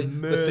have. But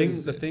like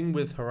the thing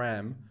with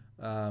Haram.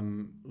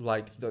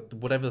 Like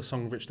whatever the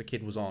song Rich the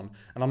Kid was on,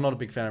 and I'm not a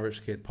big fan of Rich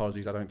the Kid,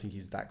 apologies, I don't think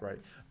he's that great,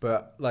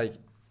 but like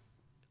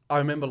I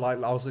remember like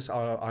I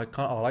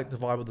like the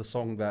vibe of the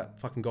song that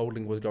fucking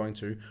Golding was going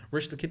to.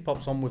 Rich the Kid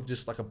pops on with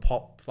just like a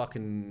pop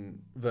fucking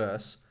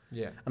verse,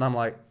 and I'm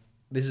like,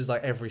 this is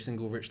like every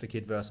single Rich the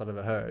Kid verse I've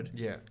ever heard,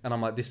 and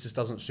I'm like, this just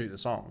doesn't suit the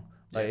song.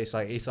 Like it's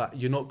like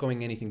you're not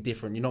going anything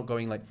different. You're not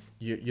going like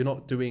you're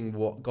not doing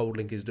what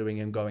Goldlink is doing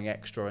and going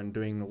extra and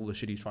doing all the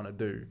shit he's trying to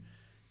do.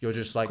 You're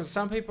just like, because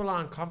some people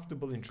are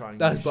uncomfortable in trying.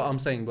 That's what I'm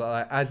saying. But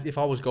like, as if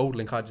I was Gold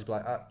Link, I'd just be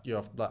like,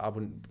 I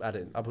wouldn't add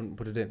it. I wouldn't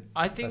put it in.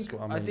 I think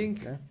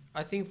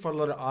for a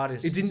lot of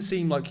artists, it didn't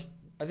seem like.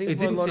 It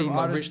didn't seem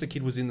like Rich the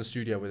Kid was in the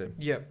studio with him.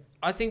 Yeah,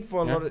 I think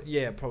for a lot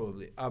of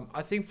probably.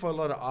 I think for a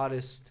lot of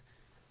artists,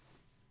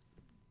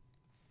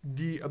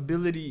 the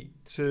ability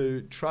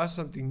to try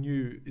something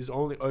new is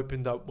only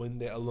opened up when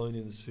they're alone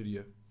in the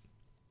studio.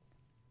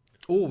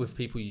 Or with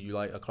people you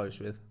like are close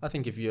with. I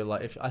think if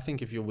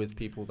you're with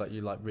people that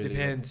you like really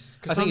depends.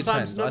 I think it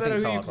depends. No I think matter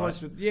it's who you're hard,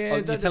 close right? with, yeah.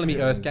 You're telling me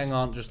depends. Earth Gang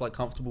aren't just like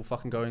comfortable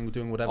fucking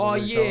doing whatever. Oh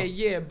with each yeah, other?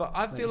 yeah. But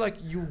I feel like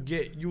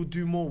you'll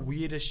do more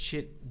weirder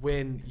shit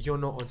when you're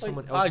not on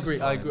someone else's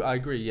I time.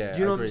 agree. Yeah, Do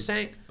you know I what I'm agree.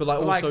 saying? But like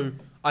Like, also,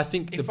 I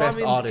think the if best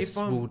I'm in- artists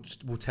if I'm-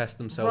 will test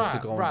themselves to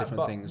go on different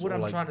but things. What or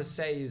I'm like, trying to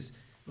say is,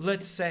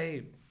 let's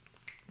say,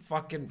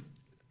 fucking,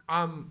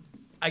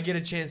 I get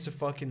a chance to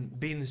fucking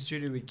be in the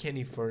studio with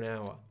Kenny for an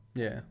hour.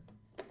 yeah.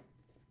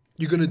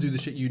 You're gonna do the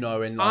shit you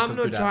know, and like, I'm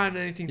not trying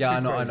anything. Yeah,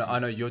 too crazy. I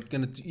know. You're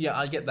gonna. Yeah,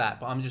 I get that,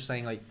 but I'm just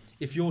saying, like,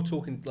 if you're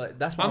talking, like,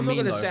 that's what I'm I not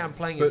mean. gonna though. say I'm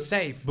playing but, it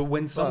safe. But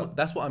when someone,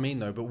 that's what I mean,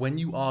 though. But when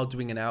you are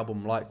doing an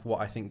album like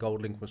what I think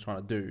Gold Link was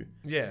trying to do,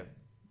 Yeah.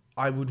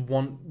 I would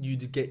want you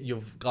to get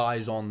your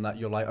guys on that.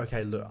 You're like,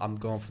 okay, look, I'm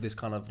going for this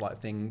kind of like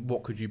thing.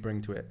 What could you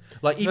bring to it?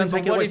 Like, even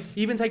take it away.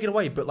 Even take it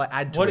away, but like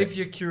add to it. What if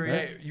your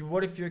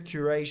What if your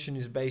curation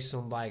is based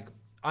on like,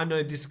 I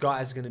know this guy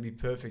is gonna be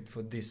perfect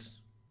for this.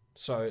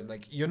 So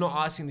like, you're not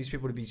asking these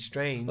people to be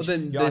strange. Well,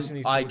 then, you're asking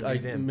these people to be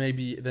them.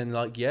 maybe then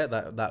like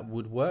that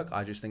would work.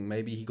 I just think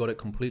maybe he got it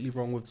completely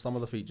wrong with some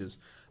of the features.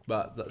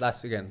 But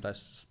that's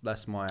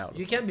my outlook.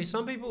 You can be.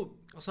 Some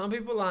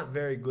people aren't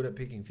very good at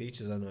picking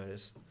features. I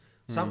notice.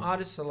 Some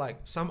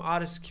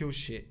artists kill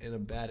shit and are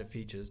bad at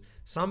features.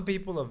 Some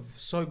people are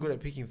so good at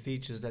picking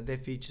features that their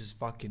features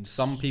fucking.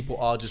 Some people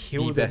are just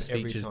kill the them best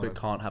every features time. but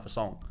can't have a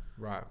song.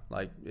 Right.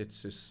 Like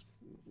it's just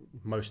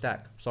Mo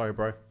Stack. Sorry,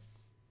 bro.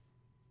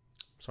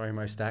 Sorry,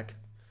 Mo Stack.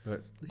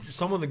 But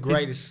Some of the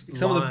greatest.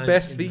 some of the lines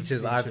best in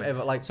features I've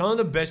ever like. Some of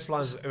the best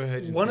lines I've ever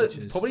heard in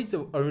features. Probably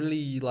the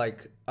only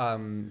like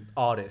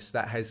artist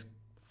that has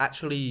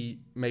actually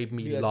made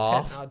me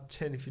laugh. 10 out of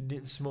 10 if you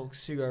didn't smoke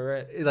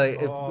cigarette. Like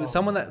if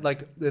someone that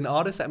like an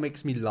artist that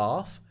makes me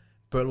laugh,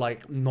 but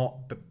like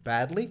not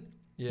badly.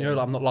 Yeah. You know,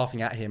 like, I'm not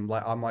laughing at him.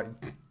 Like I'm like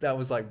that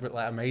was like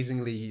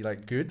amazingly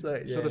like good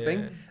sort of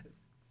thing.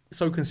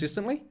 So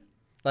consistently,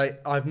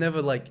 like I've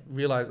never like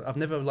realized. I've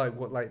never like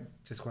what like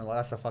just going like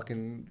that's a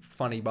fucking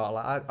funny bar.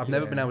 Like I've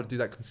never been able to do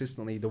that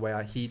consistently the way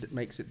he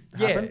makes it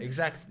happen. Yeah,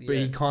 exactly. But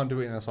he can't do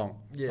it in a song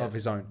of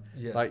his own.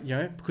 Yeah. Like, you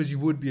know, because you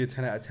would be a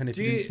 10 out of 10 if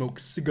you didn't smoke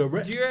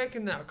cigarette. Do you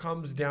reckon that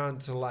comes down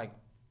to like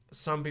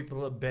some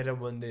people are better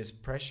when there's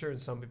pressure and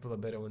some people are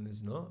better when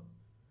there's not?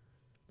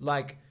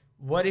 Like,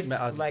 what if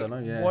I like don't know,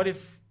 yeah.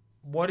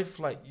 what if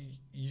like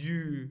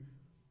you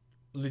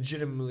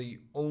legitimately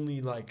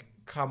only like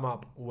come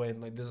up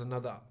when like there's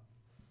another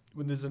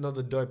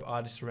dope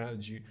artist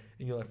around you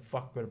and you're like,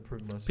 fuck, gotta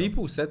prove myself.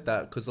 People said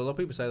that because a lot of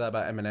people say that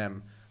about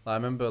Eminem. Like, I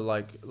remember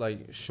like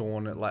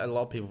Sean, like a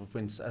lot of people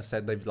have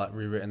said they've like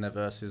rewritten their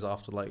verses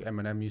after like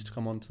Eminem used to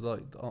come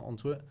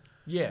onto it.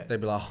 Yeah.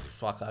 They'd be like, oh,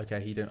 fuck, okay, I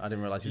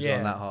didn't realize he was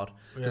going that hard.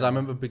 Because Yeah. I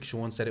remember Big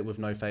Sean said it with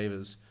no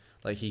favors.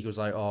 Like he was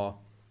like,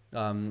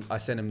 I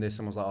sent him this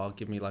and was like, oh,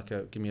 give me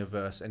a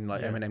verse, and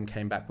like Eminem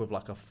came back with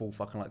like a full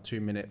fucking like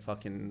 2 minute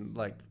fucking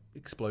like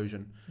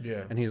explosion.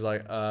 Yeah. And he's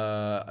like,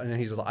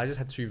 I just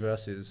had 2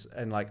 verses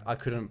and like I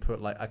couldn't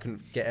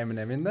get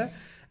Eminem in there.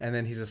 And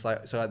then he's just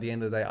like, so at the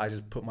end of the day, I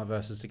just put my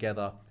verses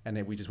together and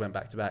then we just went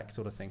back to back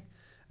sort of thing.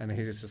 And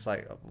he's just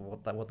like,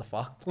 what the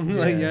fuck?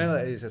 Like, you know,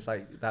 like, it's just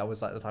like, that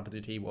was like the type of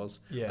dude he was.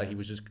 Yeah. Like he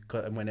was just,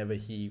 whenever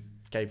he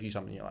gave you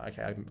something, you're like,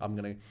 okay, I'm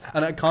gonna.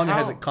 And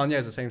Kanye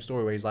has the same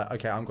story where he's like,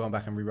 okay, I'm going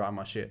back and rewriting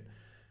my shit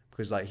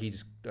because like he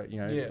just, you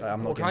know, like,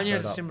 I'm not. Kanye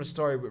has a similar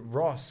story with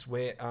Ross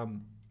where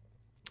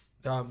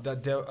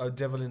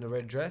Devil in a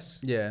Red Dress.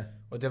 Yeah.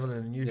 Or Devil in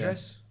a New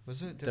Dress.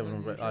 Was it Devil in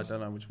a Red? I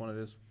don't know which one it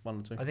is. One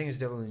or two. I think it's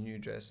Devil in a New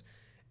Dress.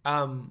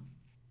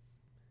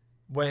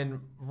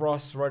 When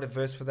Ross wrote a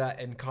verse for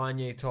that and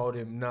Kanye told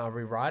him, nah,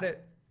 rewrite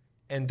it.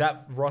 And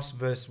that Ross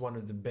verse, one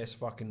of the best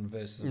fucking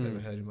verses I've ever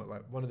heard in my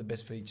life. One of the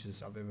best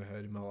features I've ever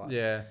heard in my life.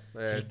 Yeah.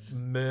 He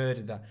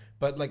murdered that.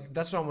 But like,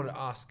 that's what I want to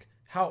ask.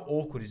 How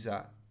awkward is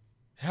that?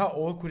 How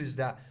awkward is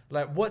that?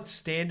 Like, what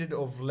standard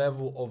of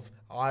level of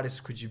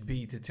artist could you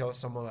be to tell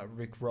someone like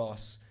Rick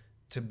Ross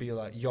to be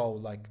like, yo,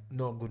 like,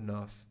 not good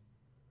enough?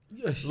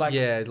 Like,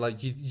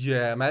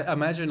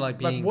 imagine like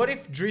being. Like, what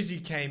if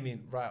Drizzy came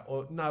in, right?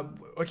 Or no,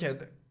 okay,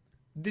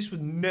 this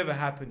would never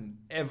happen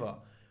ever.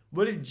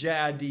 What if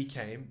JID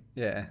came?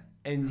 Yeah.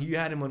 And you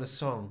had him on a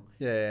song.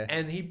 Yeah.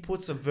 And he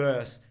puts a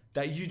verse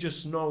that you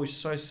just know is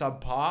so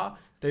subpar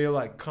that you're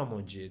like, come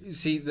on, Jid.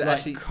 See, like,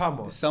 actually, come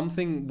on.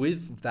 Something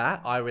with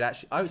that, I would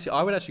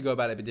actually go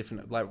about it a bit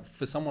different. Like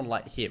for someone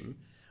like him,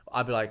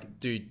 I'd be like,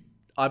 dude,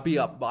 I'd be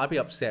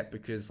upset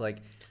because like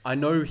I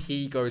know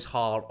he goes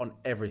hard on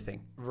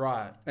everything.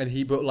 Right.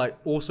 And but like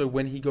also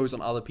when he goes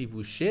on other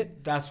people's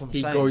shit, that's what I'm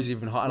he saying. goes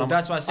even harder. Well,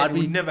 that's why I said it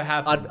would never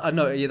happen. I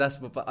know, yeah,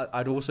 but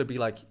I'd also be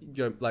like,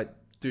 like,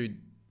 dude,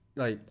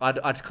 like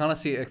I'd kind of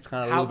see it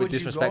kind of a little bit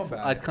disrespectful.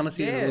 I'd kind of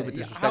see it a little bit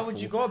disrespectful. How would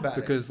you go about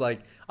it? Because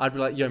like I'd be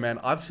like, yo, man,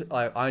 I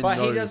know. But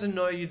he doesn't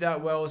know you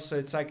that well, so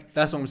it's like.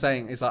 That's what I'm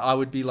saying. It's like I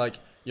would be like,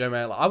 yo,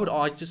 man, like,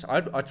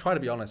 I'd try to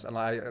be honest, and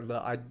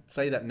I'd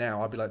say that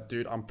now. I'd be like,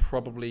 dude, I'm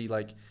probably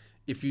like,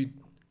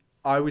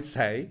 I would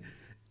say,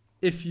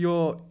 if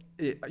you're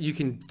you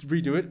can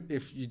redo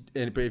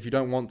it but if you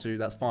don't want to,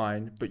 that's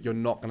fine. But you're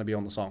not going to be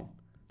on the song.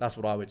 That's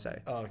what I would say.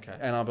 Oh, okay.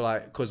 And I'll be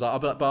like,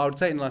 but I would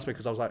say it in a nice way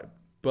because I was like,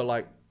 but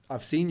like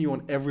I've seen you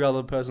on every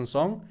other person's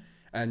song,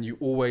 and you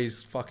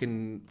always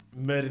fucking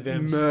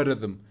murder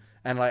them.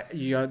 And like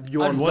you're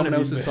on someone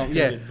else's song.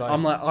 Yeah,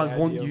 I'm like, I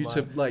want you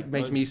to like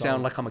make me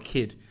sound like I'm a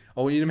kid.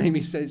 I want you to make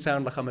me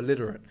sound like I'm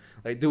illiterate.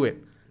 Like, do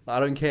it. Like, I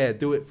don't care.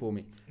 Do it for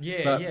me.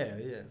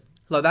 Yeah.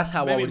 Like that's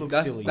how Maybe I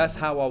would. That's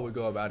how I would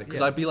go about it. Because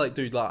Yeah. I'd be like,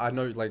 dude, like I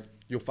know, like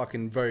you're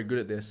fucking very good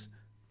at this,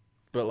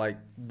 but like,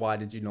 why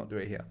did you not do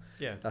it here?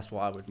 Yeah. That's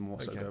what I would more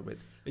so go with.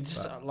 It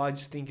just like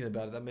just thinking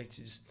about it, that makes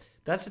you just.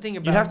 That's the thing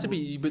about you have to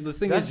be. But the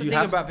thing is, you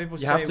have to be able.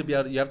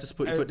 You have to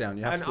put your foot down.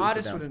 You have to put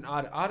your foot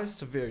down.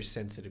 Artists are very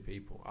sensitive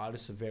people.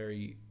 Artists are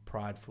very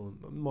prideful,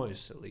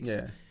 most at least.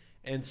 Yeah.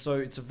 And so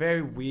it's a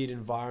very weird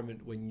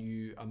environment when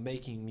you are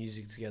making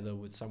music together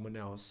with someone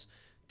else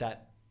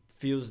that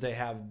feels they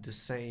have the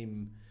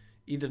same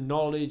either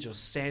knowledge or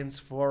sense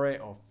for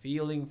it or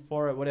feeling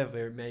for it,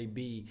 whatever it may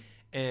be.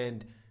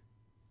 And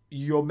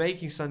you're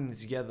making something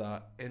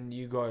together and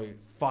you go,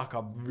 fuck,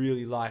 I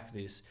really like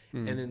this.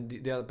 And then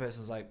the other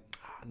person's like,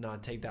 nah,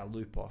 take that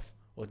loop off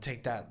or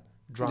take that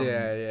drum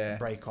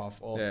break off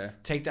or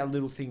take that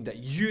little thing that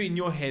you in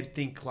your head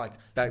think like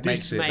that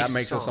makes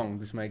a song.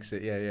 This makes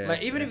it.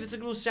 Like even if it's a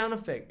little sound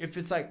effect, if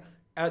it's like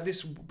at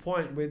this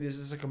point where there's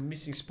just like a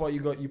missing spot,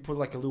 you put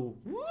like a little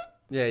whoop,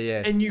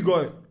 and you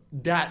go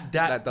that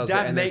does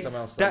that it, and make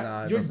else that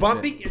like, you're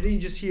bumping and then you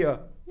just hear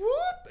whoop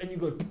and you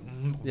go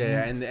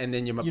and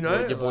then your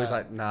boy's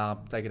like, nah,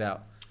 take it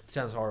out.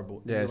 Sounds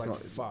horrible. Yeah, it's like,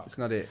 not. Fuck. It's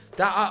not it.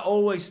 That I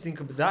always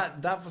think of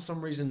that. That for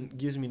some reason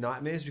gives me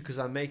nightmares because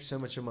I make so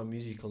much of my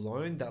music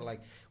alone that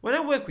like when I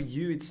work with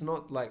you, it's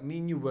not like me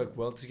and you work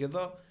well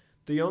together.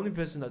 The only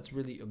person that's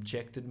really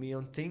objected me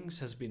on things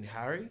has been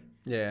Harry.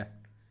 Yeah.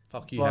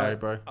 Fuck you, Harry,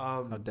 bro.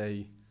 How dare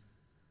you?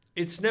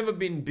 It's never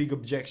been big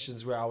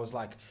objections where I was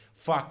like,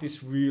 "Fuck,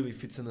 this really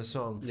fits in the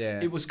song." Yeah.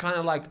 It was kind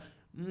of like,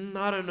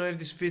 I don't know if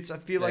this fits. I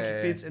feel like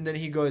it fits, and then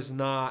he goes,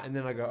 "Nah," and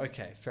then I go,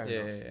 "Okay, fair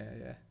enough."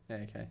 Yeah.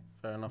 Okay.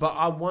 Fair enough. But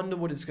I wonder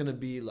what it's gonna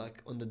be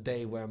like on the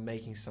day where I'm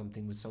making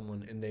something with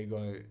someone and they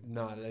go,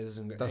 "Nah, that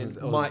doesn't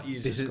go." My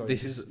ears this isn't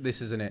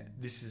it.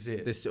 This is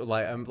it. This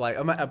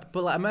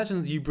but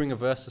imagine you bring a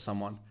verse to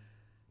someone.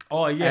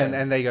 Oh yeah,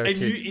 and they go. And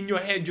you in your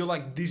head, you're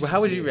like, "This." Well,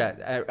 how would you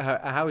react?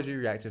 How would you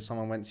react if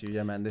someone went to you?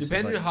 Yeah, man. This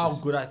depending is on how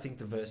good I think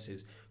the verse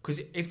is. Because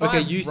if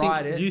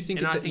you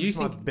think it's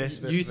my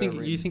best verse you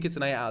think it's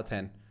an 8 out of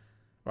 10,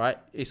 right?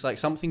 It's like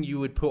something you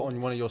would put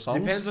on one of your songs.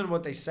 Depends on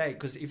what they say.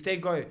 Because if they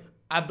go,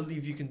 I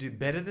believe you can do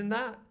better than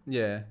that.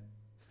 Yeah.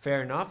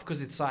 Fair enough,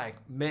 because it's like,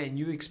 man,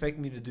 you expect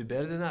me to do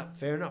better than that.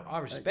 Fair enough, I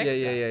respect that.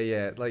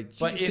 Yeah. Like,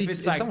 but if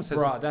it's like,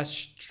 bro,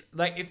 that's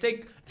like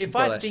if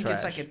I think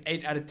it's like an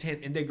 8 out of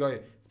 10, and they go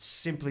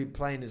simply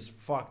plain as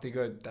fuck, they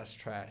go, that's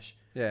trash.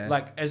 Yeah.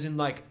 Like as in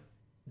like,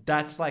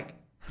 that's like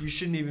you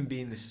shouldn't even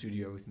be in the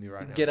studio with me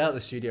right now. Get out of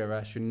the studio,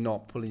 Rash. You're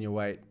not pulling your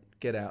weight.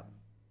 Get out.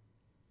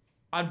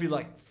 I'd be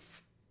like,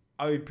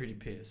 I'd be pretty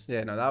pissed.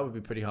 Yeah, no, that would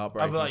be pretty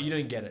heartbreaking. I'd be like, you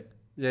don't get it.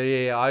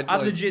 Yeah. I'd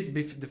like, legit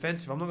be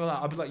defensive. I'm not gonna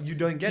lie. I'd be like, you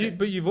don't get it.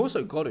 But you've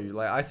also got to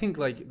like. I think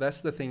like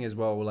that's the thing as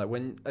well. Like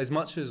when, as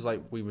much as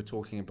like we were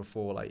talking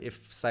before, like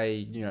if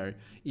say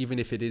even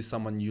if it is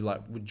someone you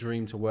like would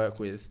dream to work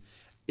with,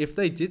 if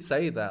they did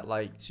say that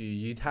like to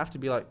you, you'd have to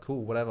be like,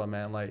 cool, whatever,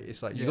 man. Like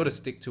it's like you got to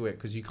stick to it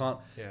because you can't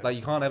like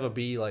you can't ever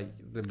be like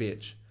the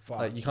bitch.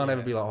 Like you can't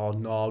ever be like, oh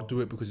no, I'll do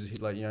it because it's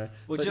like Well,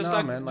 it's just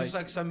like, like, man, just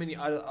like so many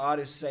other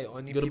artists say,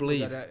 only you gotta people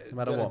believe, that no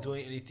matter what. are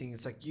doing anything,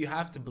 it's like you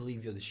have to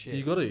believe you're the shit.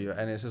 You got to,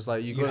 and it's just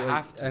like you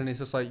have to, and it's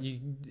just like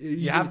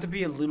you have to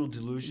be a little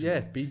delusional.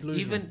 Yeah, be delusional.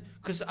 Even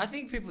because I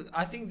think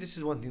this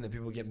is one thing that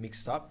people get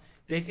mixed up.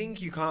 They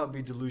think you can't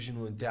be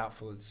delusional and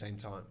doubtful at the same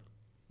time.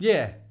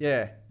 Yeah.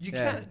 You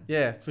can.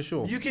 Yeah, for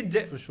sure. You can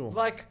for sure.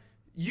 Like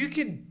you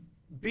can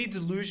be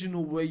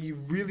delusional where you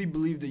really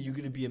believe that you're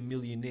going to be a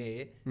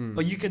millionaire,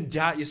 but you can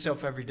doubt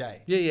yourself every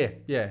day.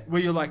 Yeah.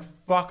 Where you're like,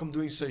 fuck, I'm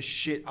doing so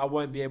shit, I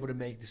won't be able to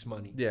make this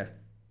money. Yeah.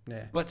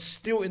 But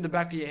still in the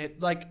back of your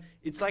head, like,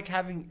 it's like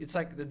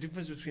the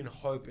difference between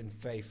hope and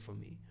faith for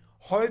me.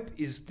 Hope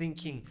is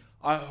thinking,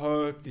 I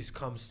hope this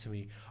comes to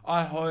me.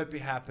 I hope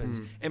it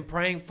happens. And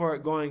praying for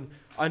it going,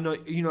 I know,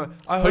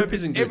 I hope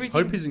isn't good.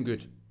 Hope isn't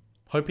good.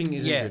 Hoping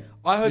isn't good.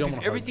 I hope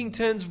if everything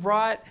turns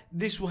right,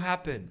 this will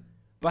happen.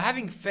 But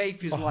having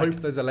faith is I hope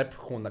there's a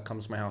leprechaun that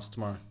comes to my house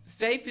tomorrow.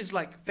 Faith is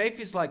like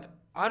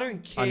I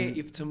don't care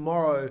if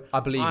tomorrow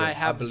I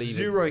have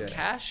zero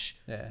cash.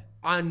 Yeah.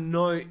 I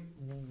know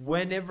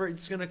whenever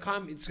it's gonna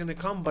come,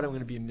 but I'm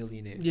gonna be a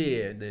millionaire.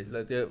 Yeah.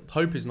 The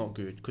hope is not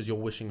good because you're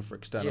wishing for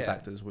external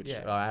factors which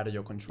are out of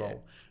your control.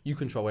 Yeah. You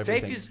control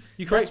everything. Faith is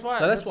you create.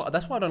 That's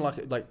why I don't like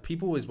it. Like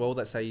people as well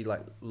that say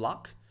like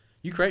luck.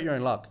 You create your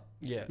own luck.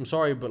 Yeah. I'm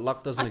sorry, but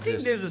luck doesn't exist. I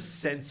think there's a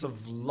sense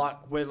of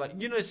luck where like,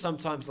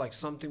 sometimes like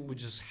something would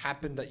just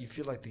happen that you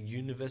feel like the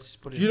universe is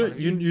putting in front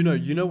of you.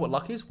 You know what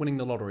luck is? Winning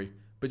the lottery.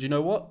 But you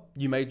know what?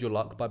 You made your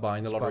luck by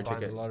buying the lottery By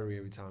buying ticket. the lottery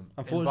every time. And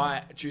Unfortunately-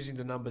 by choosing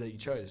the number that you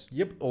chose.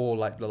 Yep, or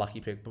like the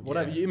lucky pick, but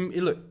whatever.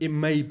 Yeah. Look, it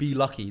may be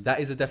lucky. That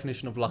is a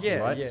definition of lucky,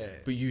 right? Yeah.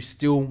 But you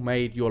still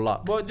made your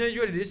luck. Well, no, you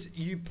know what it is?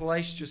 You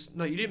placed you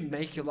didn't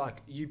make your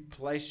luck. You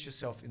placed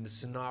yourself in the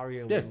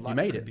scenario Yeah, where luck you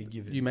made could it. be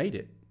given. You made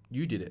it.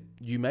 You did it.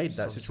 You made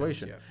that Sometimes,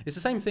 situation. yeah. It's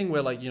the same thing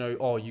where like,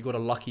 you got a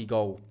lucky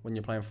goal when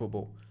you're playing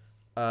football.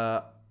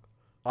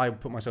 I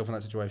put myself in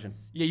that situation.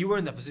 Yeah, you were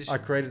in that position. I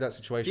created that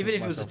situation. Even for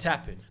if it was a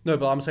myself. tap in. No,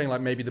 but I'm saying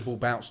like maybe the ball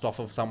bounced off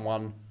of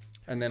someone,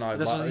 and then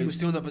That's why you were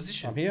still in that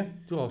position. I'm here.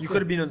 Oh, You sure.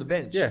 could have been on the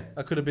bench. Yeah,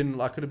 I could have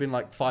been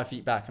like 5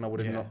 feet back, and I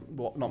would have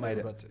not made Never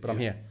it. got to- But I'm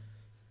yeah. here.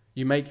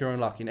 You make your own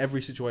luck in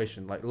every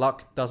situation. Like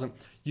luck doesn't.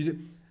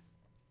 You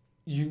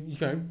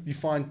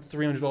find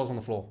 $300 on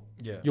the floor.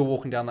 Yeah. You're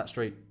walking down that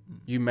street.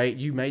 You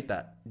made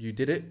that. You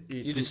did it.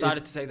 You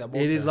decided to take that ball.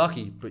 It is down.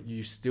 lucky, but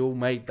you still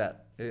made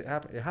that. It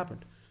happened.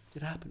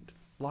 It happened.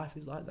 Life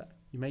is like that.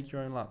 You make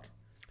your own luck.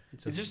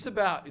 It's just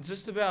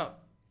about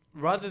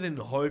rather than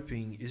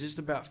hoping, it's just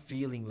about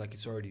feeling like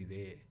it's already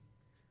there.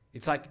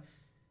 It's like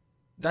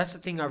that's the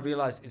thing I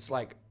realized. It's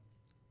like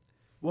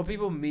what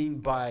people mean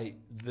by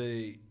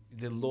the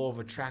law of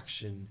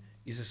attraction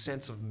is a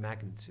sense of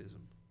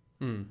magnetism.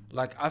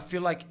 Like I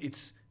feel like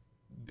it's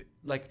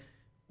like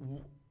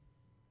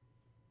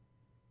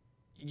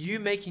you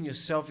making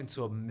yourself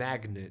into a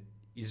magnet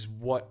is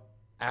what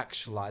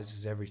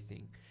actualizes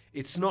everything.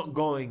 It's not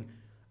going,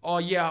 oh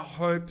yeah, I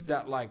hope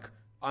that like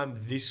I'm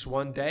this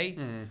one day.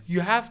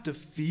 You have to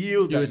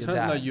feel that you're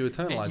that. No, you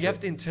internalize You have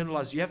to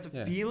internalize. You have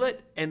to feel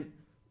it, and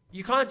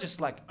you can't just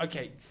like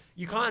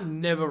you can't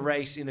never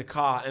race in a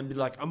car and be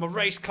like, I'm a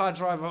race car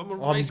driver. I'm a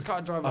race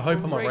car driver. I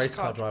hope I'm a race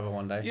car driver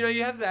one day.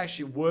 You have to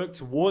actually work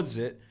towards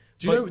it.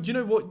 Do you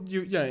know what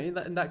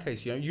in that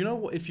case, you know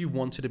what, if you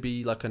wanted to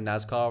be like a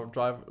NASCAR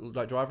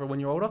driver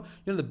when you're older,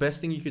 the best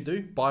thing you could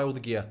do, buy all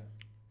the gear,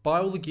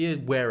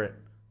 wear it.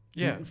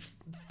 Yeah.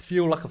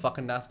 Feel like a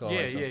fucking NASCAR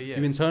racer. Yeah.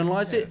 You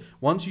internalize it.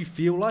 Once you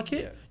feel like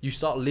it, you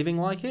start living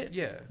like it.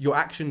 Yeah. Your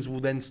actions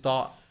will then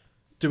start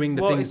doing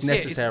the things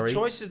necessary. It's the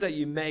choices that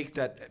you make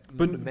that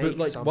But make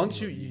like something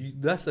once of you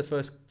that's the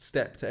first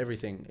step to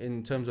everything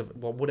in terms of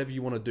whatever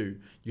you want to do.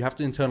 You have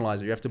to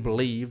internalize it. You have to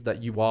believe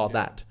that you are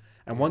that.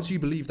 And once you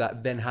believe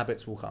that, then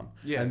habits will come.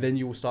 Yeah. And then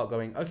you will start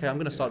going, okay, I'm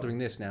going to start doing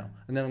this now.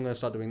 And then I'm going to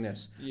start doing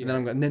this. Yeah.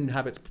 And then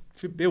habits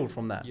build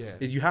from that. Yeah.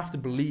 You have to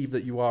believe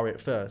that you are it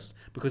first.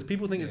 Because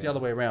people think it's the other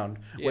way around,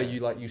 where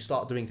you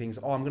start doing things,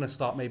 I'm going to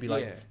start maybe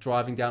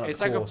driving down a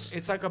course.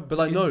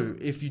 But no,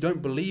 if you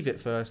don't believe it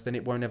first, then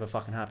it won't ever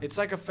fucking happen. It's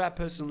like a fat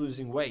person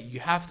losing weight. You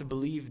have to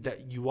believe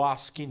that you are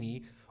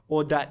skinny,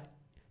 or that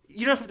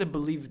you don't have to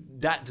believe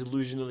that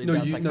delusionally.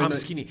 I'm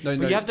skinny.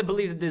 But you have to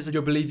believe that there's a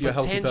you believe you're a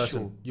healthy potential.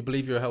 person. You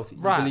believe you're healthy.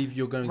 Right. You believe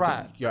you're going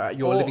Right.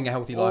 you're living a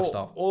healthy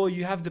lifestyle. Or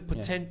you have the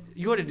potential.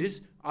 You know what it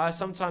is? I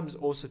sometimes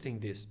also think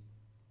this.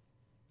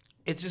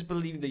 It's just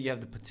believing that you have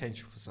the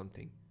potential for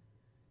something.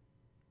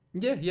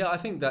 Yeah, I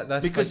think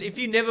that's because if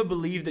you never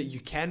believe that you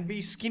can be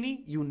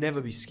skinny, you'll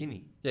never be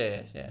skinny.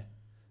 Yeah.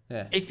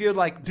 If you're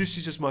like, this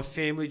is just my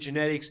family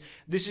genetics,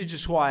 this is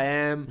just who I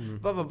am,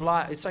 blah blah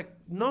blah. It's like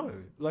no,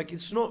 like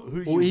it's not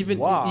who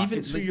you are.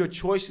 It's who your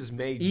choices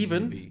made you to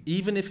be.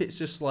 Even if it's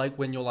just like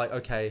when you're like,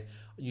 okay,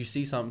 you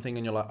see something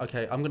and you're like,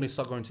 okay, I'm gonna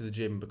start going to the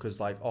gym because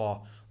like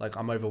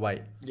I'm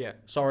overweight. Yeah.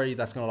 Sorry,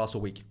 that's gonna last a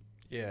week.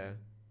 Yeah.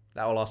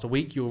 That will last a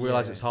week. You'll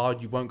realize it's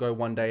hard. You won't go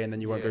one day, and then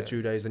you won't go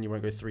 2 days, then you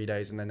won't go 3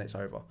 days, and then it's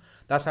over.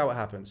 That's how it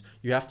happens.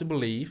 You have to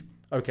believe,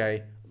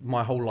 okay,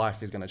 my whole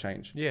life is going to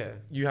change. Yeah.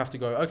 You have to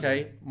go,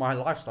 okay, my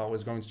lifestyle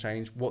is going to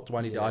change. What do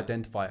I need to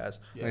identify as?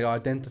 I need to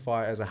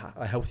identify as a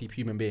healthy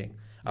human being.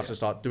 I have to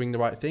start doing the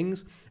right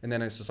things, and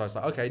then it's just like,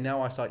 okay,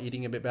 now I start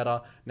eating a bit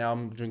better. Now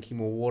I'm drinking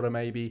more water,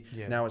 maybe.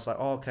 Yeah. Now it's like,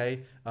 oh, okay,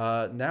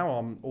 now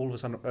I'm all of a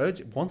sudden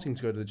wanting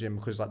to go to the gym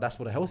because like that's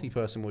what a healthy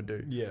person would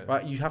do. Yeah.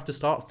 Right. You have to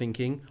start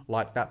thinking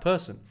like that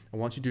person,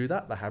 and once you do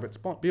that, the habits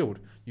build.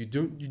 You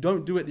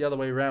don't do it the other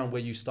way around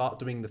where you start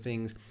doing the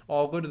things. Oh,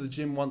 I'll go to the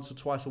gym once or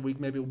twice a week.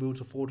 Maybe it'll build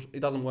to 4. It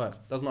doesn't work.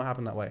 It does not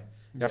happen that way.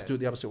 You have to do it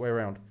the opposite way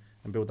around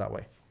and build that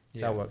way.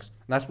 That's how it works.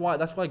 And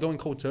that's why going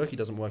cold turkey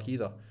doesn't work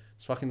either.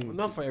 It's fucking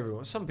not for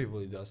everyone. Some people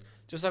it does.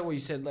 Just like what you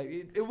said, like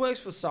it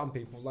works for some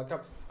people. Like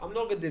I'm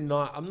not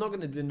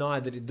gonna deny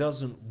that it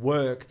doesn't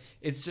work.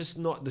 It's just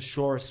not the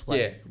surest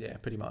way. Yeah,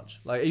 pretty much.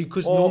 Like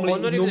because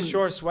normally, not even the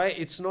surest way.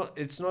 It's not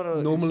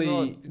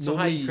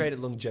how you create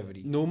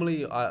longevity.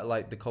 Normally,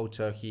 like the cold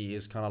turkey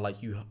is kind of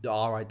like you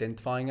are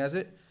identifying as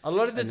it. A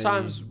lot of the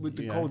times with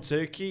the cold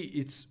turkey,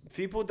 it's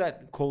people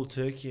that cold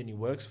turkey and it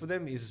works for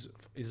them is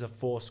a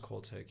forced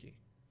cold turkey,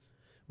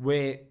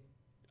 where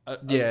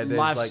a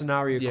life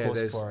scenario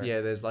calls for it.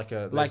 Yeah, there's like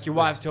your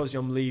wife tells you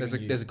I'm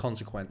leaving there's a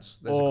consequence.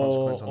 There's a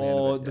consequence on the end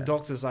of it. The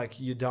doctor's like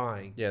you're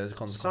dying. Yeah, there's a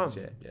consequence.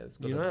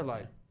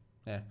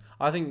 Yeah.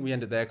 I think we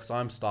end it there because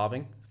I'm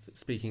starving.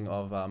 Speaking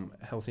of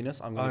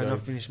healthiness, I'm gonna go.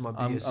 Finish my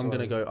beer. I'm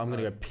gonna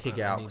go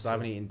pig out because I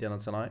haven't eaten dinner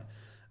tonight.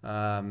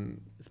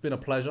 It's been a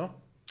pleasure.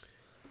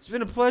 It's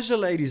been a pleasure,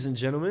 ladies and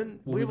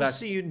gentlemen. We will back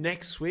see you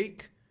next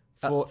week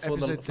for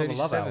episode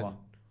 37.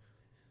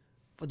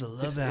 for the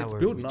Love It's Hour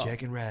building with up.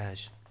 Jack and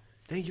Raj.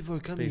 Thank you for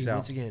coming Peace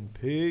once out. again.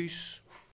 Peace.